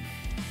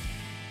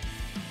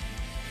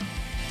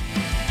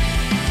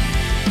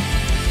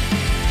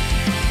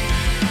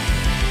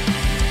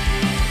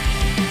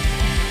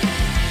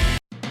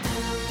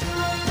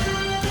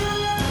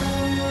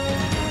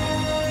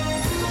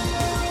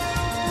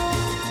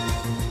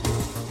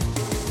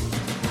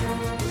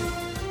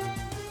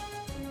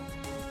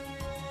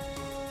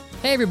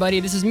 Hey everybody,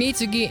 this is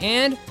Mitsugi,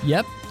 and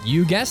yep,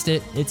 you guessed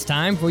it, it's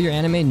time for your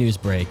anime news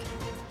break.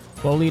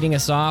 Well, leading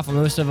us off,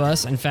 most of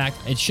us, in fact,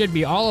 it should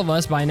be all of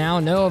us by now,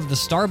 know of the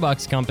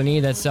Starbucks company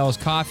that sells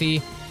coffee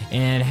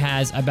and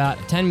has about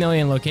 10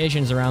 million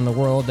locations around the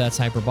world. That's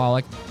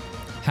hyperbolic.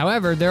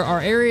 However, there are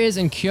areas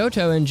in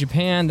Kyoto in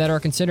Japan that are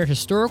considered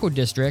historical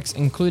districts,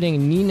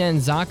 including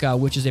Ninenzaka,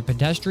 which is a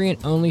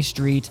pedestrian-only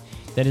street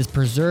that is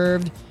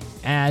preserved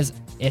as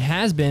it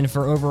has been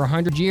for over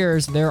 100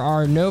 years. There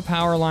are no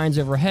power lines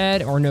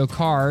overhead or no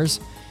cars,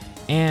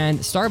 and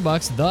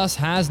Starbucks thus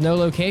has no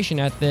location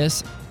at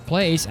this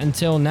place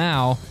until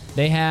now.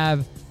 They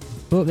have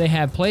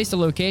placed a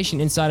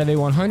location inside of a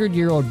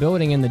 100-year-old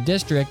building in the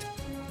district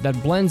that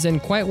blends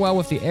in quite well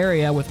with the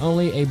area, with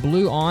only a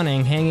blue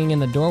awning hanging in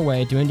the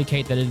doorway to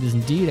indicate that it is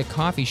indeed a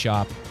coffee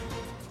shop.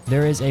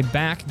 There is a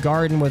back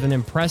garden with an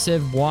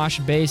impressive wash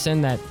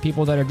basin that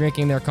people that are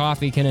drinking their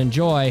coffee can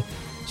enjoy.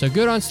 So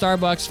good on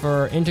Starbucks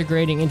for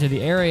integrating into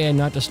the area and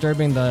not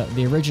disturbing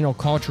the original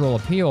cultural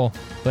appeal,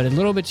 but a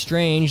little bit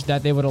strange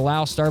that they would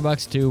allow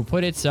Starbucks to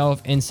put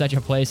itself in such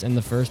a place in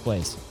the first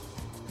place.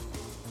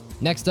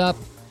 Next up,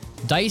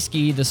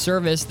 Daisuki, the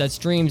service that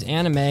streams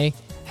anime,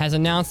 has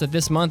announced that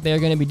this month they are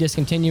going to be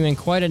discontinuing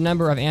quite a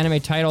number of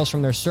anime titles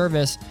from their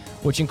service,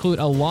 which include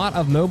a lot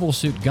of Mobile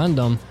Suit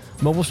Gundam,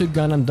 Mobile Suit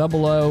Gundam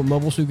 00,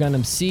 Mobile Suit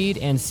Gundam Seed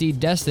and Seed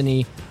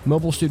Destiny,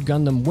 Mobile Suit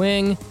Gundam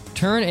Wing,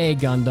 Turn A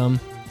Gundam,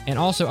 and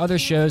also other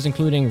shows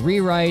including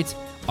Rewrite,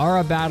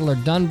 Ara Battler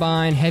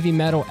Dunbine, Heavy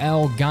Metal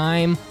L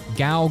Gaim,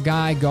 Gao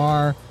Gai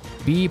Gar,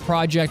 B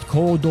Project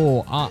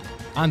Kodo,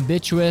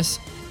 Ambituous,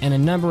 and a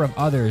number of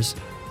others.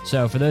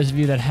 So for those of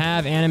you that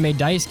have Anime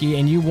Daisuki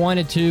and you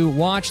wanted to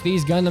watch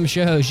these Gundam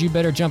shows, you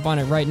better jump on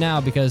it right now,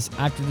 because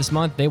after this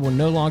month they will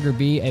no longer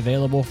be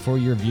available for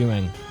your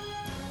viewing.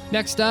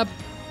 Next up,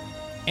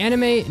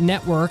 Anime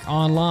Network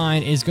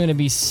Online is going to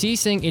be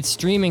ceasing its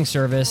streaming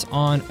service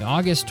on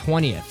August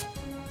 20th.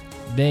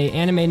 The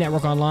Anime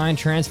Network Online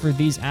transferred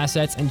these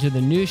assets into the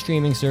new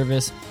streaming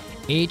service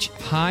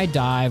High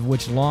Dive,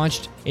 which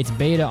launched its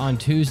beta on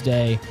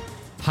Tuesday.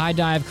 High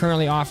Dive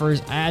currently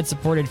offers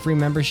ad-supported free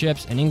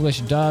memberships and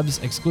English dubs,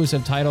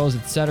 exclusive titles,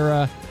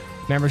 etc.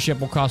 Membership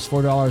will cost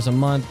 $4 a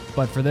month,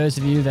 but for those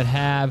of you that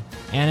have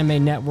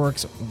Anime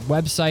Network's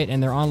website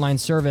and their online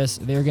service,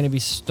 they're going to be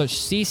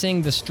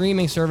ceasing the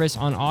streaming service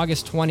on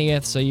August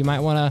 20th, so you might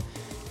want to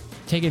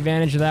take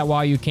advantage of that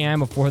while you can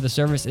before the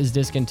service is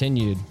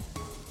discontinued.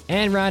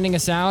 And rounding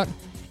us out,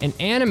 an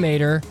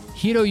animator,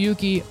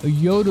 Hiroyuki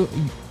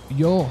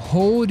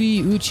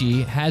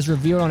Yohoriuchi, has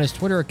revealed on his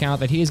Twitter account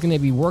that he is going to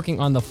be working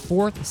on the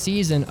 4th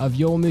season of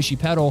Yowamushi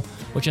Pedal,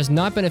 which has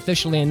not been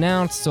officially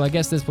announced, so I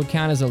guess this would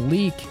count as a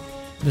leak.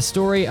 The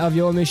story of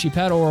Yowamushi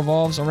Pedal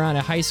revolves around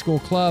a high school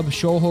club,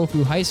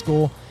 Shohoku High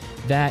School,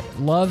 that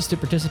loves to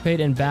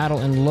participate in battle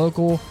in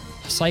local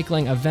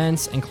cycling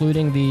events,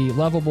 including the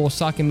lovable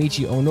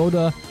Sakamichi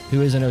Onoda,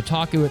 who is an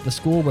otaku at the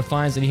school but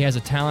finds that he has a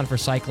talent for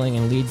cycling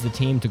and leads the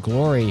team to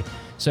glory.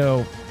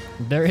 So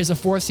there is a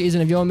 4th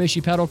season of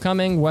Yowamushi Pedal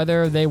coming.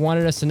 Whether they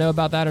wanted us to know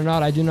about that or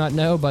not, I do not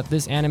know, but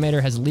this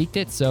animator has leaked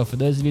it. So for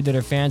those of you that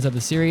are fans of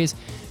the series,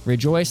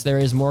 rejoice, there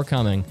is more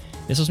coming.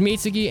 This was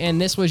Mitsuki, and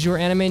this was your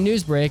anime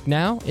news break.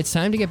 Now it's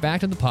time to get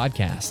back to the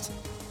podcast.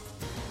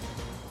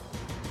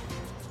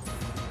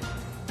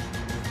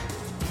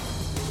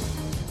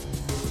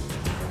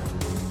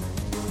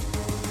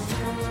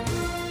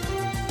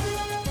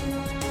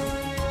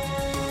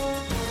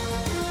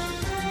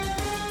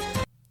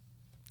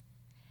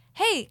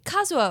 Hey,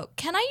 Kazuo,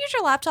 can I use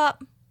your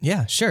laptop?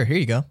 Yeah, sure. Here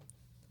you go.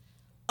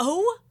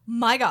 Oh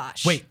my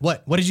gosh. Wait,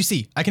 what? What did you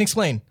see? I can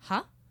explain.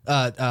 Huh?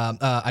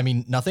 I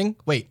mean, nothing.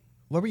 Wait,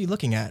 what were you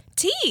looking at?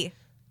 Tea.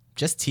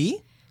 Just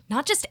tea?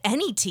 Not just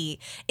any tea.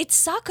 It's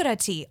Sakura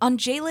tea on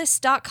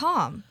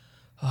JList.com.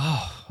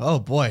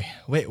 Oh boy.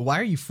 Wait, why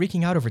are you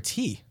freaking out over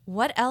tea?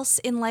 What else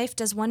in life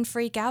does one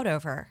freak out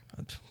over?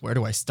 Where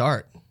do I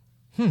start?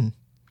 This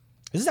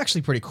is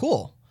actually pretty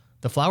cool.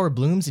 The flower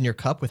blooms in your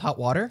cup with hot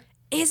water.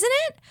 Isn't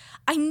it?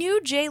 I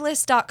knew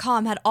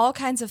JList.com had all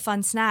kinds of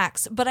fun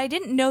snacks, but I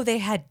didn't know they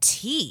had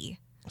tea.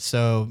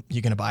 So,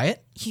 you gonna buy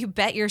it? You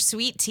bet your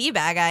sweet tea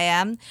bag I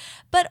am.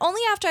 But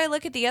only after I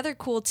look at the other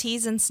cool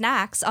teas and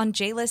snacks on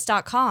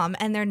JList.com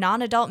and their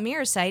non-adult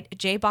mirror site,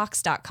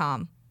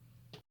 jbox.com.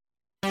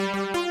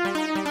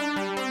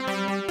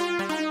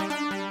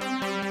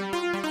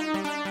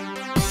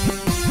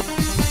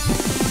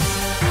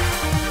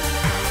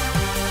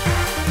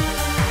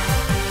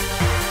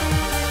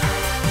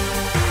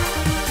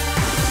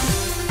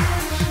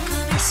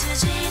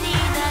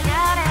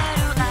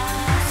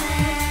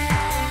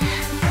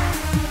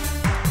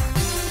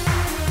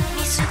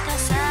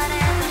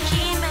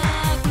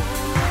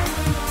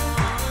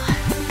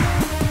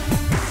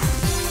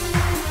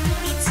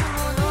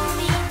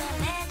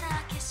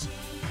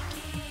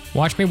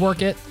 Watch me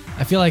work it.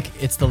 I feel like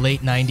it's the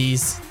late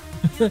 90s.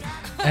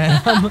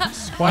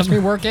 Watch me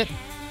work it.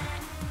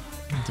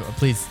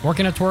 Please.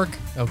 Working a twerk.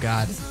 Oh,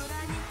 God.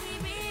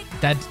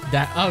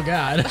 Oh,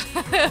 God.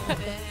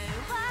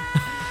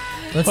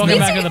 Welcome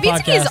back to the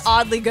Mitsuki is podcast.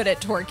 oddly good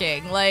at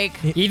twerking. Like,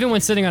 Even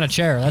when sitting on a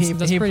chair. That's He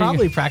pretty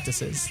probably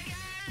practices.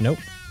 Nope.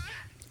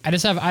 I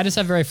just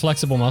have very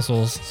flexible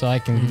muscles, so I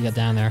can get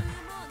down there.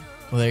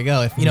 Well, there you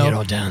go. If Get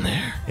all down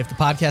there. if the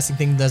podcasting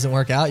thing doesn't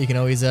work out, you can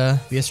always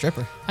be a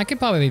stripper. I could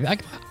probably be. I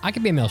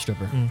could be a male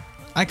stripper.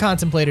 I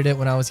contemplated it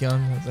when I was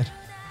young.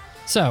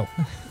 So,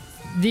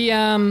 we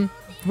have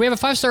a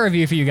 5-star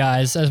review for you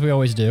guys, as we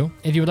always do.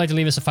 If you would like to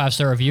leave us a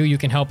 5-star review, you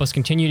can help us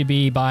continue to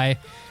be, by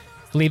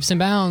leaps and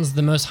bounds,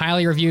 the most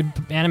highly reviewed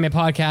anime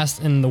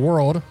podcast in the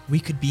world. We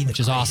could be the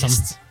Which is greatest,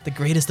 awesome. the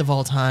greatest of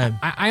all time.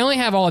 I only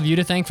have all of you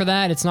to thank for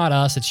that. It's not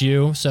us, it's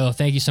you. So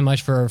thank you so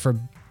much for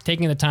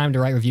taking the time to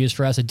write reviews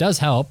for us. It does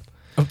help.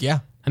 Oh yeah.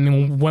 I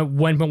mean,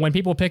 when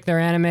people pick their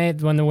anime,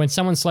 when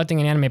someone's selecting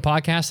an anime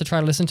podcast to try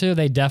to listen to,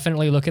 they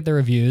definitely look at the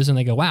reviews and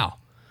they go, wow,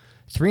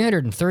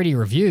 330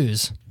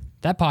 reviews.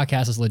 That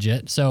podcast is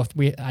legit. So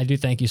I do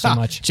thank you so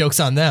much. Joke's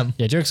on them.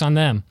 Yeah, joke's on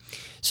them.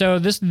 So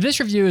this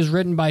review is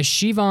written by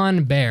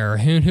Shivon Bear.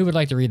 Who would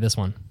like to read this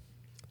one?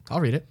 I'll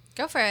read it.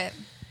 go for it.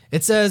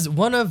 It says,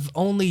 one of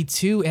only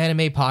 2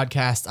 anime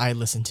podcasts I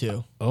listen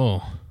to. Oh,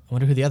 I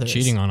wonder who the other is.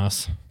 cheating on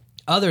us.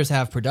 Others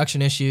have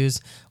production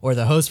issues, or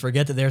the hosts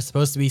forget that they're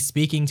supposed to be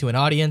speaking to an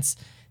audience.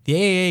 The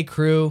AAA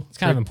crew... It's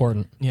kind of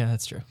important. Yeah,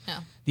 that's true.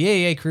 Yeah. The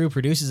AAA crew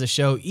produces a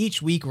show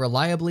each week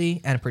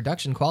reliably, and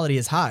production quality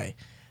is high.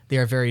 They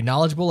are very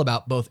knowledgeable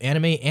about both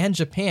anime and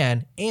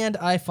Japan, and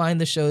I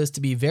find the shows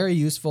to be very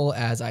useful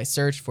as I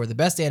search for the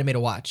best anime to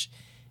watch.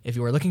 If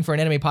you are looking for an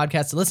anime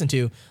podcast to listen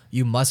to,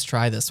 you must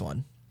try this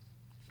one.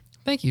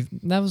 Thank you.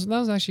 That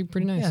was actually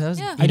pretty nice. Yeah, that was,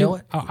 Yeah. you know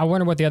what? I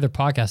wonder what the other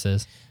podcast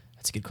is.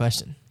 That's a good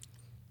question.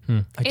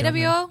 I don't know.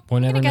 AWO? We'll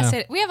I'm never gonna guess know.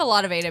 it. We have a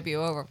lot of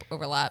AWO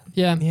overlap.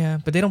 Yeah. Yeah,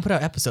 but they don't put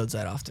out episodes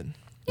that often.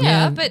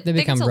 Yeah, but they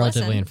they become can still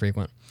relatively listen.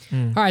 infrequent.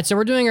 All right, so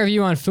we're doing a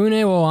review on Fune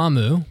wo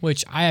Amu,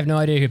 which I have no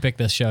idea who picked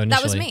this show initially.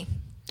 That was me.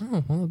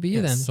 Oh, well, it'll be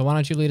you then. So why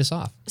don't you lead us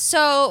off?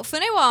 So,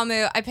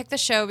 Funewamu, I picked the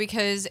show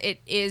because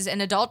it is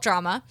an adult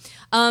drama.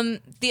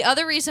 The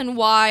other reason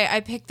why I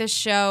picked this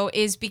show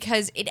is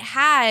because it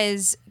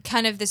has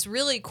kind of this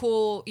really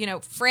cool,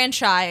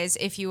 franchise,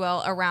 if you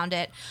will, around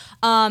it.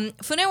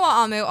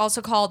 Funewamu,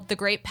 also called The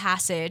Great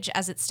Passage,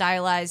 as it's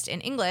stylized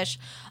in English,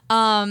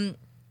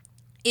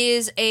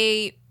 is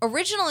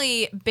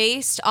originally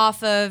based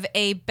off of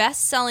a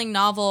best-selling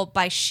novel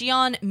by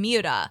Shion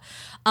Miura.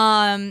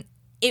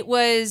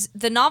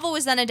 The novel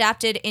was then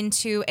adapted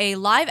into a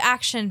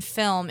live-action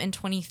film in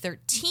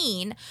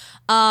 2013,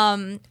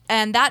 and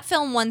that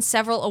film won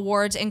several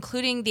awards,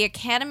 including the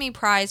Academy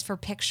Prize for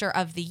Picture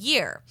of the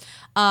Year,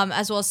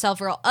 as well as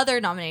several other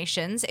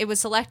nominations. It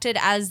was selected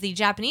as the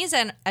Japanese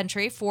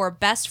entry for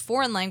Best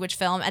Foreign Language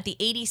Film at the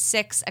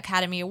 86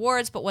 Academy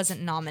Awards, but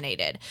wasn't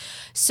nominated.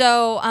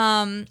 So,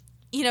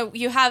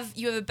 you have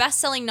a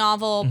best-selling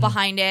novel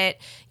behind it.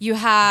 You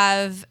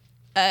have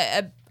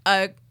a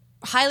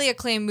highly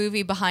acclaimed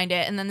movie behind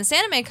it, and then this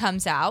anime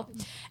comes out,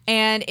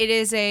 and it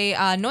is a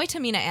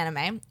Noitamina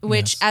anime,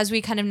 which, as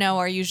we kind of know,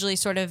 are usually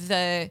sort of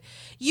the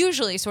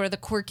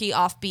quirky,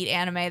 offbeat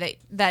anime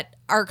that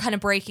are kind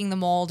of breaking the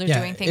mold or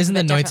doing things. Isn't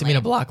the differently.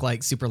 Noitamina block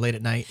like super late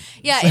at night?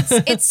 Yeah,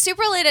 it's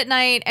super late at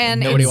night,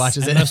 and nobody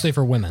watches it. Mostly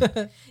for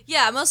women.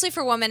 Yeah, mostly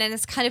for women, and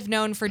it's kind of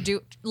known for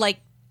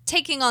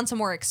taking on some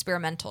more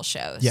experimental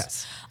shows.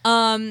 Yes.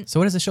 So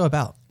what is the show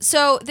about?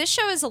 So this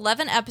show is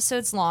 11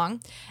 episodes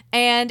long,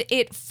 and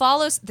it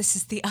follows. This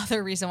is the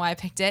other reason why I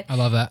picked it. I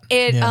love that.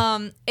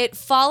 It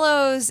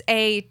follows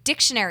a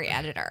dictionary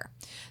editor.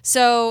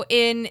 So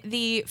in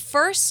the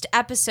first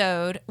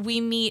episode,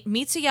 we meet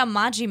Mitsuya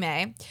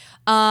Majime,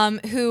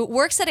 who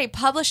works at a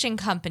publishing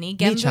company,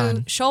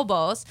 Genbu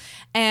Shobos,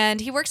 and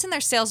he works in their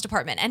sales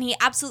department, and he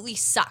absolutely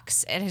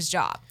sucks at his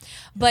job.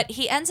 But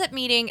he ends up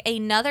meeting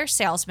another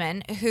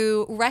salesman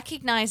who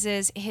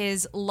recognizes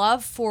his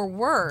love for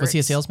words. Was he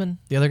a salesman?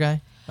 The other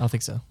guy? I don't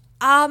think so.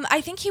 I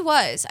think he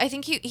was. I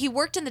think he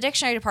worked in the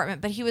dictionary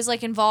department, but he was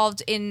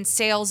involved in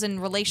sales and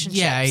relationships.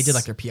 Yeah, he did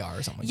their PR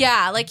or something.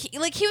 Yeah,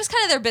 he was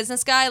kind of their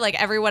business guy. Like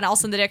everyone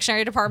else in the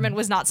dictionary department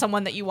was not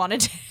someone that you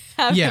wanted to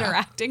have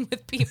interacting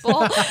with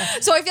people.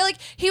 So I feel like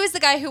he was the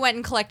guy who went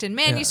and collected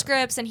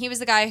manuscripts, and he was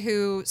the guy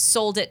who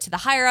sold it to the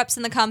higher ups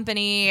in the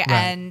company,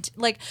 and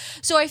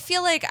so I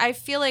feel like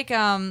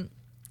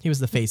he was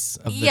the face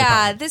of the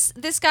department.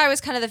 this guy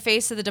was kind of the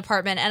face of the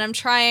department, and I'm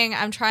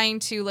trying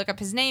to look up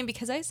his name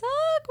because I suck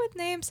with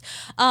names.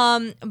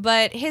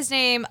 But his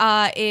name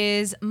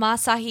is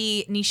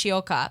Masahi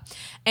Nishioka,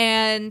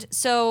 and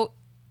so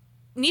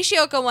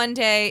Nishioka one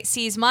day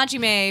sees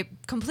Majime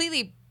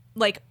completely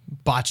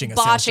botching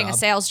a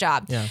sales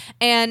job,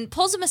 and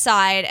pulls him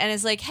aside and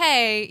is like,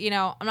 "Hey,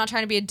 I'm not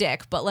trying to be a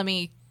dick, but let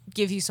me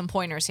give you some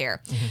pointers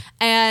here,"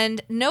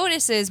 and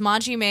notices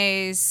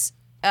Majime's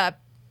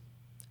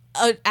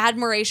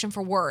admiration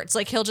for words.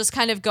 He'll just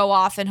kind of go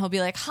off and he'll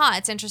be like,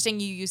 it's interesting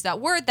you use that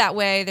word that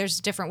way. There's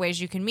different ways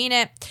you can mean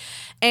it.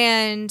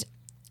 And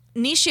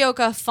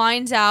Nishioka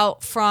finds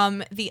out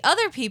from the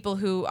other people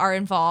who are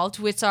involved,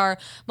 which are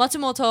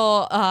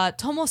Matsumoto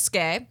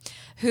Tomosuke,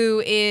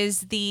 who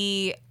is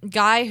the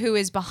guy who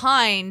is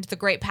behind the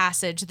Great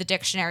Passage, the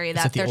dictionary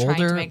that they're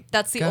trying to make.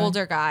 That's the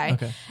older guy.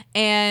 Okay.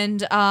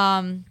 And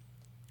I'm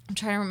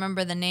trying to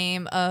remember the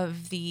name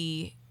of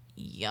the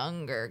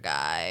younger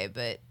guy,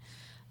 but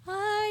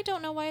I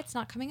don't know why it's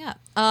not coming up.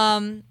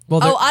 Araki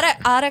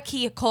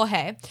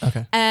Kohei.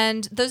 Okay.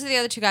 And those are the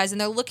other two guys, and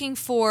they're looking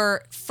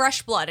for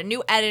fresh blood, a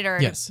new editor.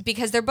 Yes.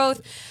 Because they're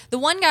both. The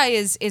one guy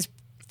is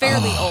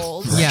fairly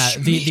old. Yeah.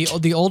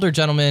 The older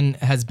gentleman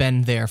has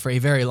been there for a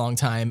very long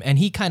time, and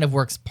he kind of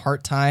works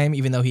part-time,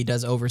 even though he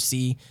does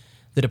oversee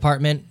the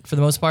department for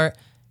the most part.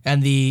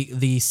 And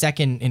the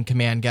second in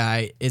command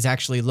guy is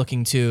actually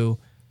looking to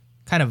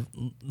kind of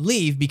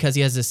leave because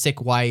he has a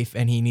sick wife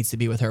and he needs to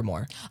be with her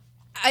more.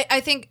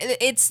 I think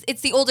it's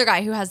the older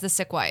guy who has the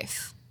sick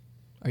wife.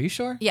 Are you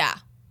sure? Yeah.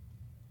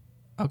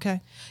 Okay.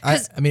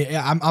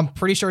 I'm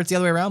pretty sure it's the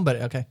other way around, but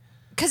okay.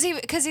 Because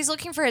he's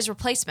looking for his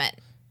replacement.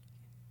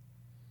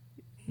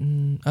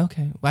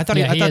 Okay. Well, I thought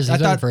he's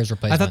looking for his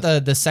replacement. I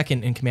thought the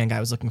second in command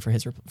guy was looking for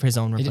his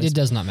own replacement. It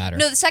does not matter.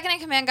 No, the second in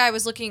command guy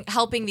was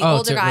helping the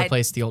older guy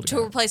to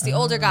replace the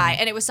older guy,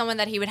 and it was someone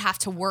that he would have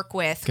to work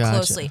with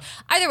closely.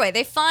 Either way,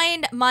 they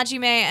find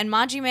Majime, and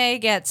Majime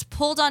gets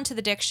pulled onto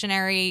the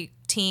dictionary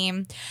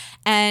team,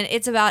 and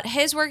it's about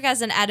his work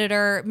as an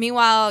editor.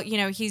 Meanwhile,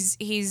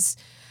 he's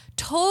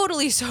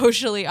totally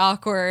socially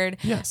awkward.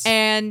 Yes.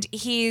 And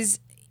he's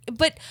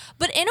but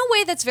in a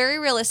way that's very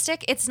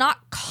realistic. It's not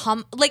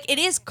it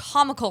is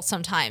comical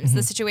sometimes,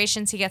 the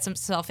situations he gets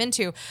himself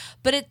into,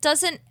 but it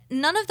doesn't,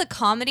 none of the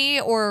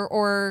comedy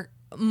or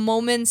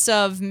moments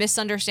of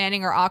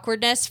misunderstanding or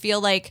awkwardness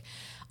feel like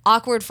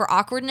awkward for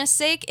awkwardness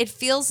sake. It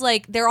feels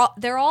like they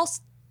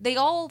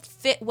all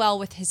fit well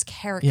with his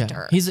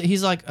character. Yeah.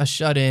 He's like a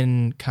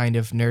shut-in kind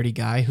of nerdy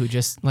guy who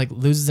just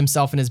loses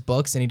himself in his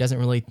books, and he doesn't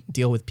really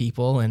deal with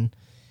people, and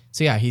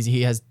so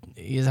he has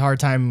a hard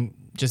time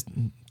just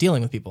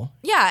dealing with people.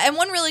 Yeah, and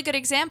one really good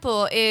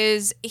example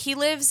is he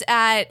lives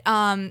at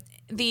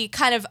the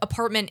kind of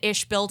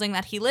apartment-ish building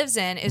that he lives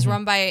in is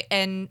run by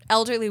an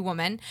elderly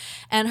woman,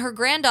 and her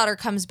granddaughter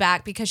comes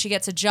back because she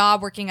gets a job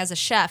working as a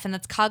chef, and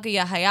that's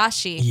Kaguya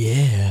Hayashi.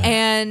 Yeah.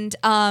 And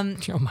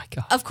Oh my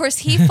god. of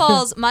course,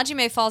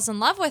 Majime falls in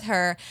love with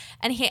her,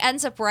 and he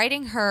ends up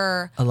writing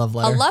her A love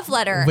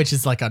letter. Which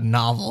is like a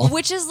novel.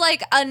 Which is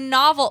like a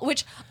novel,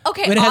 which,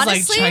 okay, But it has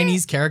honestly, like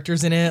Chinese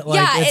characters in it. Like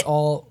Yeah, it's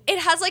all. it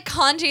has like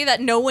kanji that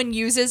no one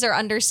uses or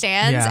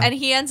understands, Yeah. and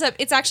he ends up,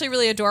 it's actually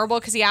really adorable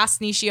because he asks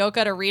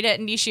Nishioka to read it,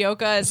 and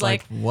Nishioka is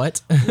like,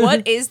 what?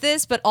 what is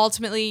this? But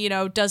ultimately, you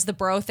know, does the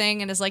bro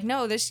thing and is like,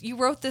 no, this, you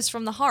wrote this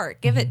from the heart.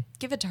 Give it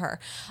to her.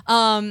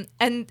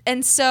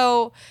 And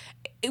so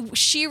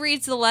she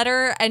reads the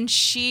letter and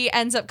she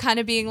ends up kind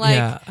of being like,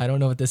 yeah, I don't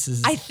know what this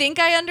is. I think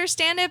I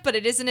understand it, but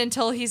it isn't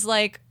until he's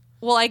like,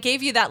 well, I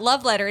gave you that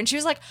love letter. And she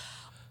was like,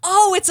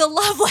 oh, it's a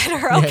love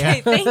letter.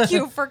 Okay, thank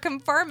you for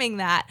confirming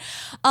that.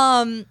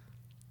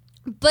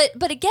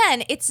 But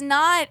again, it's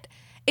not,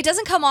 it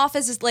doesn't come off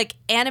as this, like,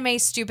 anime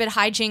stupid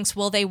hijinks,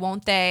 will they,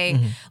 won't they?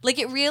 Like,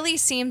 it really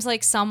seems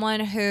like someone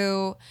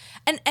who,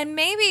 and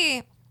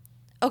maybe,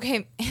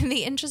 okay, in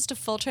the interest of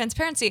full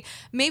transparency,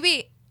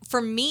 maybe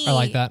for me, I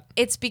like that.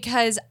 it's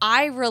because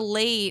I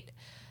relate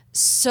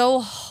so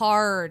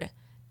hard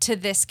to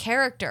this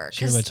character.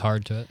 She relates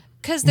hard to it.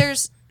 Because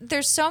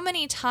there's so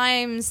many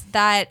times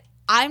that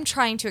I'm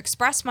trying to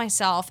express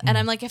myself and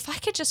I'm like, if I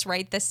could just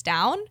write this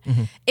down,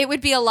 it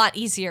would be a lot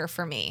easier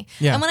for me.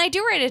 Yeah. And when I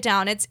do write it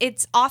down,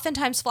 it's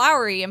oftentimes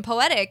flowery and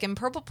poetic and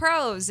purple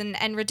prose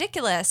and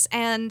ridiculous.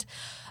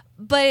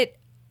 But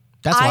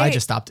That's why I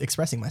just stopped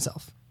expressing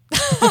myself.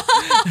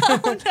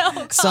 oh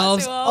no,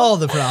 Solves Kazuo. all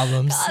the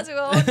problems.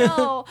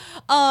 Kazuo,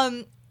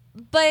 no.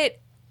 But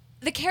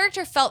the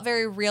character felt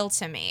very real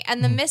to me,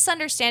 and the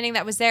misunderstanding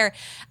that was there.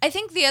 I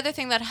think the other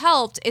thing that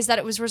helped is that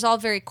it was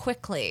resolved very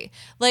quickly.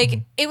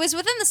 Like, it was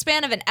within the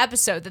span of an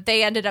episode that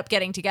they ended up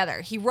getting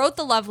together. He wrote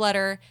the love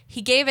letter,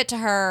 he gave it to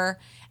her,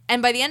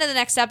 and by the end of the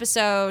next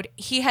episode,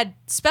 he had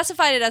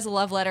specified it as a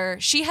love letter.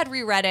 She had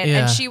reread it,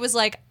 Yeah. and she was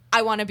like,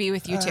 I want to be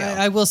with you too.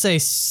 I will say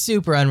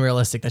super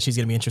unrealistic that she's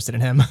going to be interested in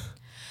him.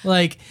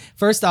 Like,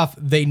 first off,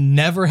 they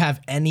never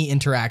have any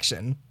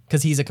interaction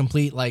because he's a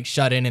complete, like,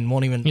 shut-in and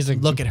won't even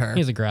look at her.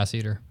 He's a grass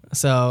eater.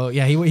 So,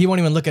 yeah, he won't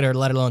even look at her,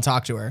 let alone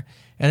talk to her.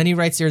 And then he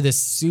writes her this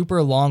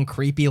super long,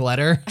 creepy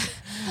letter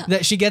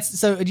that she gets.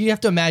 So you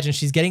have to imagine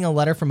she's getting a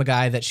letter from a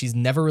guy that she's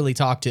never really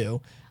talked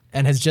to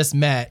and has just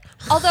met.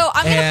 Although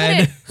I'm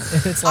going to put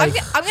it, it's like,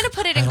 I'm going to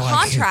put it in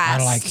contrast. I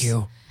don't like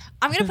you.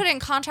 I'm going to put it in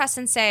contrast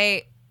and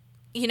say,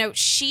 you know,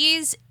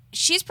 she's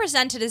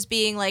presented as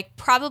being like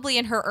probably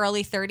in her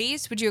early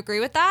 30s. Would you agree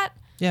with that?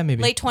 yeah,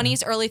 maybe. Late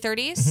 20s, early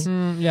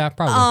 30s? Yeah,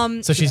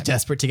 probably. So she's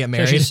desperate to get So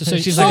married.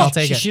 she's like, like, I'll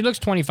take it. She looks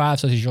 25,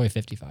 so she's really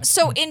 55.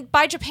 So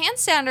by Japan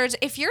standards,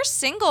 if you're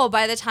single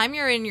by the time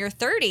you're in your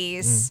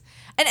 30s,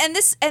 and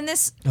this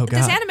Oh,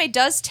 this God. anime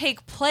does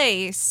take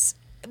place,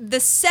 the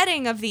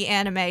setting of the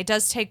anime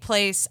does take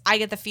place, I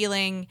get the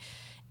feeling,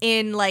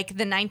 in like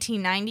the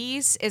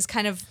 1990s is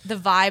kind of the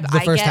vibe I get. The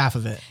first half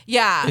of it.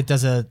 Yeah. It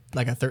does a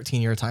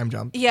 13-year time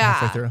jump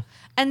halfway through.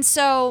 And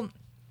so,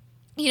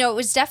 you know, it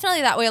was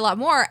definitely that way a lot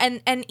more.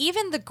 And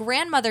even the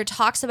grandmother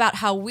talks about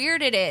how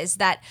weird it is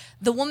that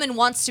the woman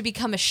wants to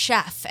become a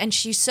chef and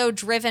she's so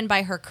driven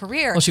by her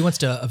career. Well, she wants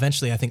to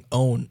eventually, I think,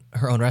 own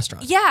her own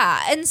restaurant.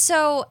 Yeah. And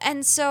so,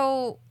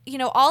 you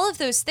know, all of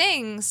those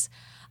things,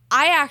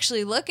 I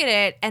actually look at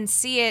it and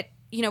see it,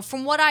 you know,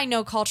 from what I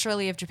know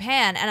culturally of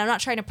Japan, and I'm not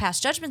trying to pass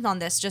judgment on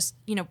this, just,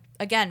 you know,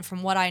 again,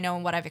 from what I know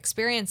and what I've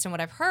experienced and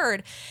what I've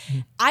heard,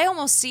 I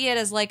almost see it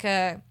as like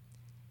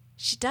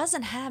she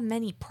doesn't have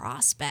many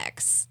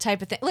prospects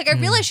type of thing. Like, I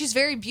realize she's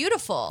very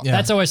beautiful. Yeah.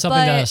 That's always something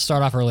But- to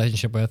start off a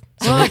relationship with.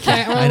 Well, I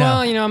can't. I know.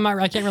 Well, you know,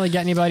 I can't really get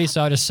anybody,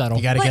 so I'll just settle.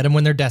 You got to get them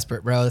when they're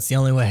desperate, bro. That's the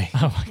only way.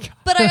 Oh my god.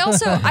 But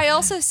I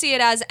also see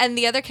it as, and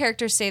the other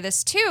characters say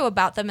this too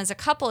about them as a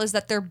couple, is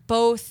that they're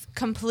both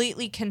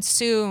completely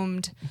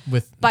consumed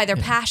With by their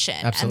passion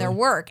and absolutely. their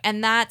work,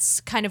 and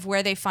that's kind of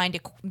where they find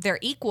their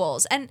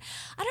equals. And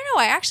I don't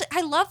know,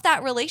 I love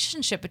that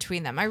relationship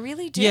between them. I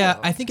really do. Yeah,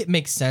 I think it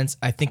makes sense.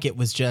 I think it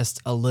was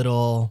just a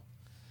little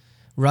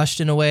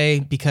rushed in a way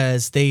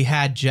because they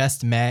had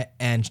just met,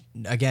 and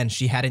again,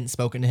 she hadn't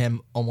spoken to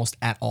him almost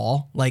at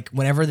all. Like,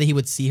 whenever he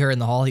would see her in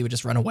the hall, he would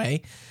just run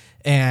away.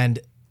 And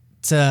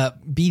to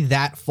be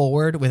that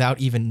forward without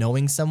even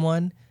knowing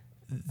someone,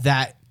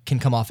 that can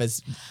come off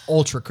as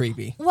ultra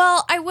creepy.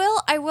 Well, I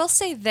will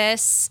say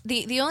this.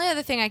 The only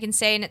other thing I can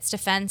say in its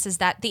defense is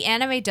that the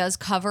anime does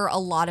cover a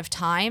lot of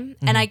time,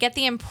 and I get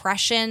the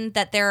impression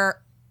that there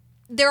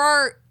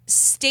are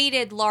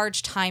stated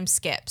large time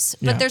skips,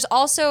 but Yeah. there's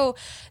also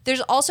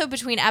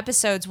between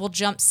episodes we'll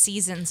jump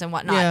seasons and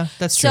whatnot. Yeah,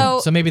 that's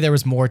true. So maybe there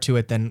was more to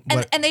it than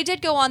what. And they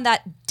did go on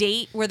that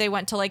date where they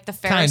went to like the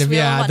Ferris Kind of, wheel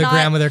and yeah. The whatnot.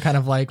 grandmother kind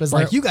of was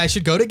like, you guys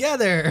should go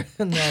together.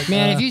 And like,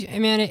 Man,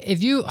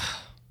 if you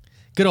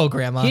good old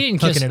grandma he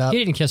didn't hooking kiss it up. he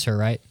didn't kiss her,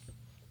 right?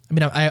 I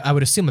mean, I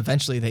would assume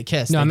eventually they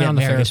kiss. No, they I meant get on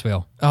the married. Ferris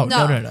wheel. Oh,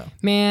 No. no.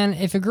 Man,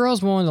 if a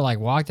girl's willing to like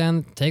walk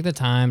down, take the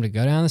time to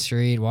go down the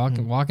street,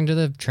 walk into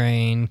the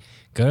train,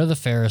 go to the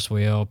Ferris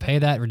wheel, pay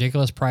that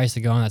ridiculous price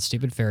to go on that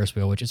stupid Ferris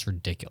wheel, which is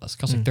ridiculous. It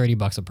costs like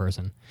 $30 a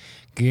person.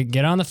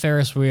 Get on the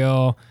Ferris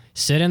wheel,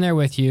 sit in there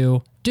with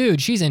you. Dude,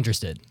 she's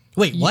interested.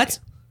 Wait, what?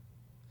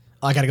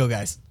 Oh, I gotta go,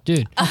 guys.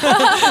 Dude,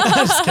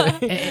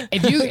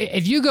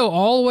 if you go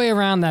all the way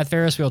around that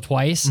Ferris wheel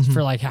twice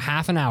for like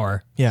half an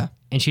hour, Yeah.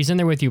 and she's in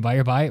there with you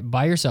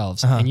by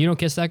yourselves, and you don't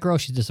kiss that girl,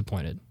 she's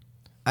disappointed.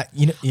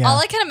 Yeah. All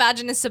I can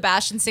imagine is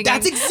Sebastian singing.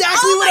 That's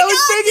exactly what I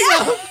was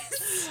thinking of.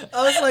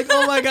 I was like,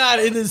 oh my God.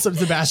 It is some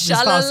Sebastian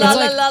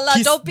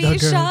Sha-la-la-la-la, don't be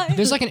shy.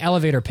 There's like an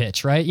elevator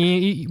pitch, right?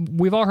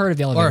 We've all heard of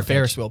the elevator Or a pitch.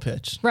 Ferris wheel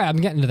pitch. Right, I'm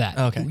getting to that.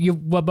 Okay.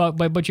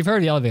 But you've heard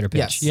of the elevator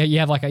pitch. Yes. You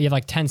have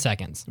like 10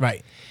 seconds.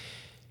 Right.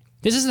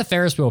 This is the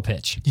Ferris wheel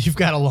pitch. You've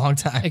got a long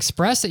time.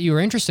 Express that you were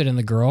interested in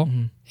the girl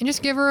and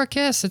just give her a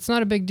kiss. It's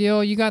not a big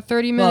deal. You got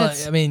 30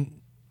 minutes. Well, I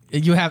mean,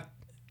 you have,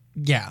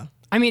 yeah.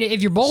 I mean,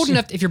 if you're bold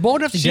enough to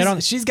get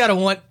on, She's got to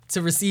want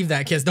to receive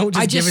that kiss. Don't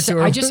just give it to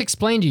her. I just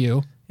explained to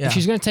you. Yeah. If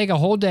she's going to take a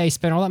whole day,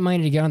 spend all that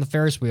money to get on the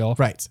Ferris wheel,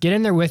 Right. Get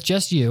in there with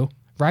just you,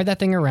 ride that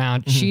thing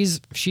around. She's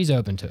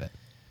open to it.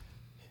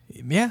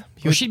 Yeah.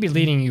 Or she'd be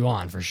leading you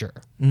on for sure.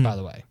 By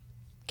the way,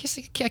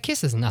 a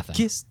kiss is nothing.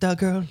 Kiss the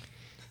girl.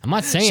 I'm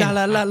not saying.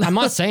 Sha-la-la-la. I'm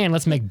not saying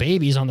let's make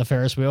babies on the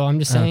Ferris wheel. I'm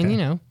just saying,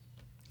 Okay.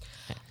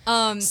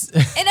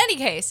 In any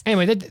case,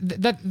 Anyway,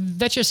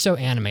 that's just so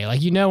anime.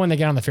 Like when they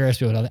get on the Ferris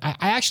wheel. I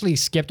actually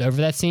skipped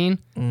over that scene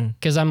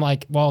because I'm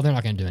like, well, they're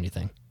not going to do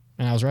anything,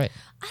 and I was right.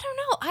 I don't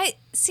know. I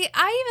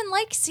even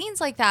like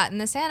scenes like that in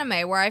this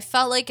anime where I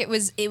felt like it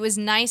was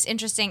nice,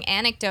 interesting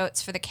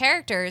anecdotes for the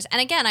characters.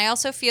 And again, I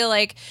also feel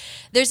like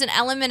there's an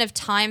element of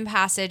time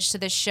passage to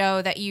this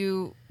show that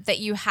you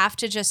have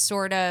to just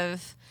sort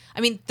of. I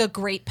mean, the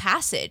Great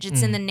Passage.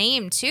 It's in the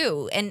name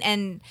too,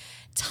 and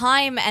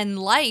time and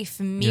life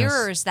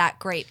mirrors that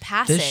Great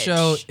Passage. This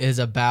show is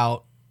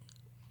about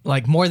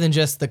like more than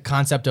just the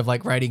concept of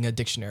like writing a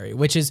dictionary,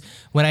 which is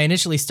when I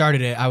initially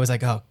started it, I was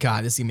like, oh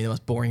God, this is gonna be the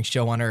most boring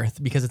show on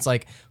earth because it's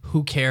like,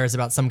 who cares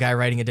about some guy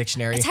writing a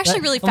dictionary? It's actually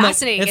really I'm like,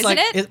 fascinating, it's isn't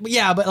like, it?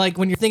 Yeah, but like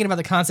when you're thinking about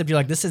the concept, you're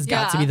like, this has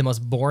got to be Yeah. the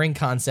most boring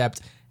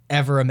concept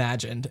ever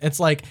imagined. It's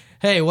like,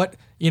 hey, what,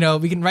 we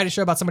can write a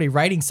show about somebody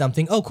writing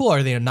something. Oh, cool.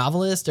 Are they a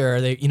novelist or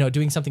are they,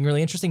 doing something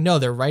really interesting? No,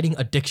 they're writing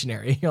a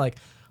dictionary. You're like,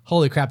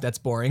 holy crap, that's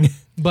boring.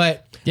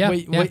 But Yeah,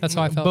 that's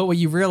how I felt. But what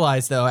you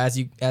realize though, as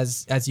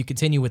you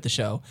continue with the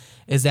show,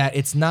 is that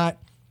it's not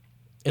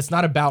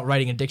about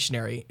writing a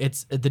dictionary.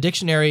 The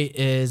dictionary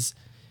is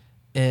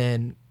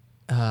an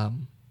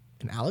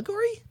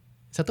allegory.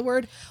 Is that the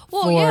word?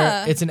 Well,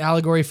 yeah. It's an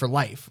allegory for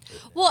life.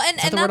 Well, and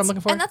the word that's I'm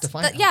looking for? and that's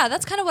Define it.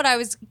 that's kind of what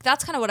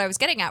I was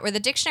getting at. Where the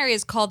dictionary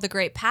is called the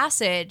Great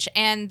Passage,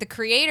 and the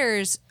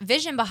creator's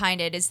vision behind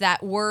it is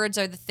that words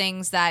are the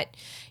things that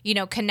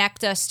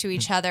connect us to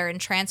each other and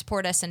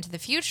transport us into the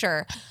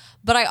future.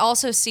 But I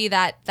also see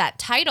that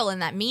title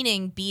and that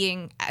meaning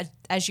being,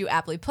 as you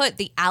aptly put,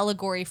 the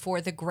allegory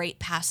for the great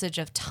passage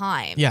of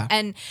time. Yeah.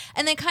 And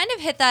they kind of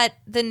hit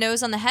the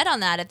nose on the head on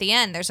that at the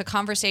end. There's a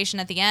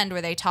conversation at the end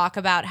where they talk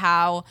about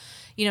how,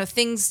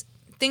 things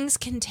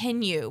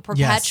continue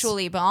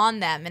perpetually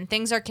beyond them, and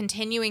things are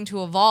continuing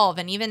to evolve.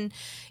 And even,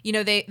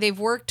 they've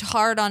worked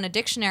hard on a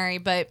dictionary,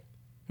 but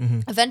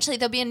eventually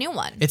there'll be a new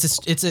one.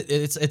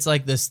 It's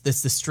like the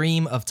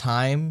stream of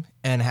time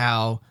and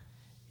how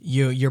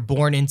you're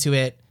born into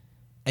it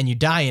and you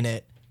die in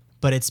it,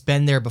 but it's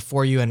been there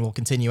before you and will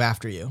continue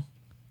after you.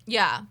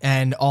 Yeah.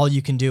 And all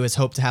you can do is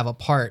hope to have a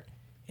part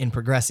in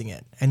progressing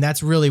it. And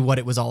that's really what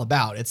it was all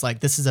about. It's like,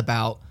 this is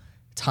about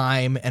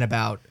time and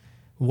about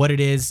what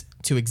it is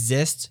to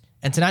exist,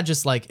 and to not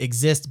just like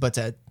exist, but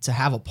to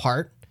have a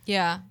part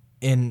Yeah.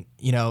 in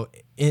to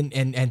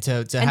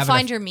have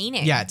find your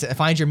meaning. Yeah, to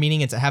find your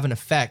meaning and to have an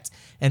effect,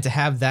 and to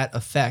have that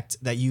effect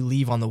that you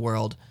leave on the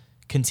world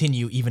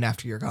continue even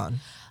after you're gone.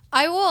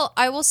 I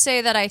will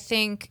say that I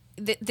think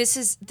this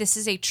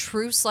is a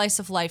true slice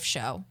of life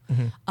show.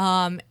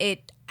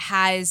 It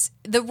has,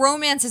 the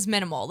romance is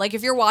minimal. Like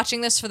if you're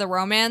watching this for the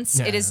romance,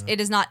 it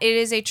is not. It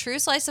is a true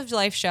slice of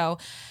life show.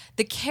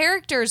 The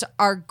characters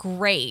are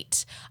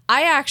great.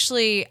 I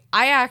actually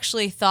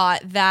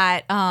thought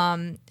that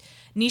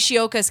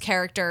Nishioka's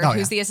character,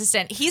 who's the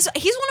assistant, he's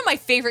one of my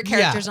favorite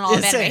characters in all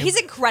of anime. He's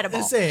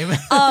incredible. Same.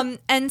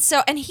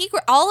 And he,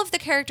 all of the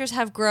characters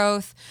have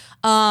growth.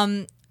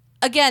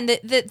 Again,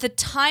 the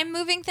time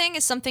moving thing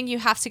is something you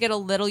have to get a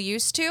little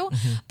used to,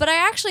 but I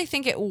actually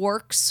think it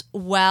works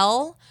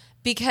well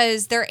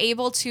because they're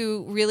able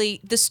to really,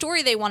 the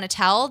story they want to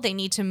tell, they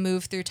need to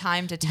move through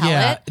time to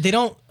tell it. They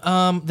don't.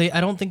 I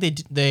don't think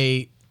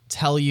they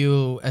tell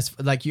you as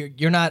like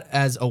you're not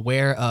as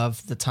aware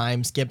of the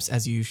time skips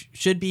as you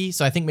should be.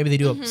 So I think maybe they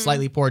do a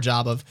slightly poor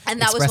job of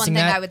And that was one expressing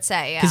thing that. I would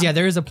say. Yeah. Because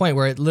there is a point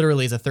where it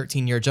literally is a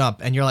 13-year jump,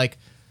 and you're like,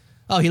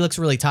 oh, he looks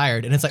really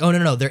tired. And it's like, oh,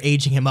 no, they're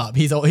aging him up.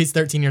 He's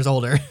 13 years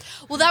older.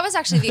 Well, that was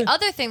actually the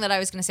other thing that I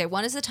was going to say.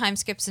 One is the time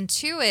skips, and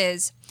two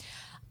is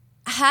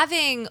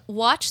having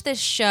watched this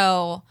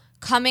show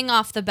coming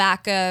off the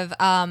back of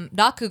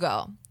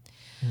Rakugo.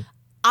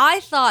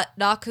 I thought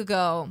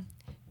Rakugo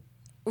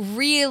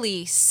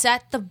really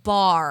set the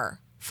bar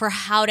for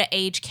how to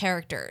age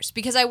characters,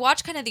 because I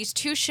watch kind of these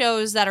two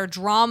shows that are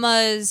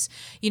dramas,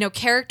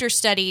 character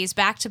studies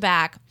back to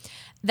back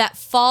that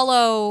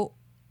follow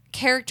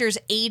characters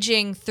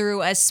aging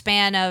through a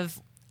span of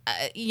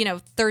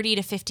 30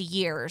 to 50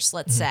 years,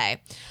 let's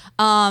say.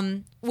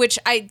 Which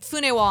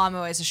Fune wa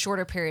Amo is a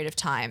shorter period of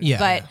time,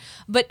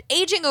 but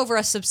aging over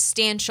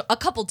a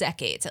couple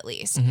decades at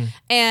least.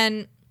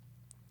 And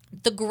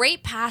The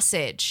Great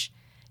Passage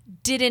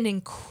did an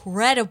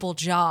incredible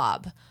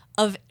job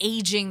of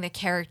aging the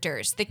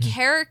characters. The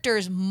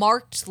characters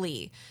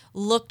markedly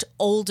looked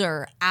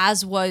older,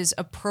 as was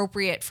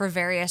appropriate for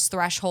various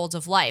thresholds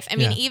of life. I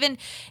mean, even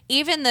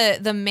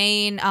the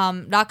main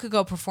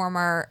Rakugo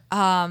performer,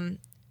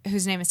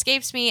 whose name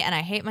escapes me, and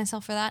I hate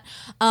myself for that.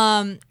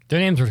 Their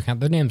names are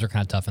kind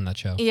of tough in that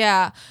show.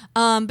 Yeah,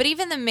 but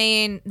even the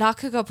main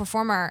Rakugo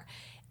performer,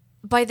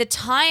 by the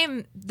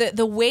time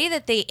the way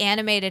that they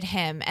animated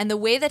him and the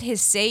way that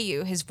his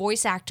seiyuu, his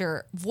voice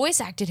actor, voice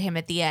acted him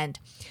at the end,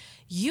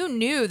 you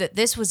knew that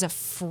this was a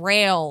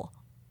frail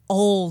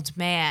old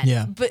man.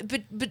 Yeah.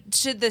 But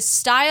to the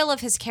style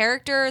of his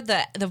character,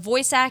 the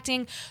voice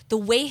acting, the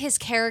way his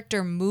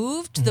character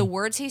moved, the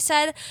words he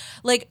said,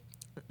 like,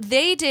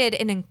 they did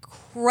an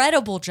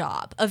incredible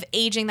job of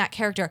aging that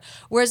character.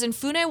 Whereas in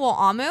Fune wo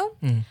Amu,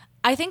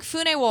 I think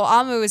Fune wo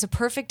Amu is a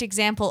perfect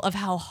example of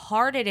how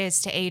hard it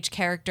is to age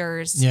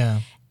characters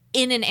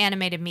in an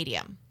animated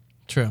medium.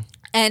 True.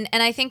 And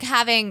I think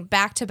having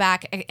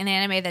back-to-back an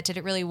anime that did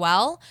it really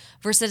well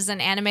versus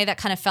an anime that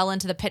kind of fell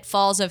into the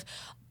pitfalls of,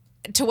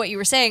 to what you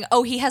were saying,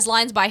 oh, he has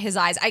lines by his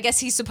eyes, I guess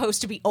he's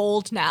supposed to be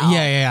old now.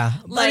 Yeah.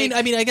 Like,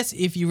 I mean, I guess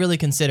if you really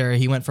consider,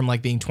 he went from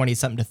like being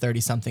 20-something to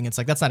 30-something, it's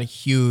like that's not a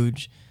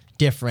huge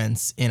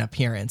difference in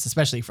appearance,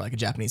 especially for like a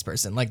Japanese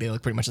person. Like, they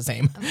look pretty much the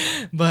same.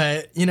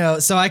 But,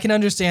 so I can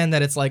understand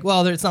that it's like,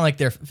 well, it's not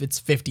like it's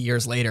 50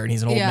 years later and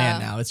he's an old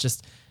man now. It's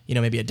just,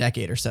 maybe a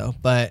decade or so.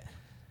 But,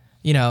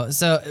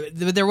 so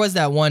there was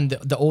that one,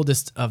 the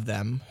oldest of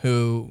them,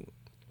 who,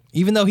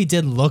 even though he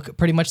did look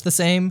pretty much the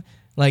same,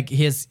 like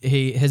his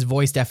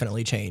voice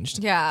definitely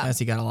changed as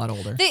he got a lot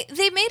older.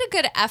 They made a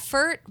good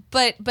effort,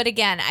 but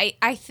again,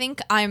 I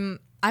think I'm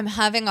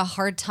having a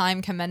hard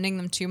time commending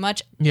them too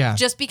much. Yeah.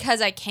 Just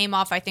because I came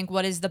off, I think,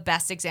 what is the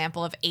best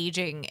example of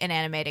aging an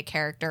animated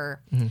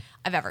character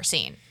I've ever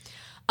seen.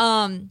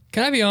 Can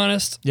I be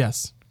honest?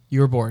 Yes. You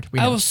were bored.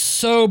 I was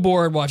so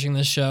bored watching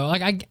this show.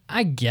 Like,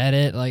 I get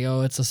it. Like,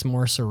 oh, it's a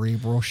more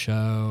cerebral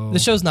show. The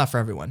show's not for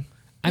everyone.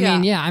 I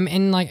mean, yeah.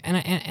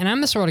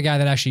 I'm the sort of guy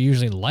that actually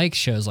usually likes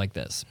shows like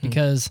this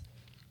because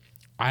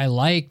I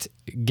liked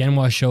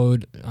Genwa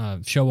Showa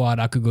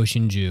Rakugo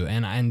Shinju,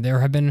 and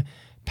there have been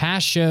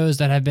past shows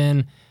that have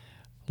been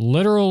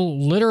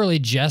literally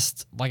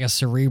just like a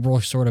cerebral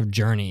sort of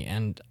journey,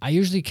 and I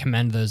usually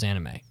commend those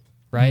anime,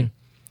 right?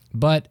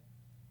 But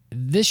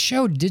this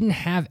show didn't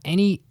have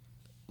any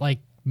like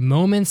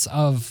moments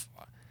of,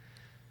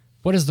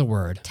 what is the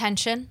word?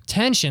 Tension.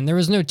 There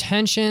was no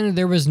tension.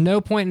 There was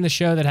no point in the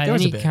show that had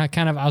any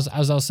kind of,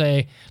 as I'll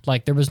say,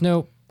 like, there was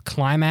no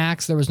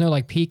climax. There was no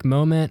like peak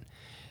moment.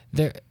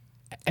 At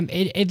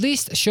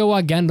least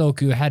Showa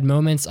Genroku had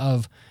moments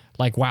of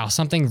like, wow,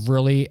 something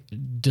really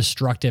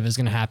destructive is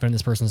going to happen in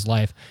this person's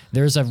life.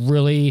 There's a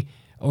really,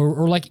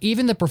 or like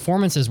even the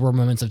performances were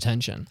moments of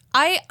tension.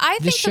 I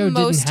think the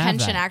most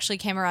tension actually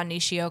came around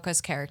Nishioka's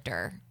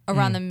character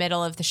around the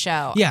middle of the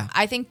show. Yeah.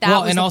 I think that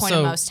was the point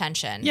of most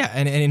tension. Yeah,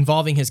 and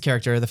involving his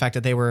character, the fact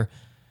that they were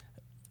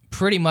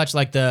pretty much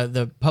like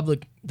the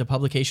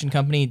publication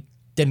company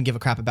didn't give a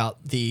crap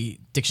about the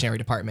dictionary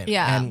department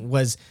and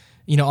was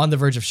on the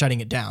verge of shutting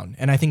it down.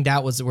 And I think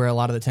that was where a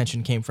lot of the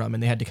tension came from,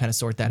 and they had to kind of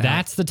sort that out.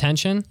 That's the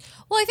tension?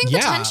 Well, I think the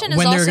tension is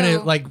when also... they're going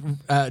to like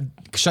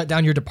shut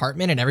down your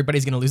department and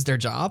everybody's going to lose their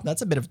job,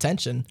 that's a bit of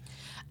tension.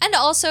 And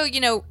also,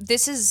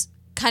 this is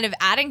kind of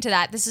adding to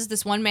that. This is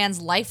this one man's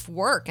life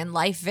work and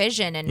life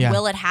vision, and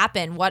will it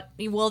happen? What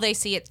will they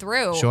see it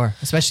through? Sure,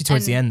 especially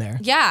towards the end there.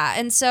 Yeah,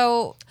 and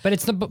so... But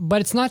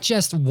it's not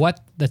just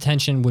what the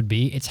tension would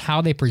be, it's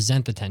how they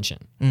present the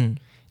tension.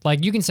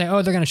 Like, you can say,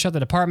 oh, they're going to shut the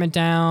department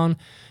down,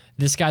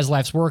 this guy's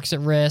life's work's at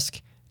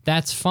risk.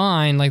 That's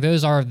fine. Like,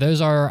 those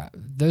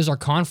are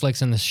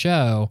conflicts in the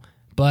show,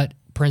 but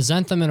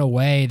present them in a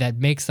way that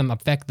makes them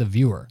affect the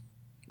viewer.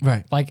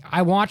 Right. Like,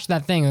 I watched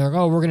that thing. They're like,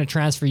 oh, we're going to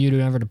transfer you to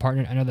another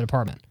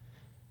department.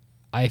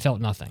 I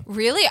felt nothing.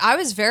 Really? I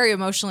was very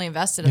emotionally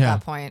invested at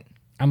that point.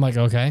 I'm like,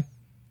 okay.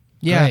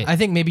 Yeah, great. I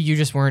think maybe you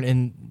just weren't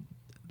in,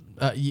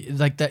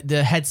 like,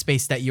 the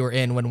headspace that you were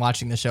in when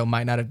watching the show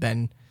might not have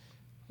been,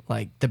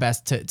 like, the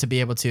best to be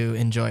able to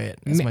enjoy it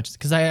as much.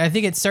 Because I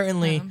think it's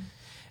certainly,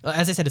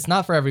 as I said, it's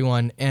not for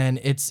everyone.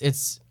 And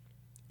it's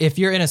if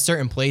you're in a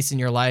certain place in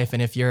your life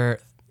and if you're,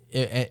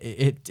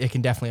 it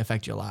can definitely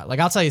affect you a lot. Like,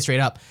 I'll tell you straight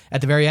up,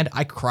 at the very end,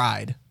 I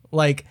cried.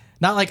 Like,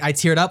 not like I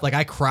teared up, like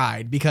I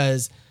cried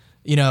because,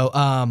 I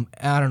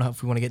don't know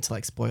if we want to get to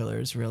like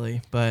spoilers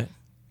really, but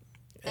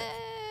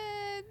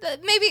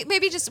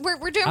maybe just we're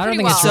doing I don't pretty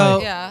think well. it's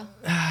So-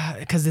 yeah.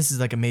 Because this is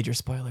like a major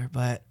spoiler,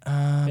 but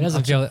It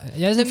doesn't feel. It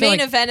doesn't The feel main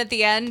like, event at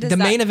the end. the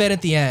main event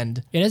at the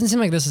end, It doesn't seem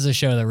like this is a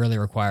show that really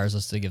requires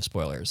us to give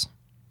spoilers.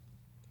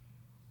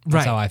 That's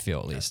right? how I feel,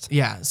 at least.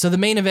 Yeah. So the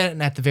main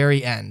event at the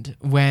very end,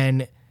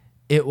 when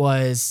it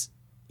was,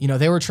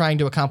 they were trying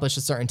to accomplish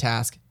a certain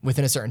task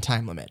within a certain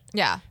time limit,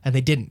 Yeah. and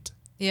they didn't.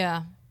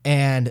 Yeah.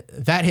 And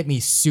that hit me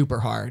super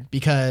hard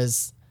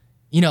because,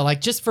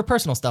 like just for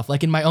personal stuff,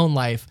 like in my own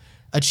life,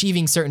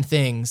 achieving certain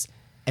things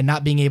and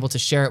not being able to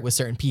share it with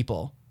certain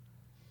people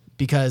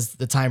because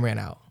the time ran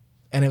out.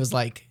 And it was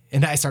like,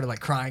 and I started like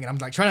crying, and I'm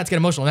like trying not to get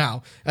emotional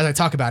now as I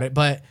talk about it,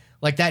 but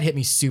like that hit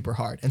me super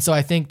hard. And so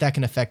I think that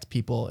can affect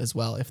people as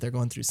well if they're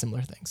going through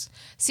similar things.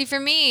 See, for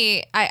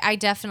me, I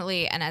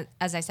definitely, and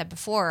as I said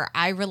before,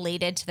 I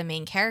related to the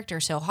main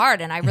character so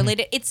hard, and I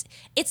related.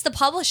 It's the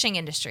publishing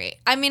industry.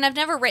 I mean, I've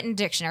never written a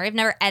dictionary. I've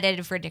never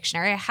edited for a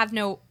dictionary. I have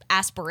no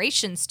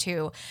aspirations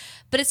to,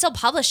 but it's still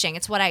publishing.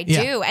 It's what I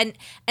do, and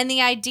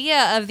the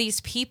idea of these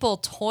people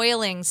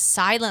toiling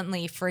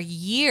silently for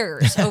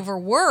years over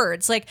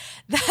words, like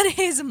that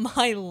is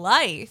my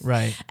life,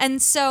 Right.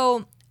 And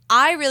so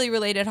I really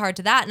related hard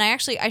to that. And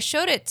I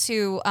showed it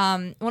to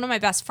one of my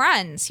best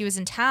friends. He was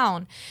in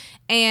town,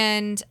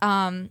 and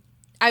I'm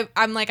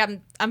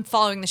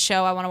following the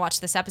show. I want to watch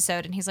this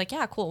episode. And he's like,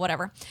 yeah, cool,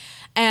 whatever.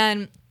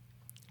 And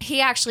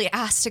he actually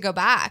asked to go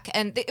back,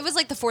 and it was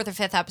like the 4th or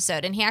 5th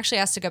episode. And he actually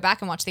asked to go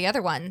back and watch the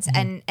other ones,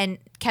 and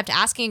kept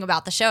asking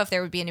about the show, if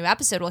there would be a new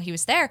episode while he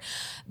was there,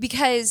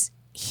 because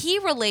he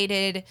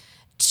related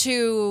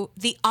to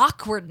the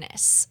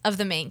awkwardness of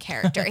the main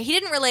character. He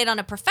didn't relate on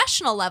a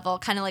professional level,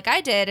 kind of like I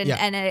did,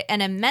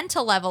 and a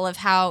mental level of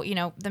how,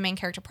 the main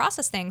character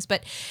processed things,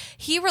 but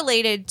he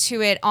related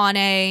to it on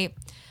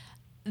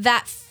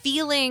that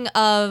feeling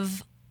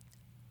of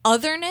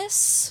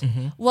otherness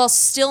while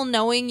still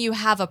knowing you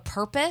have a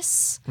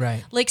purpose.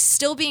 Right. Like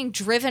still being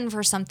driven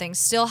for something,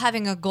 still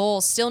having a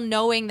goal, still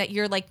knowing that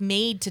you're like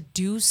made to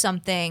do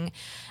something,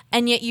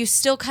 and yet you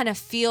still kind of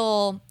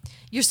feel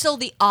you're still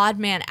the odd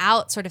man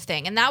out sort of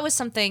thing. And that was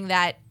something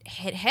that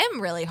hit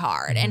him really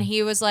hard. And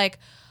he was like,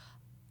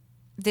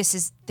 this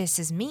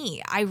is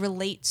me. I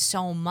relate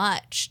so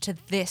much to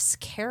this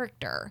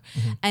character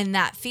and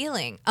that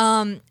feeling.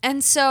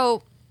 And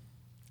so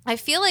I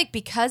feel like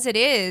because it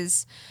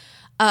is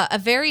a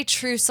very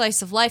true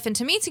slice of life, and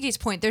to Mitsuki's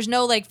point, there's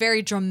no like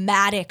very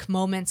dramatic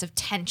moments of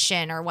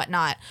tension or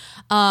whatnot.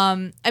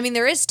 I mean,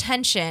 there is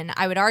tension,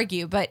 I would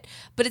argue, but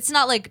it's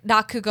not like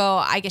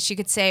Nakugo, I guess you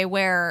could say,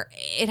 where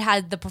it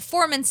had the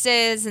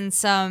performances and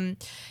some,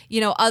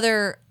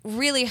 other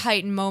really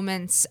heightened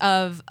moments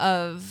of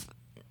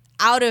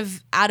out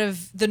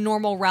of the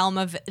normal realm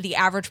of the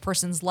average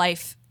person's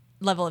life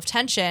level of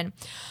tension.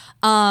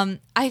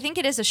 I think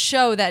it is a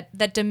show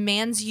that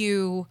demands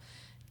you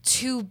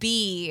to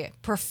be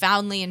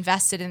profoundly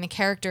invested in the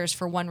characters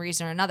for one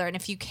reason or another. And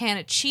if you can't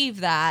achieve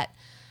that,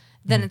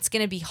 then it's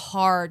going to be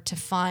hard to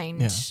find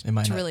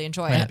to really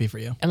enjoy Might it. not be for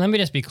you. And let me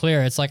just be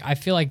clear. It's like, I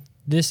feel like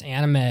this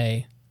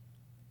anime,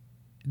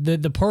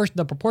 the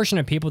proportion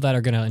of people that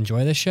are going to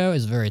enjoy this show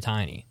is very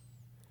tiny.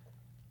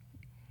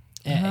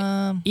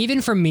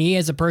 Even for me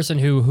as a person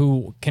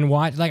who can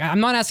watch, like,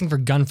 I'm not asking for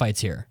gunfights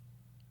here.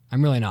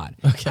 I'm really not.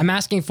 Okay. I'm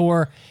asking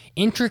for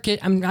interestingly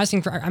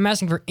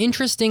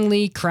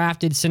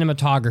crafted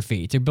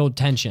cinematography to build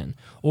tension,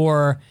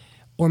 or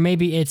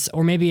maybe it's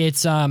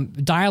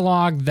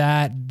dialogue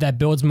that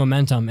builds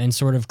momentum and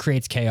sort of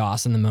creates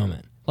chaos in the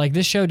moment. Like,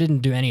 this show didn't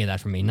do any of that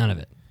for me. None of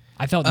it.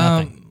 I felt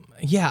nothing.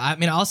 Yeah, I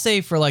mean, I'll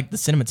say for like the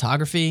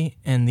cinematography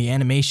and the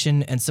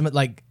animation and some,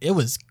 like, it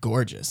was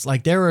gorgeous.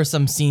 Like, there were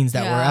some scenes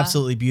that were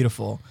absolutely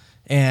beautiful,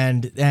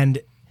 and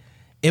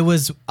it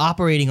was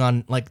operating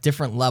on like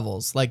different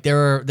levels. Like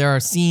there are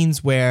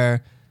scenes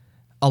where,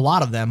 a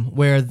lot of them,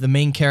 where the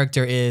main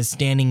character is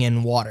standing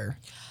in water.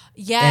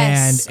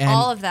 Yes, and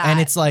all of that.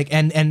 And it's like,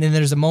 and then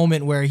there's a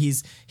moment where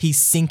he's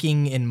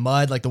sinking in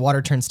mud, like the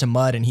water turns to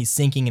mud and he's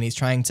sinking and he's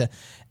trying to,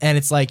 and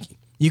it's like,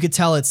 you could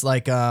tell it's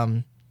like,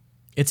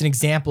 it's an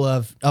example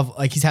of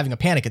like he's having a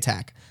panic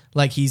attack.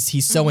 Like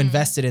he's so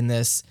invested in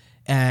this,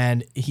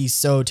 and he's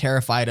so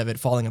terrified of it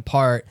falling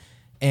apart.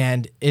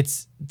 And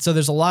it's, so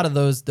there's a lot of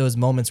those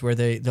moments where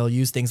they'll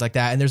use things like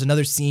that. And there's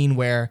another scene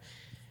where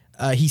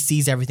he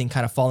sees everything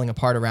kind of falling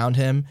apart around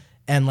him,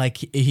 and like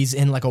he's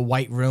in like a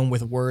white room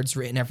with words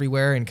written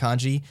everywhere in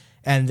kanji,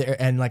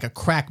 and like a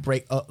crack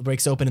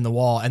breaks open in the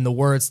wall, and the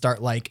words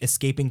start like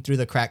escaping through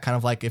the crack, kind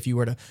of like if you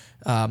were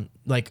to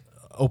like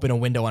open a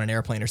window on an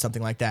airplane or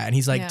something like that. And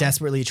he's like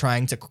desperately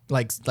trying to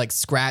like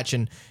scratch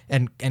and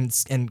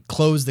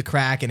close the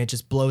crack, and it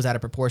just blows out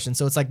of proportion.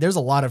 So it's like there's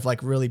a lot of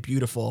like really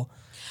beautiful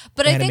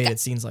animated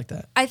scenes like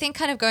that. I think,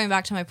 kind of going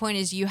back to my point,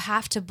 is you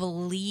have to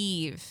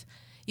believe,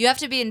 you have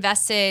to be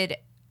invested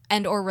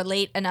and or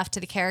relate enough to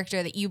the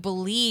character that you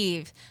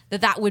believe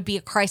that would be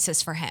a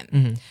crisis for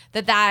him.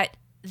 That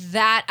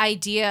that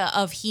idea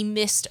of he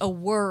missed a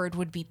word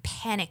would be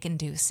panic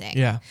inducing.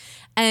 Yeah.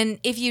 And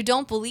if you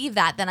don't believe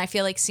that, then I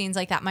feel like scenes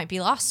like that might be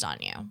lost on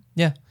you.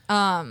 Yeah.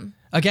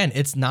 Again,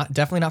 it's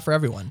definitely not for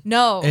everyone.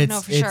 No,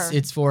 for sure.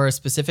 It's for a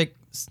specific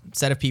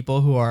set of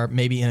people who are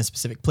maybe in a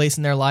specific place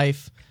in their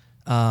life.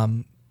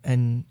 And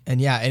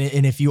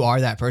if you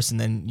are that person,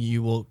 then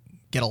you will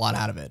get a lot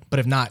out of it. But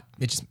if not,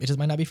 it just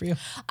might not be for you.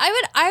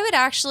 I would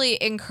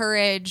actually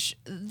encourage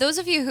those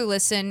of you who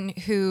listen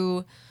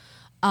who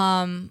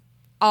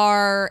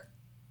are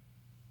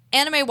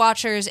anime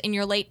watchers in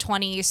your late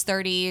 20s,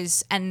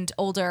 30s, and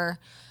older.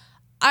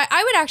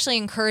 I would actually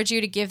encourage you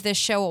to give this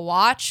show a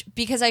watch,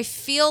 because I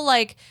feel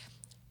like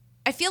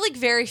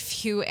very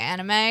few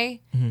anime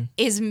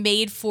is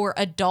made for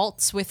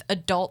adults with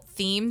adult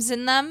themes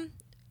in them.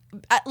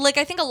 Like,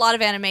 I think a lot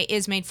of anime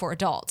is made for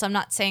adults. I'm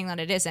not saying that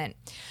it isn't.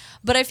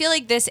 But I feel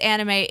like this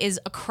anime is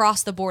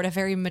across the board a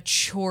very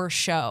mature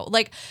show.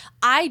 Like,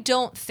 I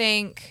don't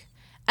think,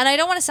 and I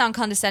don't want to sound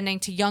condescending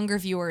to younger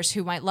viewers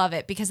who might love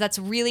it, because that's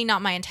really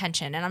not my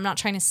intention. And I'm not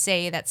trying to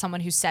say that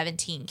someone who's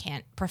 17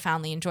 can't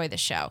profoundly enjoy the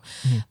show.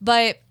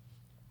 But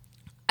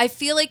I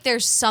feel like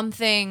there's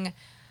something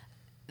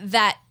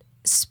that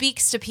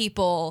speaks to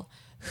people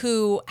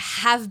who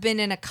have been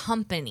in a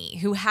company,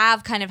 who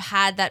have kind of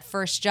had that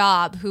first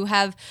job, who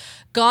have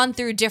gone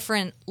through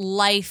different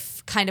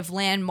life kind of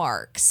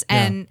landmarks.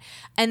 And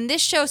this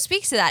show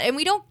speaks to that. And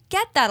we don't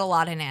get that a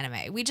lot in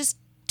anime. We just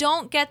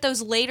don't get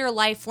those later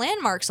life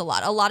landmarks a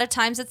lot. A lot of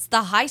times it's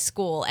the high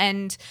school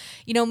and,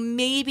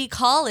 maybe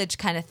college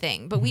kind of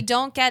thing. But we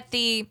don't get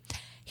here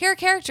are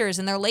characters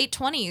in their late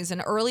 20s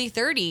and early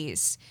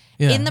 30s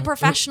in the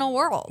professional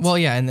world. Well,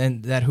 yeah, and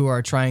then that who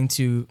are trying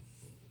to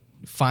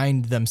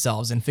find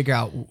themselves and figure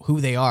out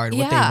who they are and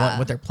what they want,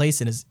 what their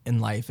place is in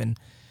life, and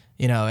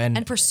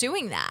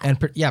pursuing that,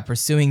 and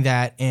pursuing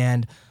that,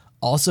 and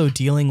also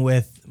dealing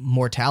with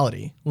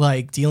mortality,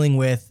 like dealing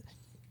with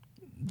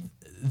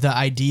the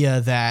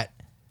idea that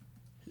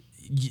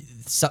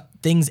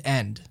things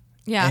end,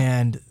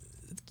 and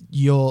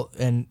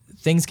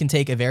things can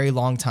take a very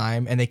long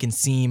time, and they can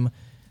seem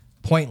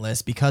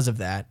pointless because of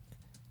that.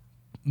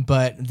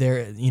 But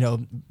they're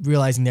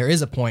realizing there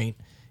is a point,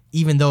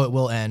 even though it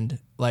will end.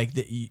 Like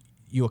that,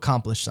 you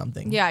accomplish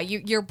something. Yeah,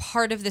 you're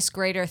part of this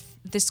greater,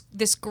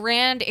 this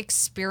grand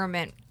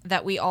experiment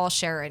that we all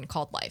share in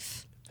called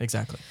life.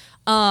 Exactly.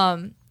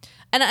 And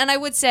I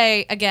would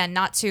say again,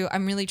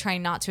 I'm really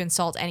trying not to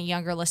insult any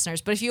younger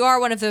listeners, but if you are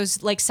one of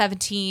those like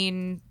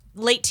 17,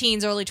 late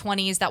teens, early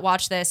 20s that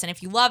watch this, and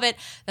if you love it,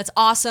 that's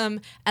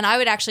awesome. And I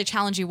would actually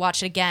challenge you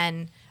watch it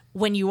again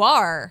when you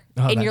are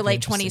in your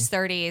late 20s,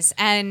 30s,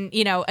 and,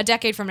 a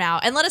decade from now.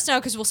 And let us know,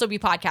 because we'll still be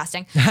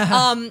podcasting,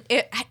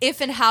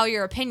 if and how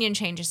your opinion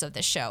changes of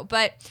this show.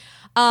 But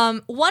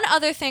one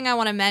other thing I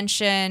want to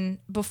mention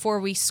before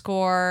we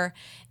score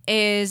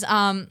is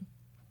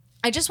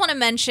I just want to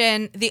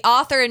mention, the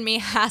author in me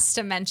has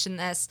to mention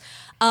this.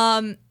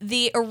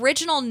 The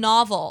original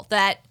novel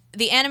that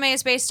the anime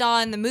is based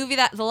on,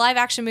 the live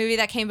action movie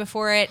that came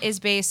before it is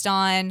based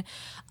on,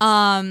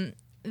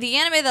 the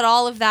anime that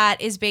all of that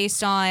is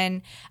based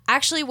on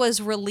actually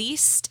was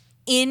released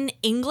in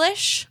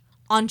English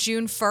on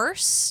June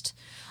 1st.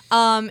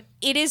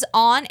 It is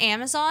on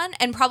Amazon,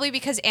 and probably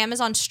because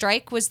Amazon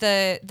Strike was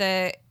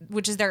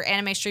which is their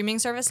anime streaming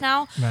service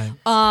now.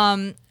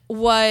 Right.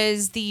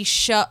 Was the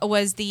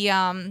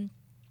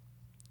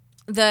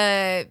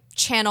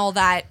channel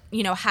that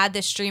had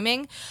this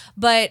streaming.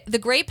 But The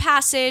Great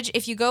Passage,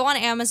 if you go on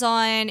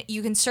Amazon,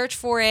 you can search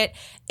for it.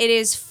 It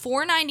is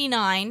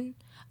 $4.99.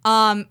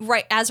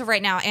 Right, as of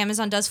right now,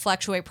 Amazon does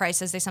fluctuate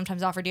prices. They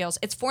sometimes offer deals.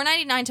 It's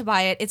 $4.99 to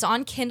buy it. It's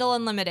on Kindle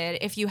Unlimited.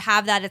 If you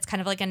have that, it's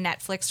kind of like a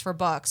Netflix for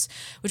books,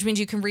 which means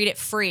you can read it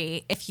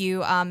free if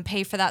you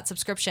pay for that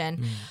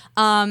subscription.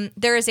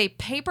 There is a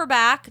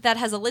paperback that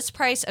has a list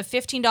price of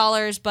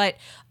 $15, but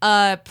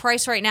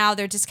price right now,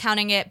 they're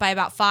discounting it by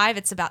about $5.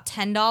 It's about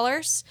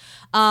 $10.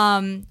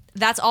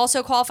 That's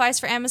also qualifies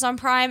for Amazon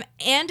Prime,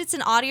 and it's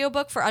an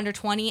audiobook for under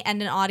 $20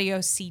 and an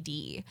audio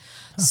CD.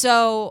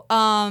 So,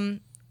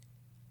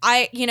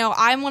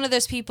 I'm one of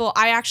those people.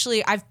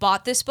 I've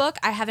bought this book.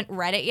 I haven't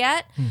read it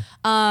yet.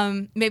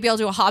 Maybe I'll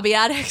do a Hobby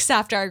Addicts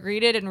after I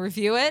read it and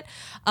review it,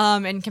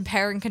 and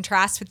compare and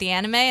contrast with the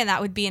anime, and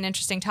that would be an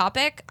interesting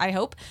topic, I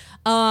hope.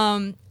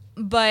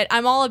 But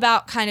I'm all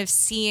about kind of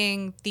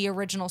seeing the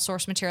original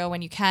source material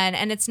when you can,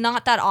 and it's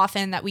not that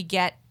often that we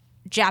get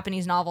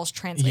Japanese novels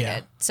translated.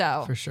 Yeah,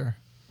 so for sure.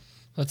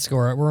 Let's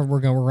score it. We're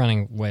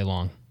running way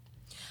long.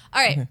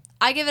 All right.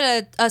 I give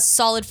it a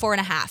solid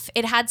 4.5.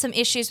 It had some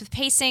issues with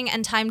pacing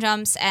and time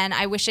jumps, and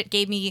I wish it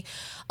gave me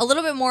a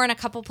little bit more in a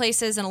couple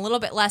places and a little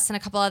bit less in a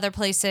couple other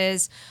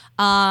places.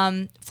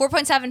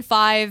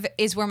 4.75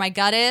 is where my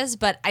gut is,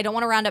 but I don't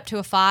want to round up to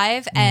a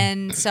 5,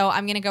 and so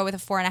I'm going to go with a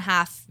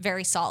 4.5.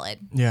 Very solid.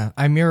 Yeah,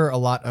 I mirror a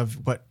lot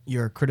of what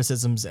your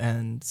criticisms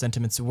and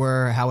sentiments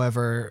were.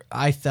 However,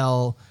 I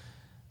fell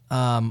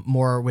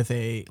more with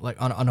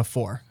on a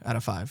 4 out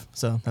of 5.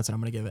 So that's what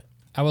I'm going to give it.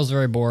 I was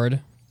very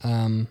bored.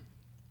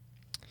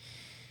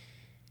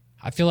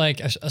 I feel like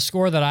a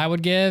score that I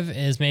would give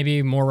is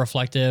maybe more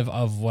reflective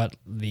of what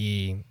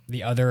the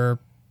other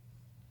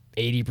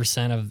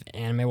 80% of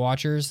anime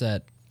watchers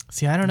that.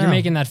 See, I don't know. You're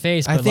making that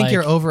face. I but think like,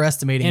 you're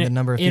overestimating the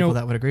number of in a- people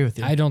that would agree with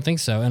you. I don't think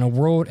so. In a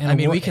world,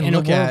 we can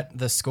look at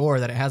the score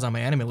that it has on my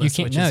anime list.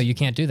 You can't. You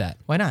can't do that.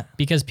 Why not?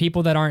 Because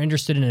people that aren't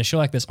interested in a show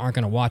like this aren't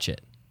going to watch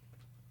it.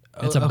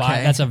 It's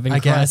I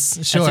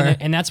guess. Sure.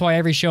 And that's why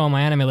every show on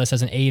my anime list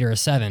has an 8 or a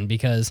 7,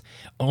 because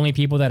only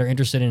people that are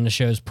interested in the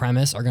show's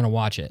premise are going to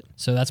watch it.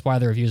 So that's why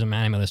the reviews on my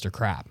anime list are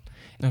crap.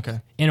 Okay.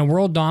 In a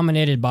world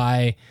dominated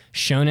by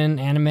shonen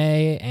anime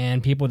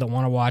and people that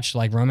want to watch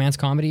like romance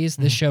comedies,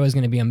 this show is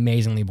going to be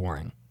amazingly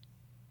boring.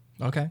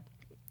 Okay.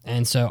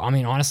 And so, I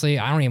mean, honestly,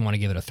 I don't even want to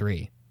give it a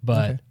 3,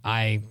 but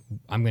I'm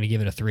going to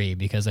give it a 3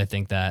 because I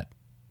think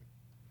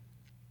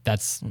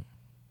that's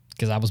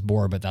because I was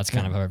bored, but that's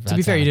kind of to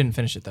be fair, you didn't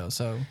finish it though,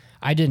 so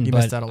I didn't. You but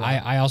missed out a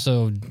lot. I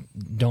also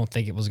don't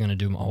think it was going to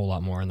do a whole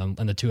lot more in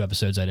the 2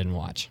 episodes I didn't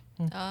watch.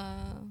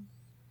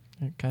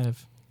 Kind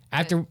of.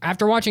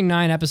 After watching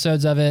 9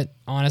 episodes of it,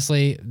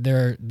 honestly,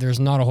 there's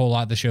not a whole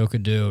lot the show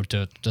could do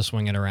to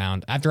swing it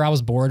around. After I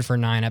was bored for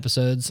 9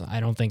 episodes, I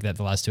don't think that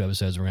the last 2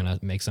 episodes were gonna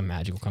make some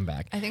magical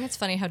comeback. I think it's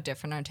funny how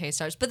different our tastes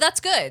are, but that's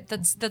good.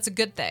 That's a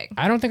good thing.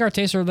 I don't think our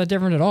tastes are that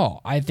different at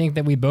all. I think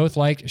that we both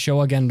liked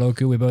Showa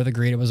Genroku. We both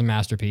agreed it was a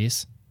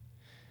masterpiece.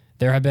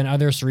 There have been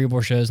other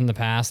cerebral shows in the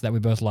past that we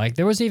both liked.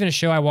 There was even a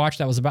show I watched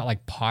that was about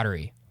like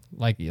pottery,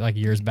 like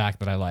years back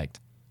that I liked.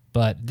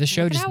 But this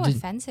show Look at just how didn't.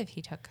 offensive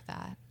he took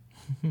that.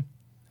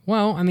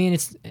 Well, I mean,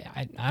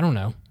 I don't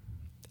know.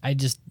 I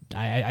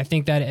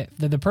think that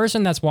the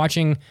person that's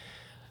watching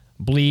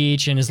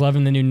Bleach and is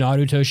loving the new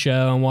Naruto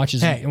show and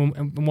watches.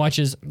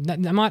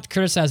 I'm not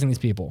criticizing these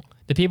people.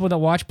 The people that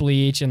watch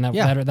Bleach and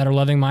that are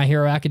loving My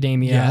Hero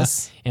Academia.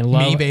 Yes. And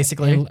love me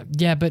basically.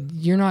 Yeah, but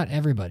you're not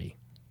everybody.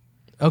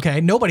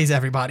 Okay, nobody's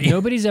everybody.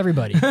 Nobody's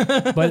everybody.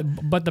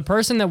 but the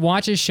person that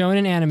watches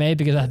shonen anime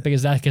because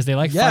they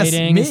like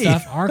fighting me. and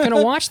stuff aren't going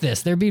to watch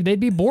this. They'd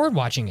be bored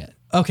watching it.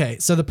 Okay,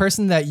 so the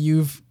person that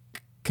you've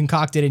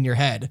concocted in your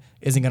head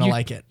isn't going to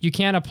like it. You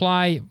can't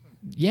apply.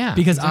 Yeah,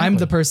 because exactly. I'm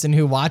the person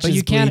who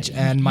watches Bleach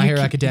and My Hero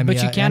Academia.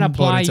 But you can't and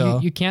apply.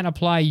 Boruto. You can't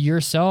apply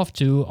yourself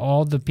to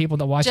all the people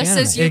that watch Just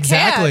anime. as you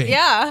Exactly. can.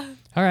 Yeah.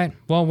 All right.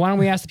 Well, why don't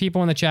we ask the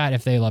people in the chat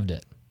if they loved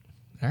it?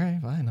 All right,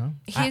 fine. No.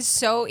 He's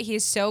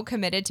so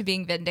committed to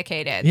being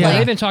vindicated. Yeah. Well,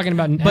 they've been talking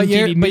about But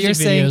MTV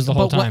music videos the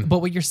whole time. But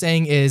what you're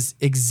saying is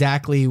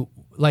exactly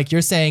like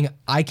you're saying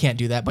I can't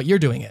do that, but you're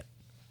doing it.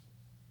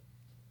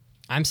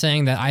 I'm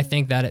saying that I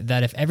think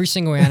that if every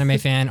single anime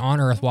fan on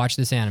Earth watched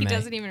this anime, He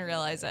doesn't even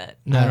realize it.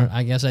 No.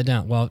 I guess I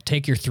don't. Well,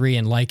 take your 3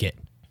 and like it.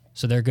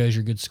 So there goes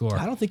your good score.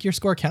 I don't think your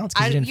score counts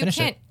because you didn't finish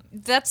it.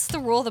 That's the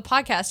rule of the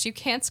podcast. You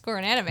can't score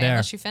an anime There.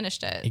 unless you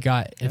finished it. You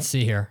got. Let's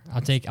see here.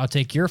 I'll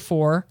take your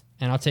 4,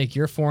 and I'll take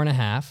your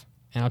 4.5,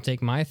 and I'll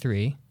take my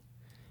 3,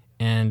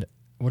 and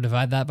we'll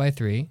divide that by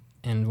 3,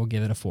 and we'll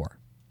give it a 4.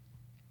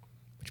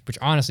 Which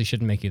honestly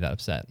shouldn't make you that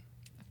upset.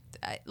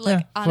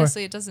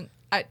 Honestly, it doesn't.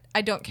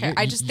 I don't care.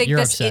 I just think you're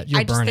this. upset.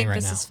 You're I just burning think right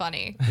this now. is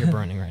funny. You're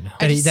burning right now.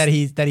 That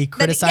he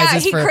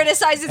criticizes he for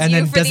criticizes and you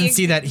then for the doesn't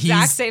see that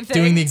exact he's same thing.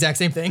 doing the exact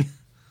same thing.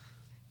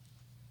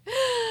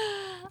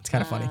 It's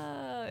kind of funny.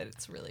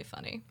 It's really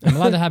funny. I'm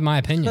allowed to have my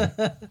opinion.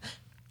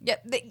 Yeah.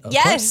 course.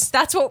 Yes,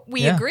 that's what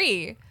we Yeah.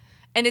 agree.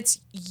 And it's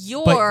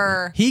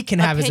your. But he can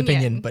have his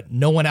opinion, but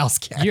no one else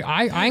can.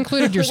 I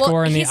included your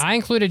score in the. I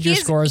included your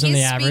scores in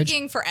the average. He's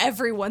speaking for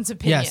everyone's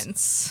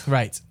opinions.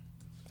 Right.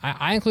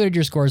 I included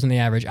your scores in the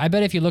average. I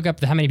bet if you look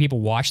up how many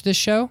people watch this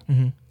show,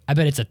 I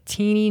bet it's a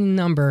teeny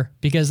number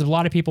because a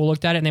lot of people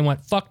looked at it and they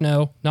went, "Fuck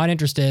no, not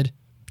interested."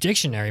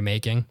 Dictionary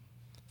making,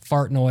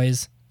 fart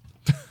noise.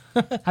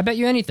 I bet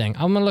you anything.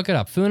 I'm gonna look it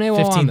up. Fune wa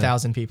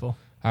 15,000 people.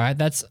 All right,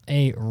 that's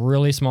a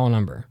really small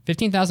number.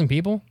 15,000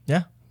 people.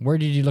 Yeah. Where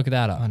did you look at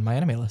that up? On my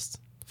anime list.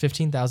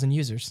 15,000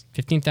 users.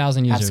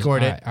 15,000 users.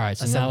 scored All it. right, all right,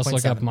 so A now let's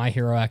look up 7.7. My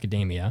Hero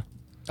Academia.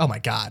 Oh my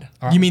God.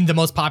 You mean the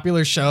most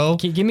popular show?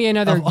 Give me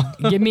another.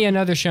 Give me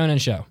another shonen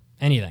show.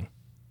 Anything.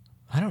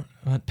 I don't.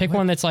 Pick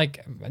one that's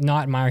like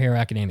not My Hero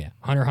Academia.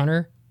 Hunter x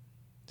Hunter.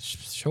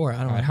 Sure. I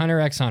don't All right, know. Hunter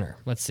x Hunter.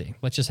 Let's see.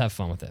 Let's just have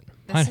fun with it.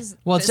 This is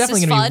Well, it's this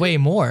definitely is going to fun. be way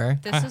more.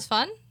 This is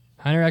fun.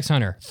 Hunter x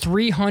Hunter,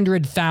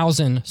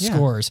 300,000 Yeah.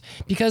 scores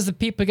because the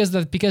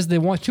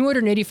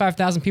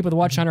 285,000 people that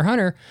watch Hunter x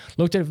Hunter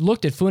looked at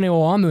Fune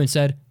Owamu and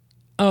said,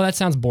 "Oh, that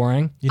sounds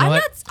boring." You know I'm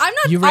what? not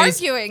You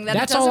raised- arguing that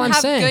That's it doesn't all I'm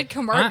have saying. good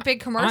big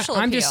commercial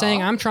I'm just saying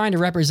appeal. I'm trying to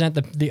represent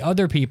the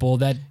other people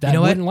that You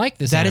know wouldn't what? like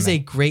this. That is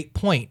anime. a great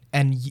point.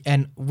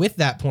 And with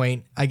that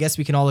point, I guess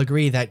we can all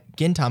agree that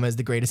Gintama is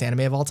the greatest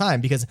anime of all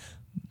time because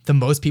the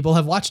most people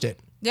have watched it.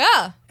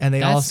 Yeah. And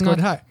they all have That's scored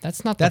not- high.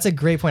 That's not. That's a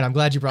great point. I'm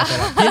glad you brought that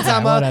up.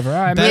 Gintama, whatever.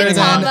 All right,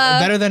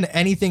 better than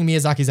anything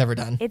Miyazaki's ever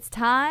done. It's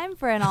time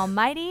for an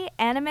almighty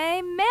anime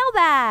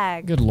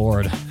mailbag. Good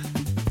lord.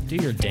 Do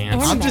your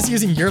dance. I'm just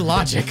using your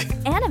logic.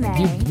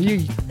 Anime. You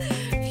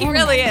He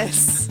really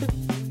is.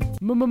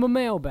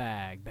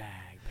 mailbag.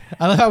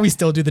 I love how we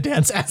still do the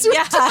dance as we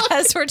Yeah,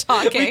 as we're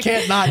talking. We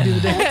can't not do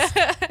the dance.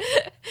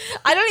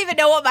 I don't even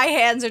know what my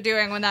hands are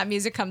doing when that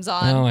music comes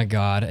on. Oh my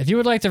god! If you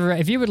would like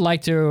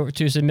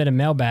to submit a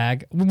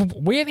mailbag,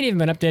 we haven't even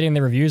been updating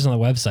the reviews on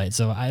the website,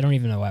 so I don't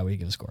even know why we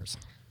give scores.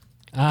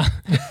 No,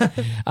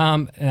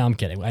 I'm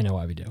kidding. I know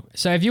why we do.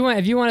 So if you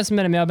want to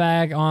submit a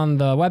mailbag on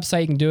the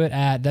website, you can do it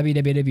at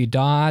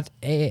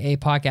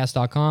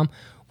www.aapodcast.com.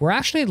 We're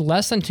actually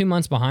less than 2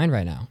 months behind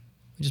right now,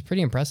 which is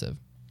pretty impressive.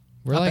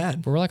 We're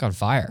like on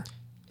fire.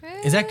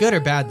 Is that good or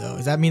bad though?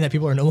 Does that mean that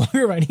people are no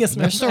longer writing us mailbags?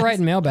 They're still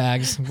writing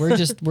mailbags.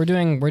 We're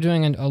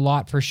doing a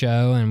lot per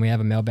show, and we have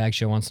a mailbag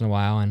show once in a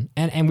while, and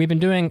we've been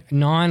doing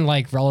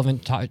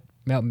relevant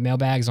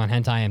mailbags on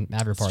hentai and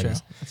after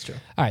parties. That's true.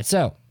 All right,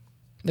 so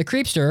the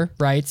Creepster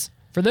writes,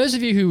 for those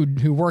of you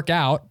who work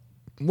out,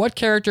 what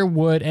character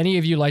would any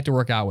of you like to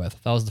work out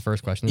with? That was the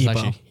first question.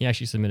 He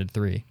actually submitted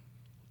 3.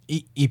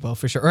 Ippo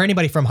for sure, or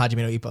anybody from Hajime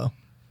no Ippo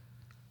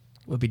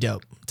would be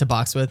dope to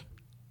box with.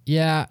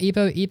 Yeah,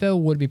 Ippo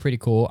would be pretty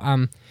cool.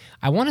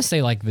 I want to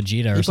say like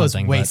Vegeta or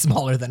something. Ippo's way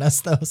smaller than us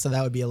though, so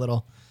that would be a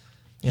little,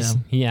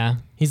 Yeah.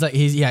 He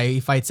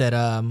fights at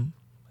I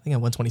think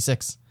at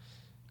 126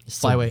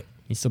 flyweight.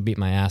 He still beat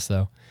my ass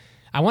though.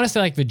 I want to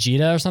say like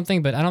Vegeta or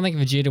something, but I don't think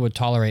Vegeta would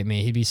tolerate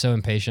me. He'd be so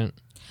impatient.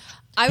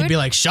 He'd be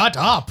like, "Shut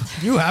up!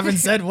 You haven't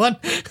said one.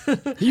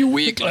 You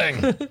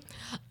weakling."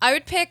 I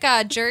would pick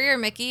Juri or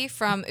Mickey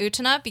from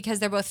Utena because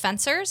they're both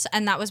fencers,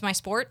 and that was my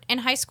sport in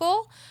high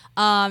school.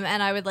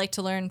 And I would like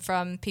to learn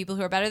from people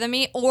who are better than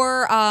me,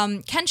 or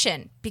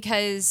Kenshin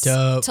because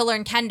to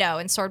learn kendo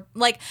and sword.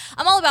 Like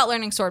I'm all about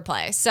learning sword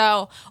play.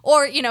 So,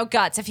 or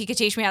Guts if he could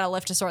teach me how to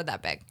lift a sword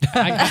that big.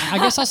 I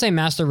guess I'll say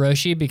Master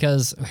Roshi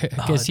because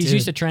he's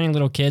used to training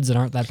little kids that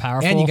aren't that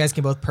powerful. And you guys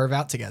can both perv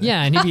out together.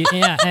 Yeah, and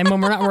and when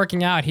we're not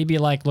working out, he'd be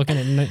like looking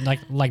at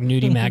like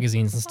nudie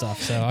magazines and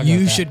stuff. So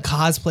you should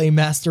cosplay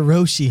Master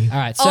Roshi. All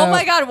right. So, oh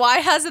my God, why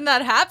hasn't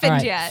that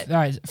happened yet? All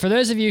right. For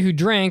those of you who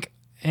drink,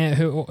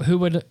 who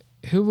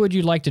would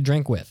you like to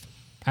drink with,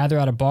 either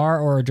at a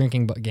bar or a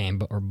drinking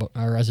game,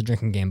 or as a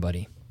drinking game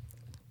buddy?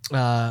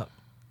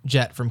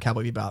 Jet from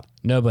Cowboy Bebop.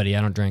 Nobody.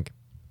 I don't drink.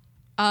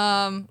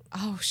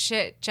 Oh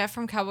shit, Jeff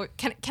from Cowboy.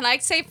 Can I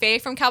say Faye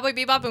from Cowboy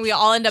Bebop and we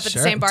all end up at the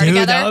same bar Dude,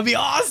 together? That would be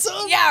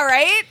awesome. Yeah,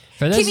 right.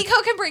 Those,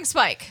 Kimiko can bring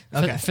Spike.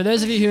 Okay. For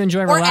those of you who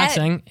enjoy Or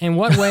relaxing, in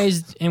what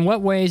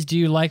ways do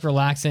you like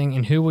relaxing,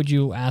 and who would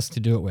you ask to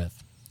do it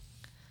with?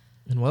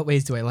 In what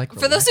ways do I like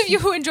relaxing? For those of you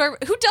who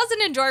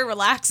doesn't enjoy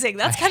relaxing,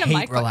 that's kind of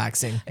my question.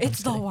 relaxing.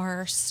 It's the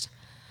worst.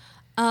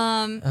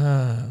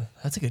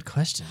 That's a good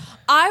question.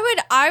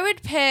 I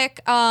would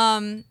pick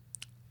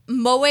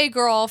Moe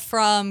girl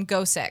from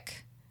Gosek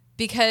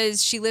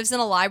because she lives in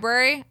a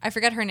library. I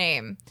forget her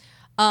name.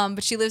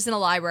 But she lives in a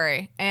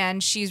library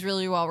and she's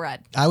really well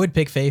read. I would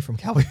pick Faye from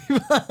Cowboy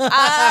Bebop.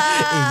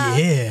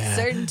 Yeah.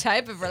 Certain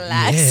type of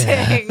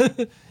relaxing.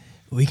 Yeah.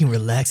 We can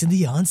relax in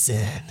the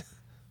onsen.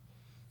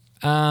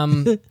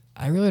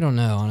 I really don't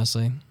know,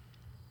 honestly.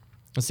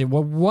 Let's see.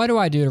 What do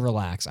I do to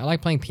relax? I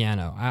like playing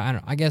piano.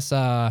 I guess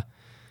I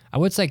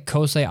would say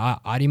Kosei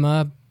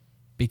Arima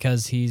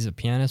because he's a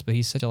pianist, but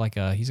he's such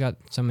he's got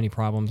so many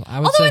problems.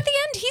 Although at the end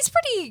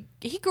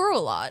he grew a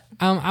lot.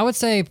 I would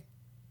say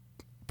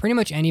pretty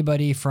much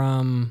anybody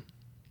from.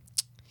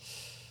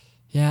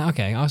 Yeah,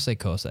 okay. I'll say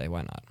Kosei.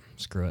 Why not?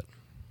 Screw it.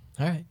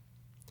 All right.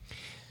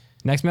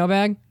 Next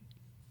mailbag.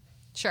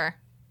 Sure.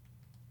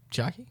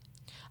 Jockey?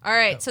 All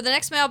right. So the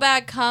next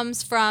mailbag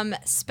comes from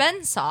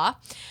Spensaw,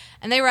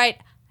 and they write,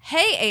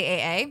 "Hey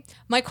AAA,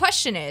 my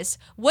question is,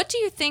 what do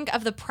you think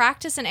of the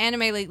practice in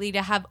anime lately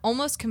to have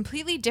almost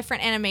completely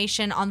different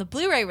animation on the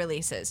Blu-ray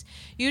releases,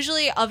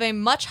 usually of a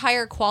much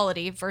higher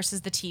quality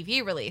versus the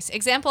TV release?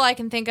 Example I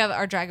can think of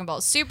are Dragon Ball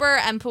Super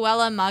and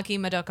Puella Magi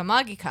Madoka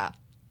Magica.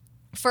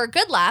 For a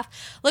good laugh,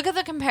 look at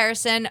the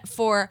comparison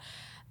for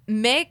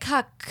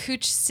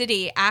Meikakuchi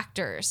City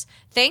actors.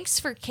 Thanks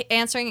for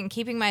answering and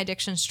keeping my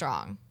addiction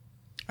strong."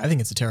 I think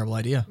it's a terrible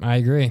idea. I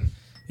agree.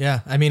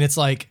 Yeah. I mean, it's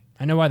like,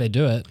 I know why they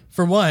do it.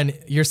 for one,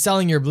 you're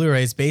selling your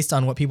Blu-rays based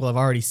on what people have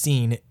already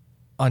seen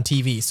on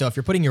TV. So if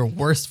you're putting your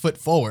worst foot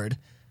forward,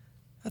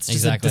 that's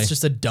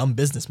just a dumb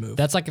business move.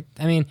 That's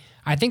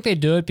I think they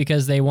do it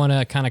because they want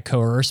to kind of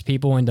coerce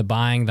people into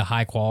buying the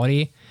high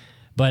quality.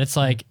 But it's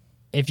like,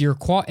 if your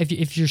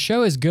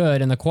show is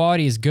good and the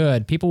quality is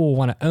good, people will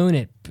want to own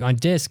it on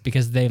disc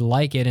because they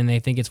like it and they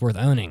think it's worth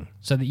owning.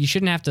 So that you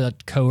shouldn't have to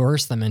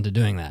coerce them into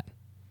doing that.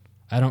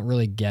 I don't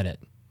really get it.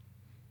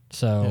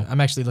 So Yeah,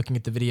 I'm actually looking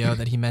at the video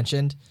that he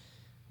mentioned,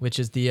 which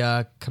is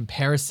the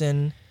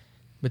comparison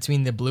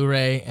between the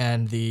Blu-ray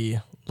and the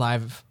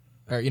live,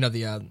 or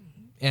the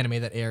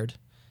anime that aired.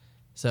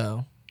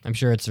 So I'm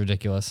sure it's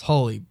ridiculous.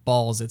 Holy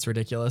balls, it's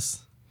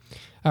ridiculous.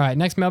 All right,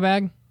 next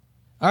mailbag.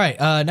 All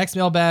right, next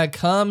mailbag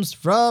comes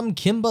from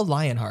Kimba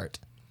Lionheart.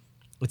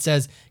 It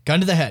says,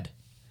 "Gun to the head.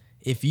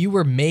 If you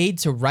were made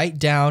to write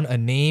down a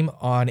name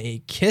on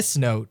a kiss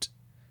note,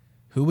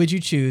 who would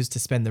you choose to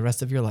spend the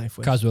rest of your life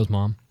with?" Kazuo's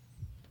mom.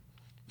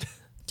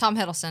 Tom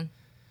Hiddleston.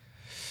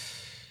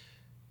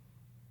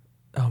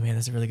 Oh man,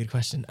 that's a really good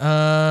question.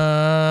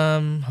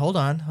 Hold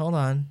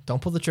on.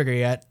 Don't pull the trigger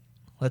yet.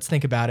 Let's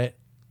think about it.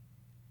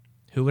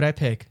 Who would I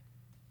pick?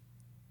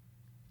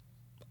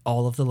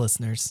 all of the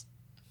listeners.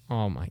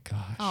 Oh my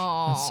gosh.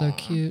 Aw. That's so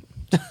cute.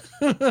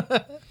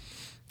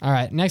 All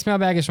right. Next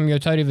mailbag is from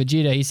Yotodi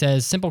Vegeta. He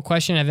says, simple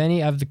question. Have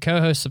any of the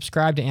co-hosts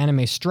subscribed to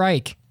Anime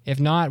Strike? If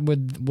not,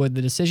 would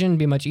the decision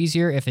be much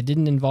easier if it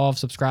didn't involve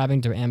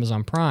subscribing to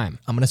Amazon Prime?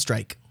 I'm going to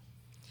strike.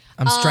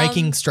 I'm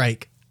striking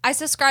strike. I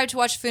subscribed to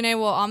watch Fune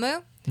wo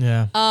Amu.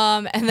 Yeah.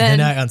 And then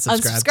I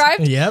unsubscribed.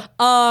 unsubscribed.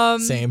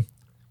 Yep. Same.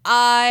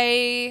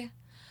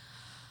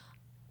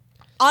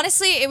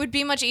 Honestly, it would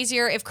be much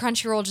easier if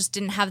Crunchyroll just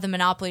didn't have the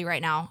monopoly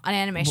right now on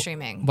anime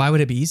streaming. Why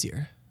would it be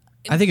easier?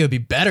 I think it would be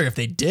better if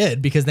they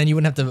did, because then you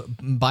wouldn't have to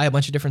buy a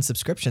bunch of different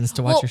subscriptions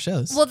to watch your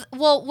shows.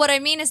 Well, what I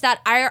mean is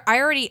that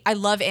I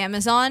love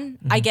Amazon.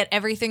 I get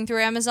everything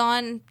through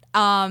Amazon.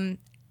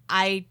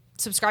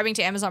 Subscribing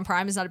to Amazon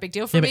Prime is not a big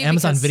deal for me. But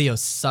Amazon Video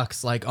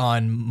sucks, like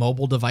on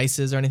mobile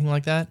devices or anything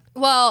like that.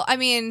 Well, I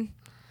mean,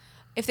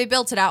 if they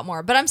built it out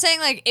more, but I'm saying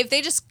like if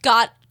they just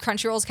got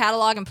Crunchyroll's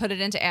catalog and put it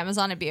into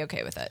Amazon, I'd be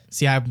okay with it.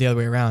 See, I'm the other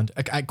way around.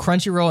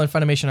 Crunchyroll and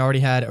Funimation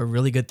already had a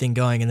really good thing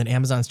going, and then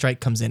Amazon Strike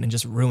comes in and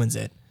just ruins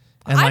it.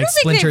 And I don't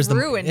think they've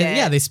ruined it.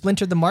 Yeah, they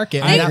splintered the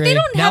market. They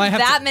don't have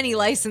that many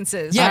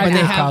licenses. Yeah,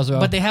 right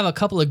but they have a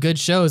couple of good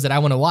shows that I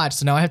want to watch.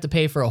 So now I have to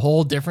pay for a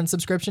whole different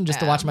subscription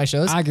just to watch my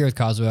shows. I agree with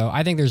Kazuo.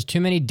 I think there's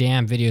too many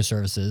damn video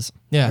services.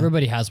 Yeah.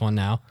 Everybody has one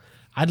now.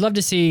 I'd love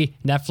to see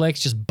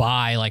Netflix just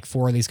buy like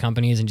 4 of these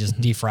companies and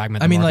just defragment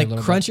the I mean, like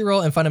market a little bit.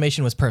 Crunchyroll and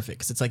Funimation was perfect,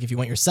 because it's like if you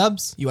want your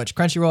subs, you watch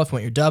Crunchyroll. If you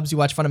want your dubs, you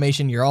watch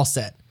Funimation. You're all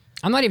set.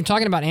 I'm not even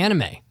talking about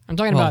anime. I'm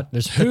talking about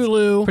there's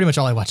Hulu. Pretty much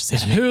all I watch is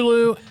anime.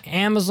 Hulu,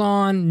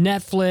 Amazon,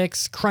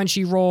 Netflix,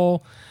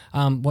 Crunchyroll.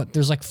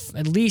 There's like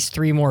at least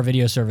 3 more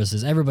video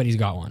services. Everybody's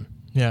got one.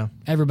 Yeah.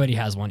 Everybody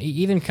has one.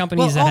 Even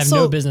companies that have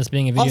no business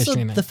being a video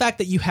streaming. The fact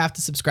that you have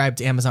to subscribe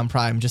to Amazon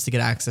Prime just to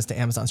get access to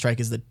Amazon Strike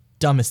is the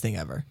dumbest thing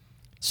ever.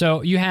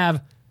 So you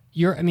have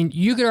you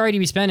could already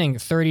be spending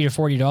 $30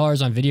 to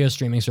 $40 on video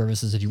streaming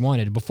services if you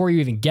wanted before you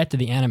even get to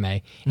the anime.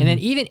 And then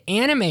even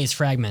anime is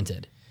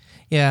fragmented.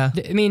 Yeah.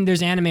 I mean,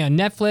 there's anime on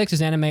Netflix,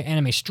 there's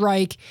anime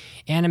Strike,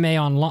 anime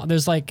on,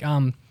 there's like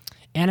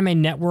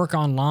Anime Network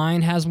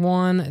Online has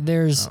one.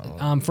 There's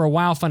for a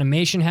while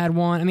Funimation had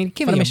one. I mean,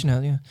 give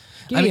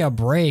me a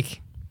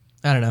break.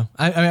 I don't know.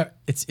 I mean,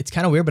 it's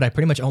kind of weird, but I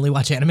pretty much only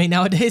watch anime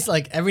nowadays.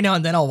 Like every now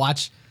and then I'll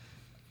watch.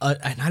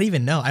 I not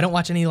even know. I don't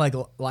watch any like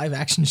live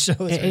action shows.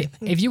 Or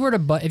anything. If you were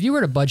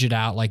to budget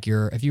out like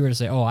if you were to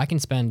say, oh, I can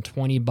spend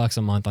 $20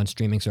 a month on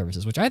streaming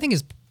services, which I think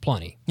is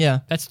plenty. Yeah,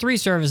 that's 3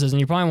 services,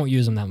 and you probably won't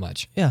use them that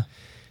much. Yeah,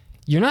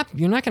 you're not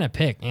gonna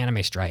pick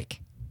Anime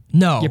Strike.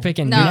 No, you're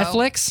picking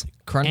Netflix,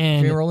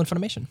 Crunchyroll, and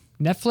Funimation.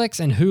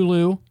 Netflix and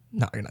Hulu.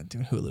 No, you're not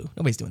doing Hulu.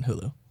 Nobody's doing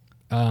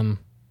Hulu.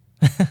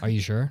 Are you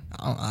sure?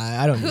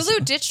 I don't.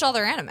 Hulu ditched all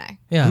their anime.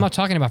 Yeah, I'm not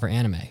talking about for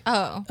anime.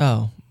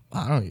 Oh,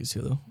 I don't use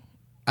Hulu.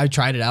 I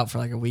tried it out for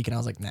like a week and I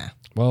was like, nah.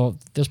 Well,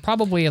 there's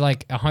probably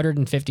like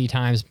 150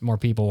 times more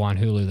people on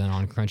Hulu than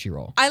on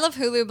Crunchyroll. I love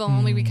Hulu, but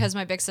only because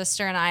my big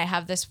sister and I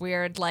have this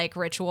weird like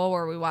ritual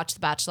where we watch The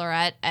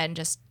Bachelorette and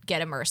just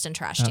get immersed in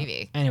trash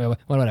TV. Anyway,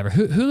 whatever.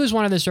 Hulu's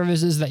one of the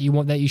services that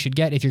you should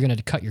get if you're going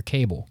to cut your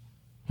cable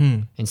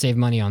and save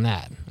money on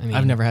that. I mean,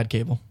 I've never had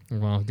cable.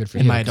 Well, good for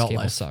you. In my adult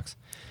cable life. Sucks.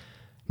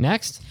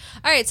 Next.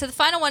 All right, so the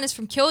final one is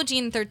from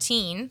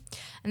Kyojin13,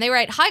 and they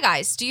write, "Hi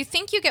guys, do you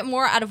think you get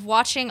more out of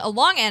watching a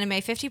long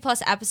anime 50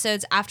 plus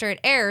episodes after it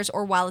airs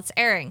or while it's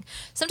airing?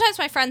 Sometimes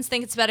my friends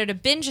think it's better to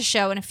binge a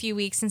show in a few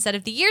weeks instead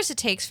of the years it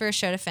takes for a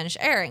show to finish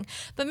airing,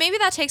 but maybe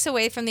that takes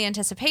away from the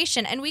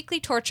anticipation and weekly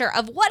torture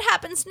of what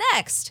happens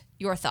next.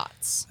 Your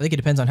thoughts?" I think it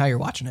depends on how you're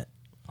watching it.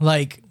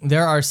 Like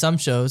there are some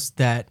shows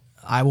that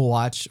I will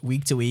watch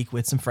week to week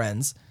with some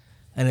friends,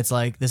 and it's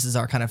like this is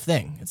our kind of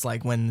thing. It's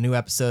like when the new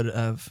episode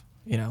of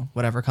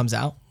whatever comes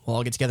out, we'll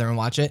all get together and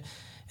watch it.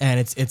 And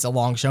it's a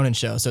long shonen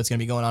show, so it's going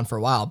to be going on for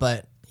a while.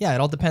 But yeah,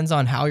 it all depends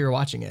on how you're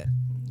watching it,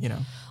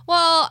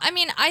 Well, I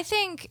mean, I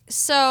think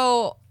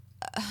so.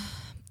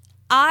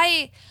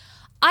 I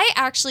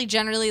actually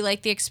generally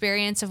like the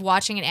experience of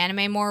watching an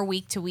anime more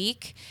week to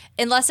week,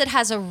 unless it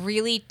has a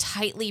really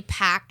tightly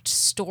packed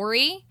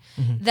story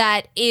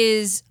that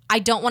is, I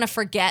don't want to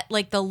forget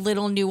like the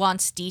little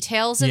nuanced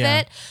details of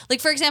it.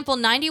 Like for example,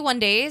 91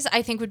 Days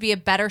I think would be a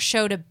better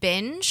show to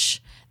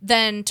binge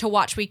than to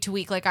watch week to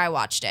week like I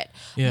watched it.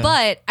 Yeah.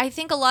 But I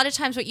think a lot of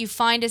times what you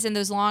find is in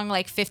those long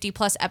like 50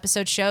 plus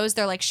episode shows,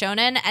 they're like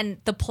shonen and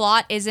the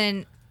plot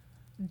isn't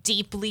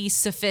deeply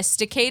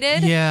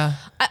sophisticated. Yeah.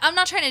 I'm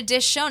not trying to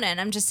dish shonen.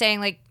 I'm just saying,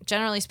 like,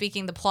 generally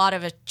speaking, the plot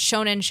of a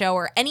shonen show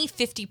or any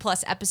 50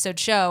 plus episode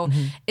show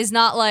is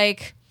not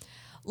like,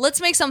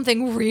 let's make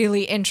something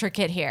really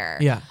intricate here.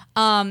 Yeah.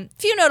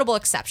 Few notable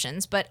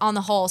exceptions, but on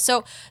the whole.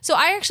 So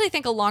I actually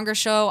think a longer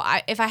show,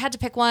 if I had to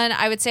pick one,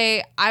 I would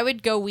say I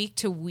would go week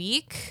to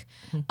week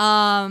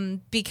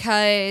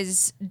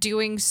because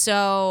doing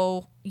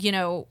so,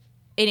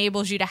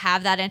 enables you to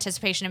have that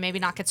anticipation and maybe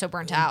not get so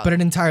burnt out. But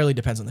it entirely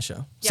depends on the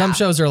show. Yeah, some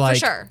shows are like,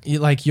 for sure.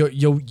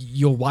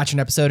 You'll watch an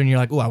episode and you're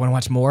like, oh, I want to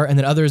watch more. And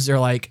then others are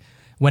like,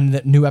 when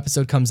the new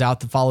episode comes out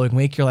the following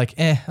week, you're like,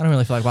 I don't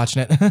really feel like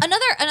watching it.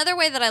 Another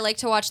way that I like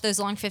to watch those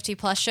long 50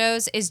 plus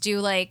shows is do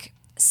like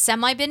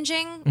semi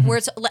binging, where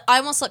it's I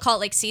almost call it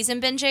like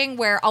season binging,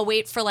 where I'll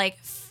wait for like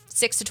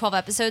 6 to 12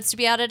 episodes to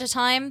be out at a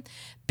time,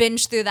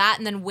 binge through that,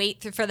 and then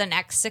wait for the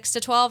next 6 to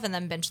 12, and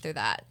then binge through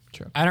that.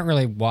 True. I don't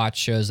really watch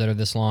shows that are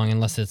this long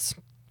unless it's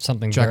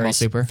something Dragon very Ball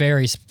Super.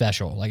 very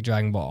special, like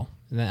Dragon Ball.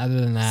 And then other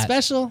than that,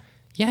 Special?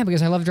 yeah,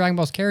 because I love Dragon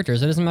Ball's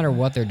characters. It doesn't matter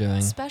what they're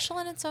doing. Special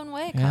in its own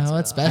way. Yeah, well,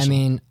 it's special. I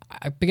mean,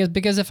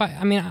 because if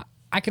I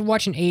could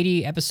watch an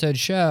 80 episode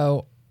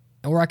show,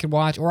 or I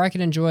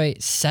could enjoy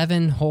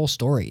 7 whole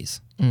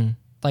stories.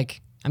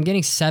 Like I'm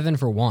getting 7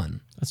 for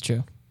 1. That's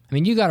true. I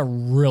mean, you got to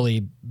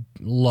really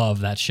love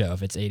that show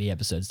if it's 80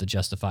 episodes to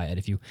justify it.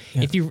 If you're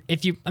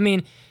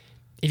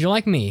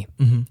like me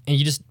and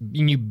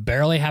you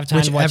barely have time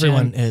Which to watch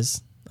everyone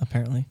is,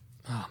 apparently.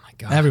 Oh my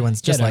god,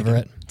 Everyone's just Get like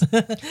over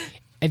it.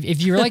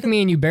 If you're like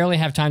me and you barely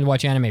have time to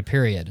watch anime,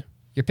 period,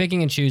 you're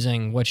picking and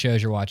choosing what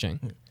shows you're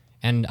watching,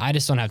 and I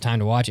just don't have time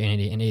to watch an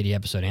 80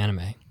 episode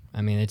anime.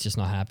 I mean, it's just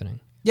not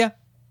happening. Yeah.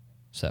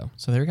 So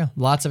there we go.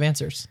 Lots of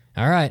answers.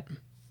 all right.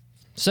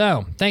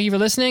 So, thank you for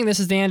listening. This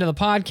is the end of the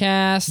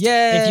podcast.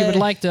 Yay! If you would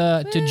like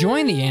to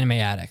join the Anime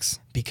Addicts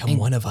Become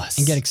one of us.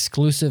 and get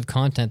exclusive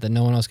content that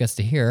no one else gets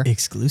to hear,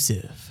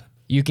 exclusive.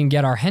 you can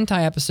get our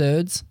hentai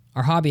episodes,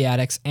 our hobby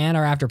addicts, and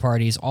our after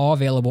parties all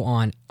available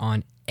on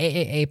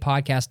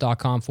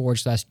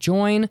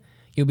AAApodcast.com/join.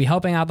 You'll be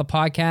helping out the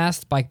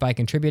podcast by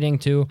contributing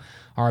to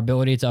our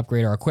ability to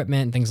upgrade our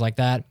equipment and things like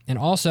that. And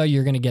also,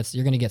 you're gonna get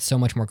so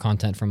much more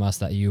content from us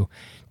that you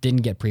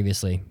didn't get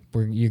previously.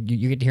 You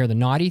get to hear the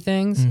naughty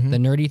things, the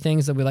nerdy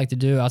things that we like to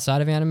do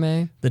outside of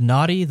anime, The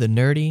naughty, the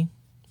nerdy,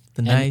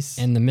 the nice.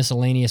 and the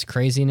miscellaneous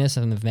craziness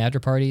and the after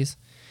parties.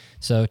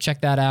 So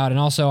check that out. And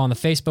also on the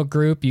Facebook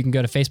group, you can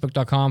go to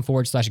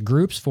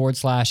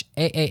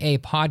facebook.com/groups/AAA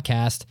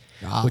podcast,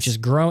 which is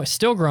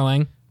still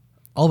growing.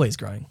 Always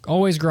growing.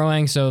 Always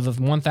growing. So the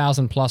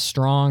 1,000 plus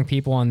strong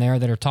people on there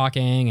that are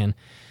talking and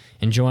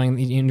enjoying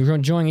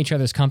each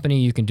other's company,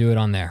 you can do it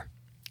on there.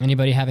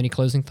 Anybody have any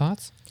closing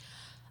thoughts?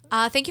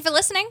 Thank you for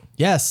listening.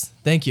 Yes.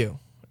 Thank you.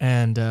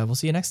 And we'll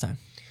see you next time.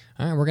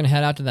 All right, we're going to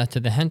head out to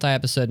the hentai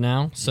episode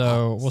now.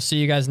 So we'll see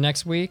you guys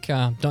next week.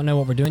 Don't know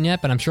what we're doing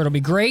yet, but I'm sure it'll be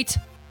great.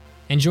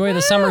 Enjoy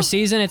the summer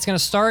season. It's going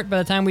to start by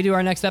the time we do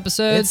our next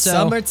episode. It's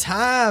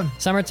summertime.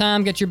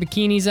 Summertime, get your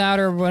bikinis out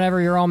or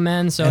whatever. You're all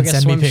men, so And I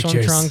guess send me swim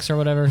pictures. trunks or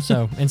whatever.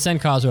 So, and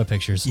send Kazuo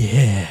pictures.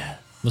 Yeah.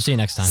 We'll see you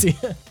next time. See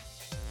ya.